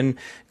championship in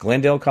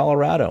Glendale,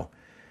 Colorado.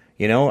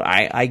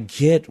 I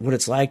get what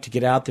it's like to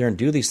get out there and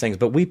do these things,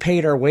 but we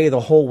paid our way the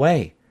whole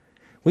way.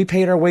 We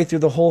paid our way through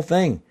the whole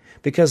thing.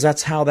 Because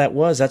that's how that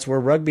was. That's where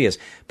rugby is.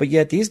 But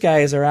yet these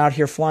guys are out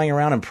here flying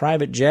around in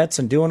private jets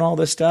and doing all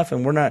this stuff,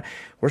 and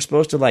we're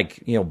supposed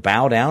to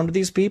bow down to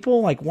these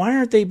people? Like, why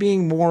aren't they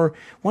doing more,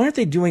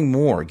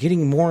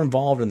 getting more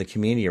involved in the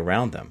community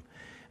around them?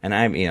 And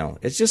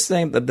it's just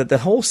saying that the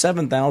whole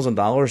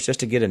 $7,000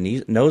 just to get a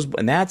nose,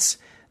 and that's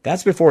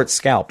before it's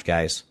scalped,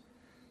 guys.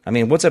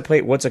 What's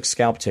a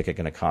scalp ticket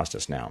going to cost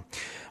us now?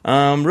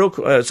 So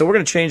we're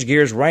going to change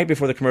gears right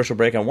before the commercial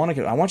break. I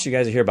want you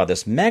guys to hear about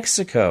this.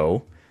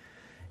 Mexico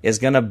is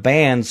going to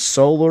ban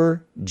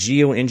solar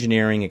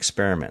geoengineering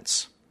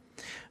experiments.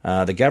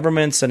 The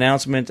government's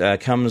announcement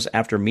comes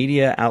after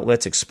media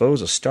outlets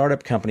expose a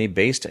startup company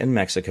based in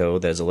Mexico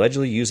that is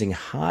allegedly using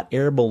hot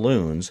air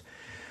balloons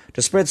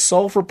to spread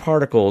sulfur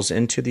particles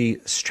into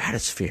the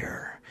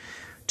stratosphere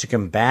to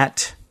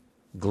combat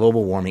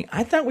global warming.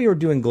 I thought we were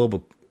doing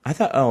global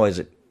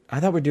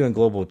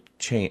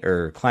change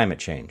or climate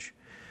change.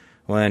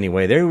 Well,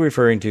 anyway, they're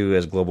referring to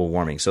as global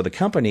warming. So the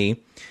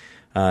company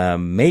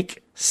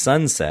Make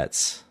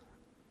Sunsets.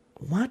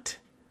 What?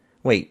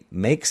 Wait,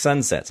 Make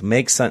Sunsets.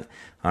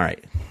 All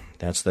right,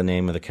 that's the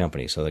name of the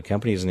company. So the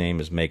company's name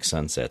is Make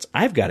Sunsets.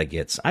 I got to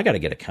get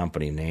a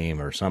company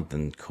name or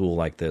something cool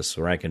like this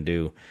where I can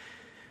do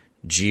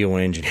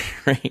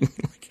geoengineering.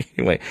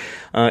 Anyway,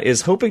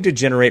 is hoping to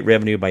generate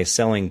revenue by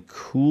selling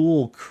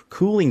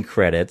cooling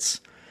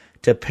credits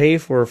to pay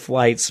for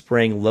flights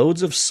spraying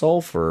loads of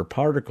sulfur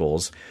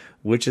particles,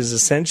 which is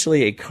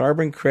essentially a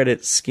carbon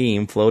credit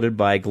scheme floated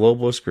by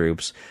globalist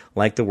groups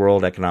like the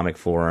World Economic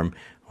Forum.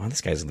 Well, this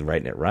guy's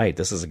writing it right.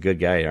 This is a good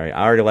guy. I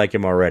already like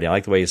him already. I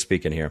like the way he's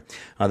speaking here.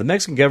 The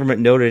Mexican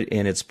government noted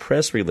in its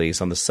press release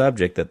on the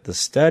subject that the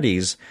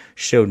studies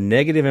show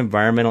negative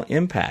environmental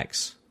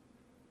impacts.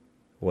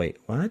 Wait,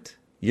 what?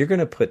 You're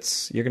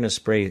gonna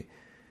spray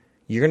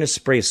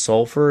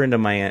sulfur into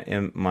my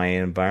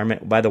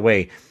environment? By the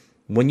way,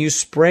 when you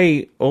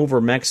spray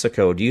over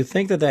Mexico, do you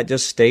think that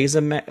just stays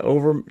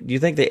over? Do you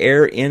think the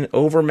air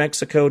over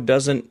Mexico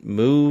doesn't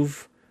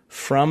move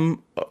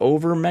from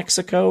over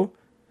Mexico?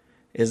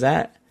 Is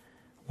that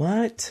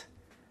what?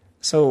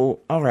 So,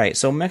 all right.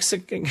 So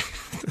Mexican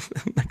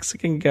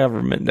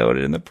government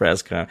noted in the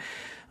press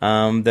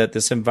that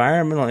this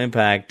environmental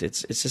impact,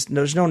 it's just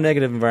there's no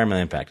negative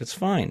environmental impact. It's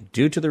fine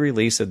due to the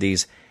release of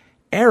these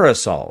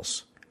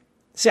aerosols.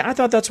 See, I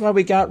thought that's why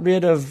we got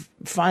rid of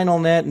Final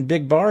Net and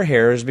Big Bar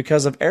Hairs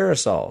because of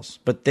aerosols.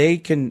 But they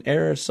can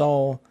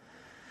aerosol.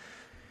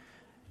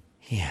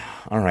 Yeah.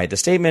 All right. The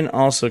statement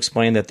also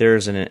explained that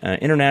there's an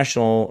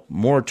international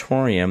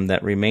moratorium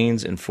that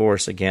remains in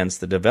force against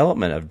the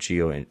development of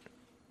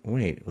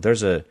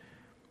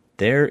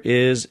There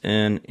is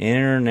an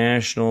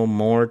international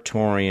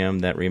moratorium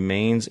that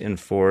remains in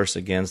force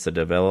against the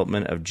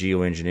development of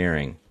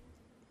geoengineering.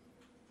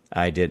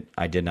 I did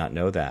not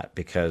know that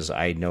because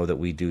I know that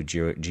we do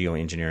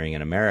geoengineering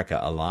in America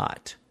a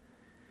lot.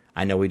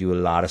 I know we do a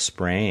lot of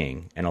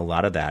spraying and a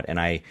lot of that, and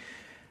I'm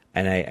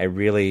going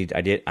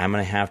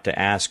to have to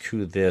ask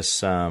who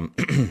this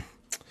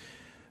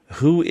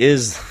who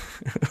is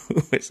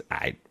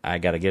I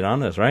got to get on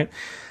this, right?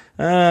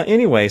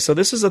 Anyway, so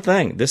this is the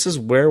thing. This is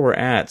where we're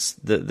at.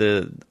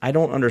 I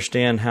don't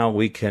understand how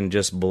we can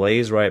just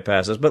blaze right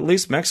past this, but at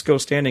least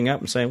Mexico's standing up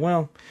and saying,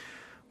 well,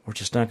 we're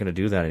just not going to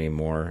do that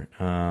anymore.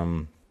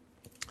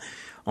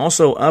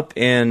 Also, up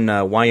in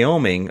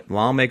Wyoming,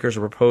 lawmakers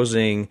are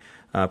proposing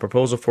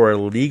proposal for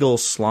illegal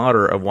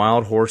slaughter of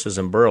wild horses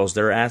and burros.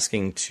 They're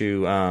asking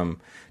to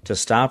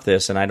stop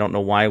this, and I don't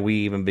know why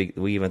we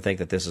even think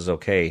that this is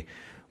okay.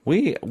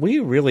 We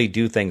really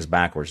do things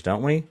backwards,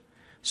 don't we?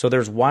 So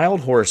there's wild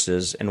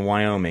horses in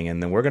Wyoming,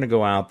 and then we're going to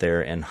go out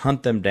there and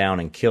hunt them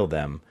down and kill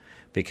them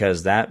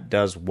because that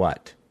does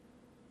what?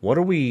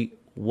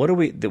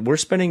 We're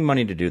spending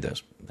money to do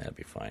this. That'd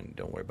be fine.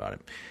 Don't worry about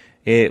it.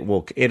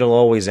 It'll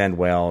always end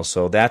well.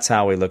 So that's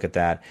how we look at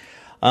that.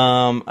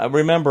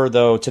 Remember,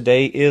 though,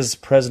 today is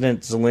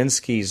President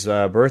Zelensky's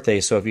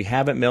birthday, so if you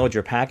haven't mailed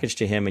your package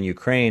to him in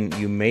Ukraine,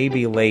 you may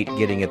be late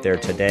getting it there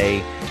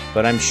today,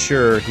 but I'm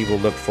sure he will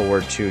look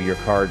forward to your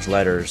cards,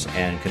 letters,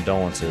 and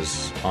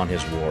condolences on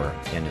his war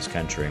in his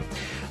country.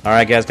 All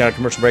right, guys, got a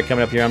commercial break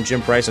coming up here. I'm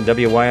Jim Price on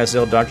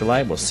WYSL Dr.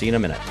 Light. We'll see you in a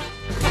minute.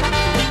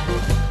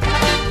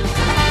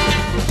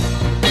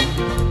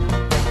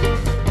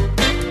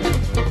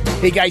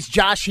 Hey guys,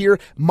 Josh here.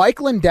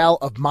 Mike Lindell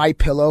of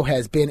MyPillow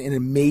has been an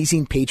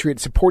amazing patriot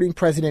supporting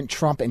President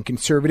Trump and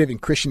conservative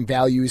and Christian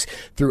values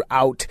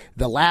throughout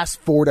the last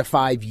 4 to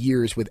 5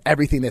 years with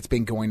everything that's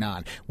been going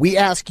on. We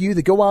ask you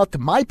to go out to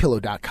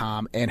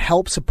MyPillow.com and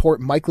help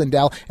support Mike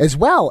Lindell as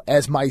well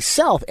as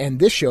myself and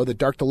this show, the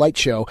Dark to Light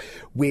Show,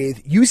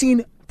 with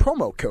using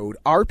promo code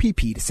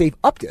RPP to save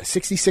up to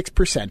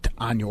 66%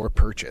 on your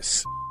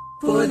purchase.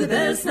 For the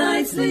best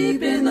night's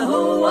sleep in the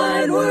whole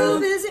wide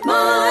world, visit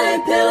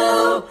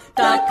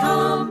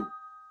MyPillow.com.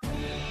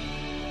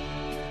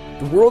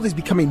 The world is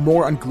becoming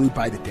more unglued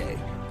by the day.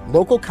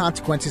 Local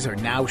consequences are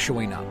now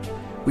showing up.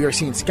 We are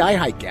seeing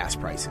sky-high gas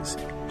prices,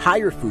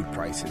 higher food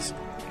prices,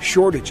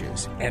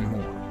 shortages, and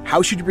more.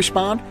 How should you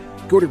respond?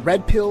 Go to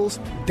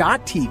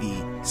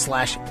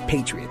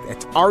redpills.tv/patriot.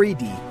 That's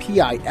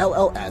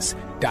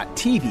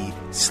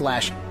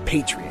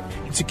redpills.tv/patriot.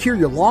 And secure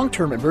your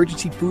long-term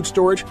emergency food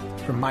storage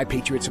from My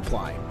Patriot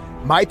Supply.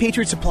 My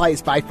Patriot Supply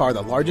is by far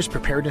the largest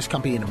preparedness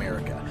company in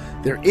America.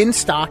 They're in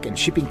stock and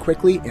shipping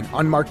quickly in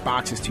unmarked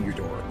boxes to your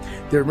door.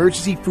 Their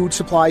emergency food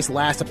supplies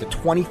last up to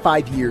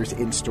 25 years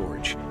in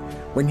storage.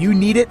 When you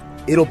need it,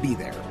 it'll be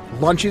there.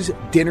 Lunches,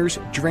 dinners,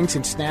 drinks,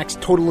 and snacks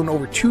totaling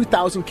over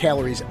 2,000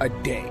 calories a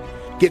day.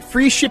 Get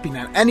free shipping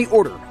on any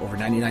order over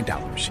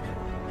 $99.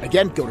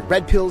 Again, go to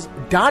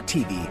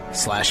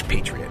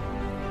redpills.tv/patriot.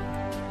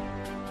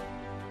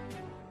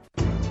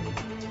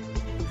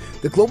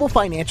 The global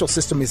financial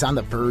system is on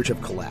the verge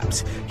of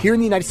collapse. Here in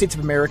the United States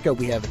of America,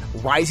 we have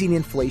rising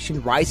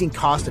inflation, rising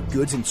cost of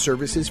goods and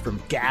services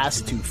from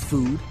gas to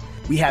food.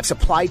 We have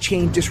supply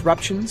chain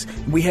disruptions.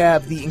 We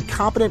have the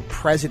incompetent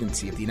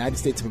presidency of the United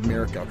States of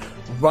America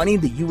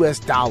running the U.S.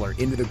 dollar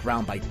into the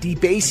ground by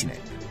debasing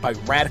it, by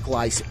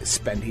radicalized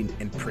spending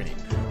and printing.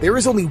 There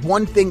is only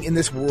one thing in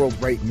this world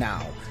right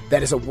now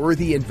that is a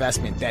worthy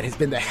investment that has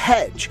been the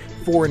hedge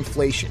for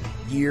inflation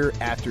year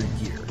after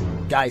year.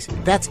 Guys,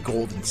 that's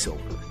gold and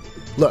silver.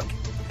 Look,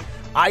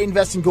 I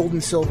invest in gold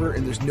and silver,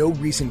 and there's no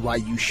reason why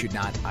you should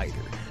not either.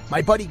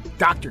 My buddy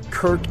Dr.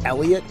 Kirk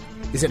Elliott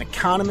is an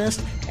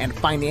economist and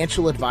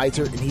financial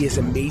advisor, and he is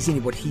amazing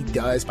at what he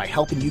does by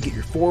helping you get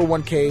your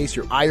 401ks,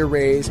 your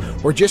IRAs,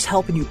 or just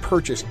helping you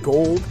purchase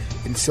gold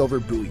and silver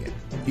bullion.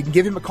 You can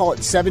give him a call at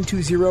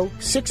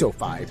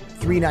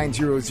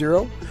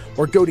 720-605-3900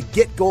 or go to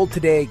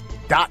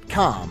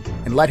getgoldtoday.com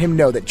and let him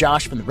know that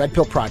Josh from the Red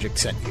Pill Project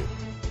sent you.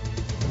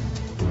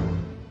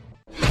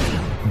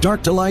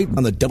 Dark to Light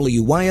on the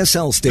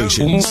WYSL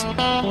stations.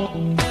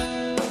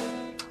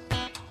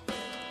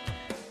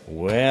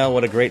 Well,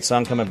 what a great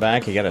song coming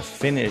back. You got to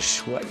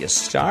finish what you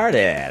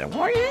started.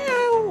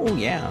 Oh,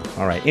 yeah.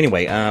 All right.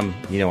 Anyway,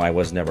 I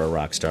was never a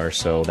rock star,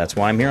 so that's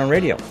why I'm here on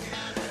radio.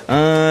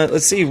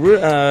 Let's see. We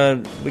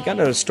got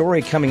a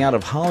story coming out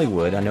of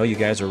Hollywood. I know you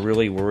guys are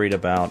really worried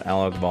about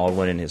Alec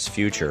Baldwin and his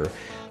future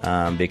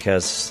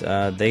because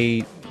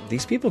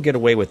these people get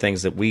away with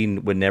things that we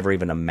would never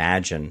even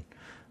imagine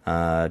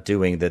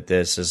doing, that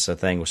this is a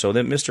thing. So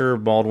that Mr.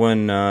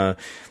 Baldwin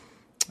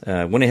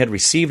went ahead,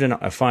 received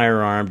a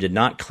firearm, did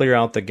not clear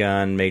out the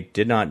gun,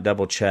 did not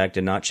double check,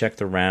 did not check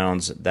the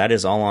rounds. That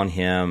is all on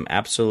him.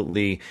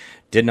 Absolutely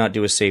did not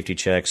do his safety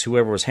checks.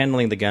 Whoever was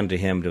handling the gun to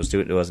him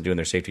wasn't doing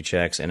their safety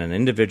checks, and an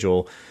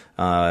individual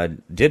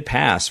did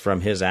pass from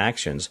his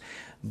actions.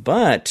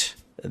 But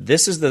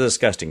this is the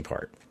disgusting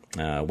part.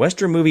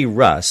 Western movie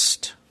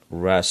Rust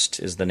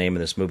is the name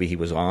of this movie he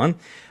was on,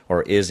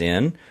 or is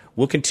in,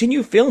 will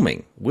continue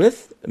filming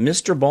with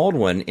Mr.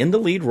 Baldwin in the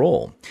lead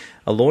role.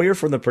 A lawyer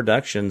for the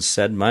production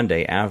said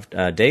Monday,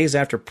 days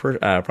after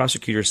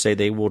prosecutors say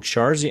they will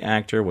charge the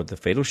actor with the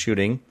fatal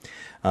shooting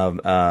of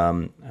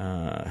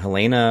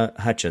Helena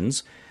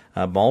Hutchins.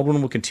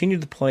 Baldwin will continue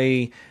to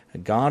play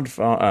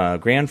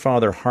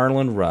grandfather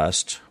Harlan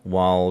Rust,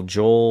 while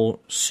Joel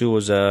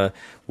Souza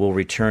will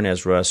return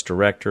as Rus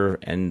director.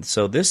 And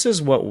so this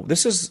is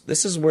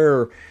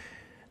where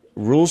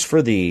rules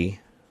for thee,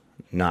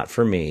 not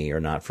for me, or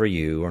not for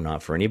you, or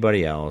not for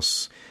anybody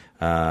else.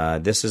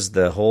 This is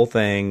the whole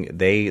thing.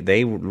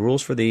 They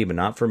rules for thee, but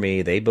not for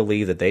me. They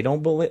believe that they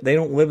don't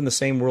live in the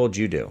same world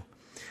you do.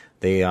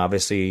 They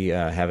obviously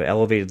have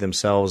elevated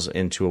themselves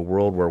into a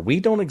world where we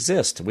don't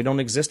exist. We don't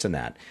exist in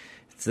that.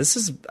 This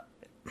is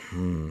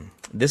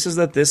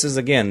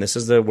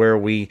where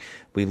we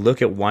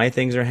look at why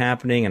things are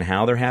happening and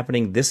how they're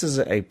happening. This is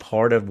a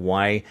part of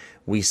why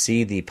we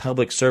see the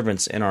public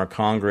servants in our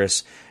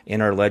Congress,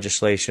 in our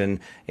legislation,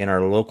 in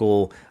our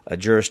local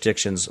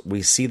jurisdictions.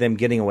 We see them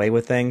getting away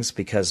with things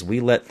because we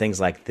let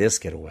things like this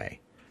get away.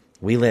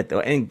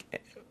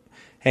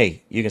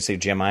 Hey, you can say,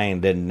 Jim,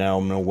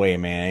 no way,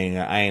 man.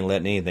 I ain't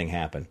letting anything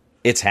happen.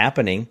 It's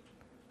happening,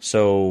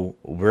 so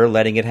we're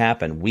letting it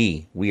happen.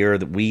 We are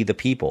the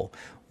people.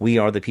 We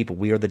are the people.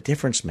 We are the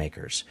difference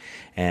makers.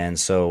 And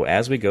so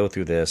as we go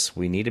through this,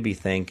 we need to be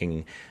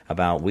thinking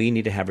about, we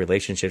need to have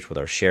relationships with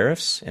our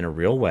sheriffs in a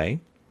real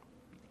way.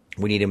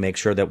 We need to make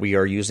sure that we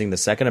are using the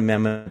Second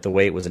Amendment the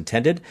way it was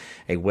intended,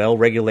 a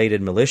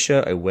well-regulated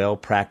militia, a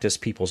well-practiced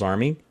people's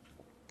army.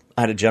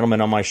 I had a gentleman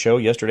on my show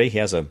yesterday. He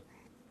has a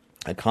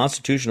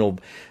constitutional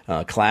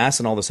class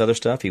and all this other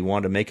stuff. He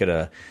wanted to make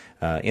it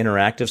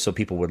interactive so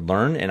people would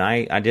learn. And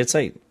I did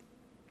say,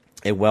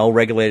 a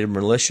well-regulated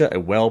militia, a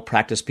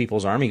well-practiced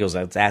people's army. He goes,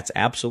 that's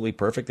absolutely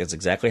perfect. That's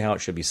exactly how it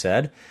should be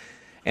said.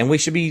 And we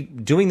should be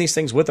doing these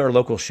things with our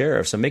local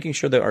sheriffs and making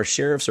sure that our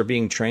sheriffs are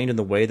being trained in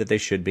the way that they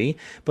should be.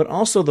 But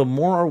also, the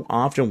more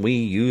often we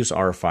use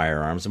our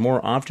firearms, the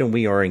more often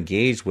we are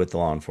engaged with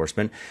law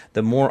enforcement,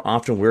 the more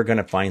often we're going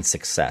to find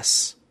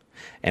success.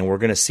 And we're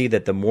going to see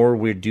that the more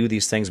we do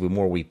these things, the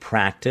more we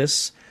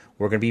practice,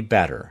 we're going to be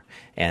better.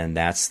 And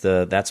that's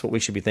what we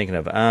should be thinking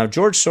of.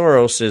 George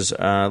Soros is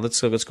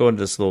let's go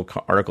into this little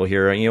article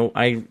here.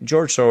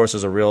 George Soros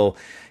is a real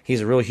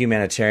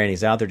humanitarian.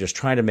 He's out there just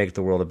trying to make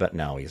the world a better.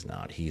 No, he's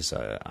not.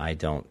 I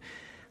don't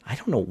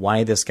know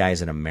why this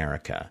guy's in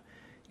America.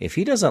 If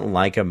he doesn't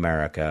like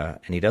America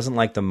and he doesn't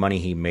like the money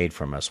he made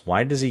from us,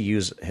 why does he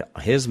use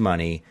his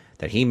money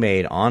that he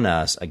made on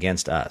us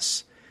against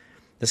us?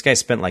 This guy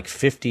spent like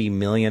 $50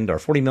 million or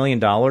 $40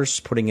 million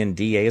putting in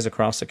DAs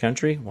across the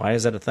country. Why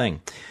is that a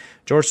thing?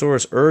 George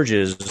Soros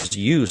urges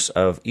use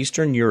of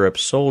Eastern Europe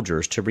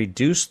soldiers to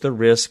reduce the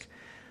risk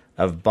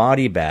of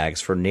body bags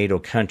for NATO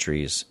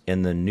countries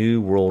in the New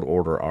World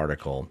Order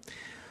article.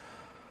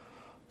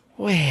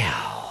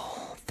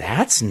 Well,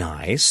 that's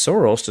nice.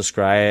 Soros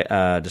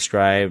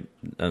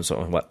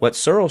what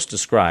Soros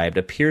described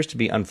appears to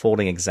be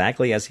unfolding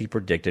exactly as he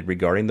predicted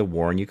regarding the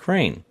war in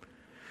Ukraine.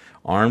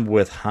 Armed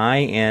with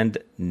high-end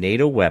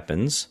NATO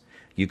weapons,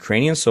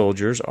 Ukrainian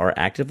soldiers are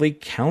actively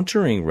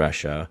countering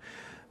Russia,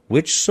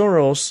 which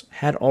Soros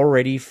had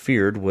already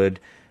feared would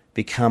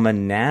become a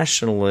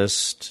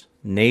nationalist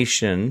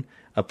nation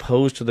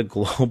opposed to the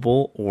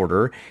global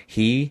order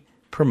he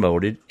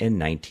promoted in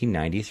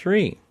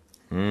 1993.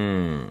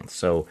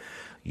 So,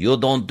 you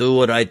don't do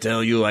what I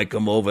tell you, I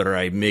come over,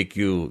 I make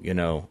you,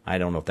 I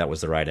don't know if that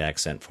was the right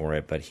accent for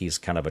it, but he's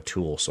kind of a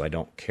tool, so I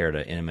don't care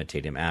to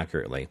imitate him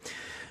accurately.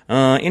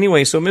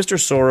 Anyway, so Mr.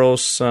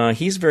 Soros,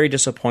 he's very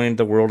disappointed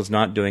the world is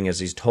not doing as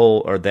he's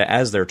told, or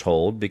as they're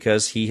told,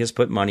 because he has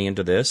put money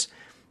into this,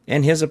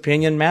 and his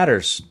opinion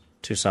matters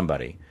to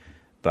somebody.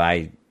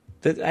 But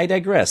I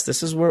digress.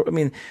 This is where,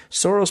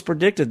 Soros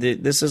predicted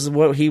that this is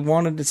what he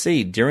wanted to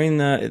see.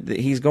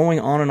 He's going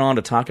on and on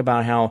to talk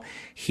about how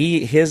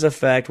his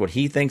effect, what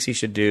he thinks he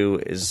should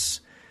do is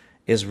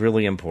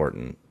really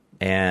important.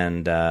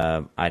 And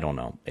I don't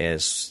know.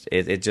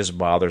 It just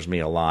bothers me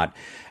a lot.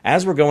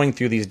 As we're going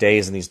through these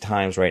days and these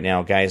times right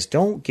now, guys,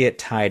 don't get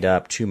tied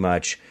up too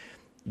much.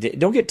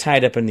 Don't get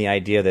tied up in the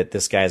idea that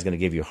this guy is going to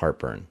give you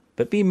heartburn.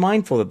 But be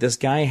mindful that this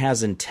guy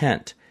has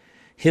intent.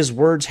 His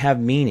words have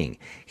meaning.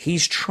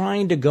 He's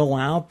trying to go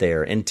out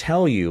there and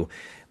tell you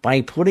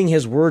by putting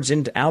his words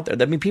out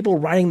there. People are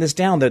writing this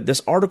down, that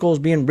this article is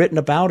being written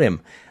about him.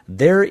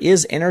 There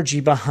is energy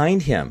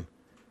behind him.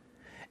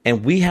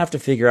 And we have to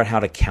figure out how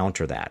to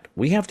counter that.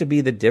 We have to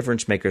be the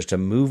difference makers to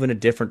move in a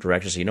different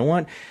direction. So you know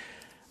what?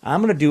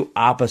 I'm going to do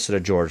opposite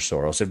of George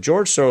Soros. If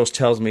George Soros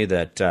tells me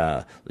that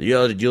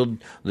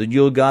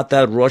you got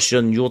that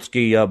Russian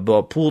Yutsky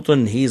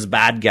Putin, he's a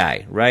bad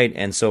guy, right?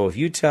 And so if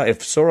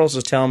Soros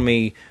is telling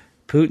me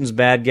Putin's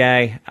bad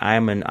guy,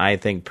 I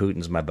think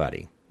Putin's my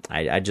buddy.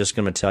 I'm just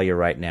going to tell you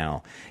right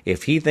now.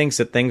 If he thinks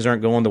that things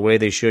aren't going the way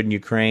they should in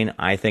Ukraine,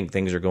 I think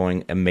things are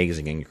going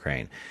amazing in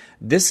Ukraine.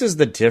 This is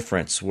the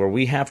difference where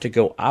we have to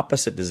go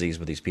opposite disease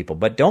with these people.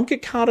 But don't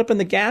get caught up in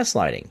the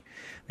gaslighting,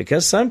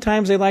 because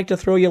sometimes they like to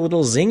throw you a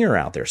little zinger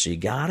out there. So you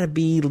got to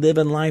be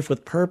living life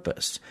with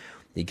purpose.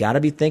 You got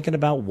to be thinking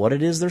about what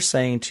it is they're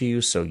saying to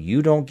you so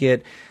you don't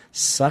get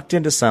sucked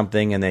into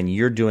something and then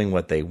you're doing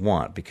what they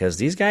want, because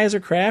these guys are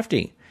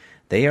crafty.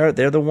 They're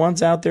the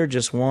ones out there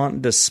just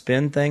wanting to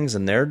spin things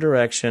in their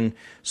direction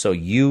so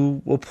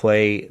you will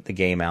play the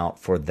game out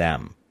for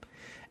them.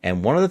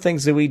 And one of the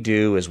things that we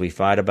do is we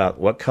fight about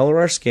what color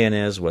our skin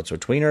is, what's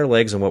between our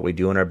legs, and what we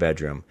do in our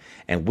bedroom.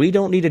 And we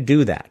don't need to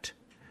do that.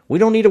 We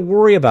don't need to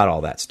worry about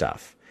all that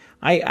stuff.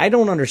 I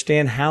don't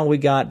understand how we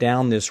got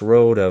down this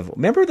road of,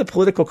 remember the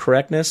political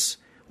correctness?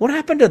 What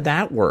happened to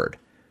that word?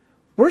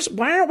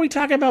 Why aren't we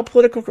talking about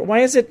political? Why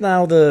is it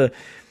now the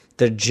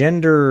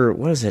gender,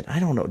 what is it?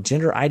 I don't know,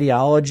 gender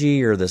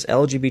ideology or this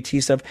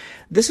LGBT stuff.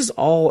 This is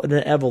all an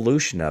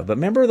evolution of. But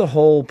remember the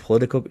whole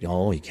political,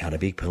 you got to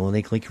be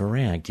politically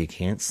correct. You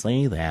can't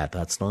say that.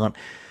 That's not.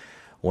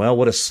 Well,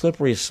 what a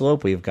slippery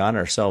slope we've gotten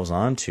ourselves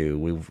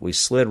onto. We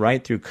slid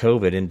right through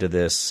COVID into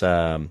this,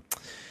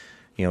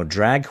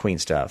 drag queen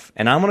stuff.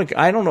 And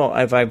I don't know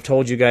if I've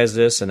told you guys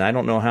this, and I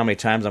don't know how many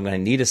times I'm going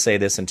to need to say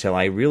this until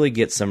I really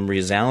get some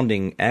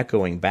resounding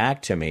echoing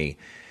back to me,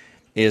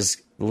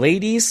 is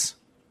ladies,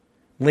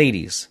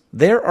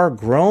 there are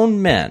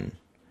grown men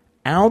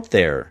out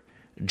there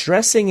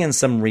dressing in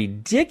some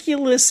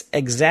ridiculous,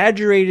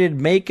 exaggerated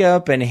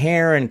makeup and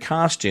hair and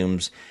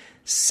costumes,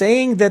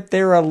 saying that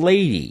they're a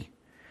lady.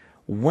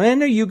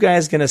 When are you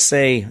guys going to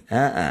say,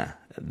 that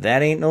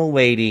ain't no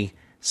lady,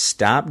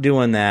 stop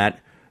doing that,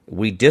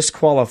 we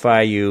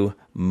disqualify you,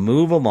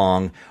 move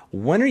along?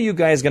 When are you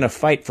guys going to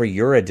fight for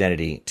your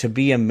identity, to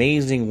be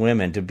amazing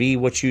women, to be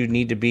what you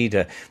need to be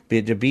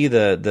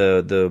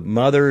the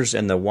mothers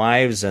and the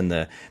wives and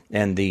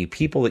the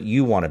people that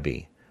you want to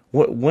be?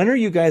 When are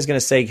you guys going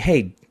to say,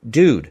 hey,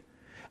 dude,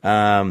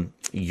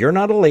 you're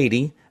not a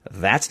lady,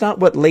 that's not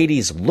what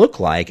ladies look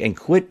like, and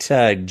quit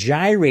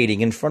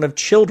gyrating in front of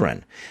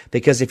children?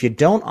 Because if you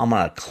don't, I'm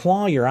going to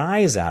claw your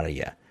eyes out of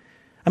you.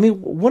 I mean,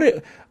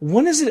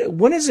 when is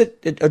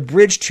it a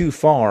bridge too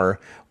far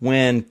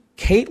when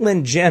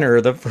Caitlyn Jenner,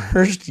 the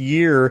first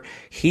year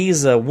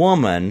he's a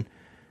woman,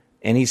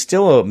 and he's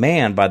still a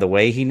man, by the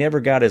way, he never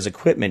got his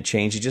equipment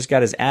changed. He just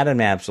got his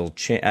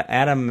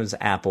Adam's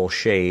apple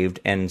shaved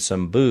and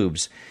some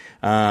boobs.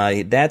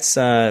 That's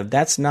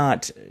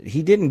not,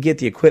 he didn't get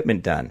the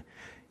equipment done.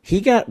 He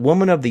got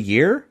Woman of the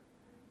Year,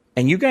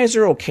 and you guys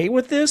are okay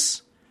with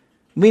this?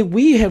 I mean,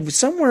 we have,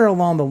 somewhere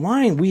along the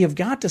line, we have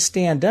got to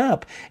stand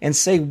up and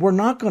say, we're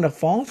not going to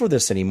fall for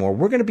this anymore.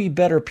 We're going to be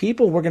better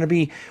people. We're going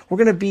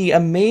to be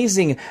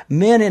amazing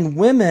men and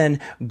women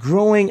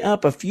growing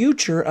up a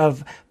future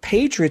of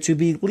patriots who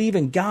believe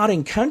in God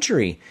and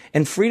country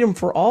and freedom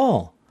for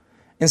all.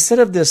 Instead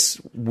of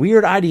this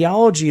weird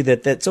ideology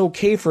that's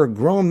okay for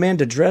grown men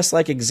to dress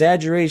like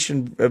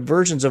exaggeration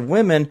versions of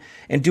women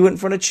and do it in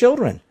front of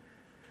children.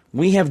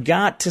 We have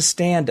got to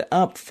stand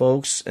up,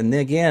 folks. And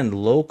again,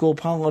 local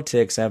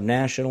politics have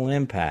national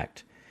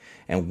impact.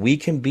 And we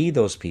can be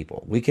those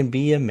people. We can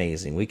be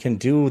amazing. We can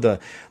do the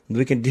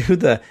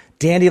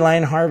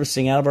dandelion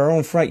harvesting out of our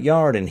own front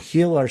yard and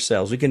heal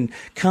ourselves. We can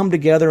come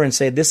together and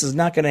say, this is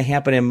not going to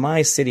happen in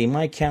my city,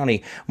 my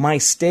county, my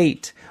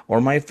state,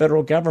 or my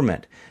federal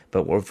government.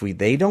 But if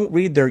they don't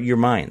read your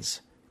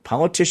minds,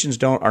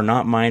 politicians are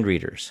not mind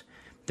readers.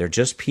 They're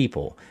just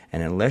people.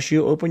 And unless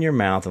you open your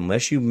mouth,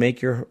 unless you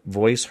make your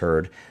voice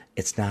heard,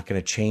 it's not going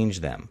to change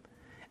them.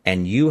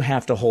 And you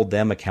have to hold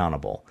them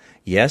accountable.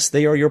 Yes,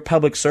 they are your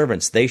public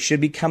servants. They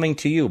should be coming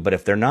to you. But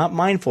if they're not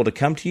mindful to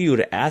come to you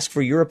to ask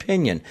for your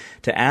opinion,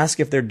 to ask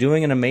if they're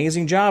doing an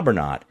amazing job or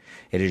not,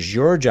 it is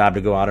your job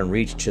to go out and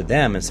reach to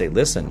them and say,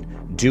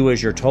 listen, do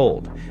as you're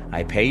told.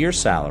 I pay your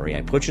salary.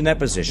 I put you in that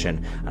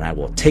position, and I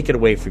will take it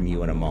away from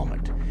you in a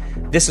moment.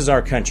 This is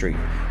our country.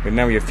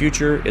 Remember, your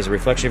future is a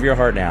reflection of your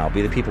heart now.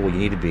 Be the people you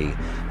need to be.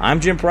 I'm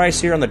Jim Price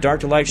here on the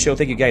Dark to Light Show.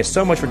 Thank you guys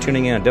so much for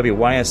tuning in on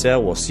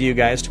WYSL. We'll see you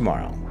guys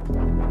tomorrow.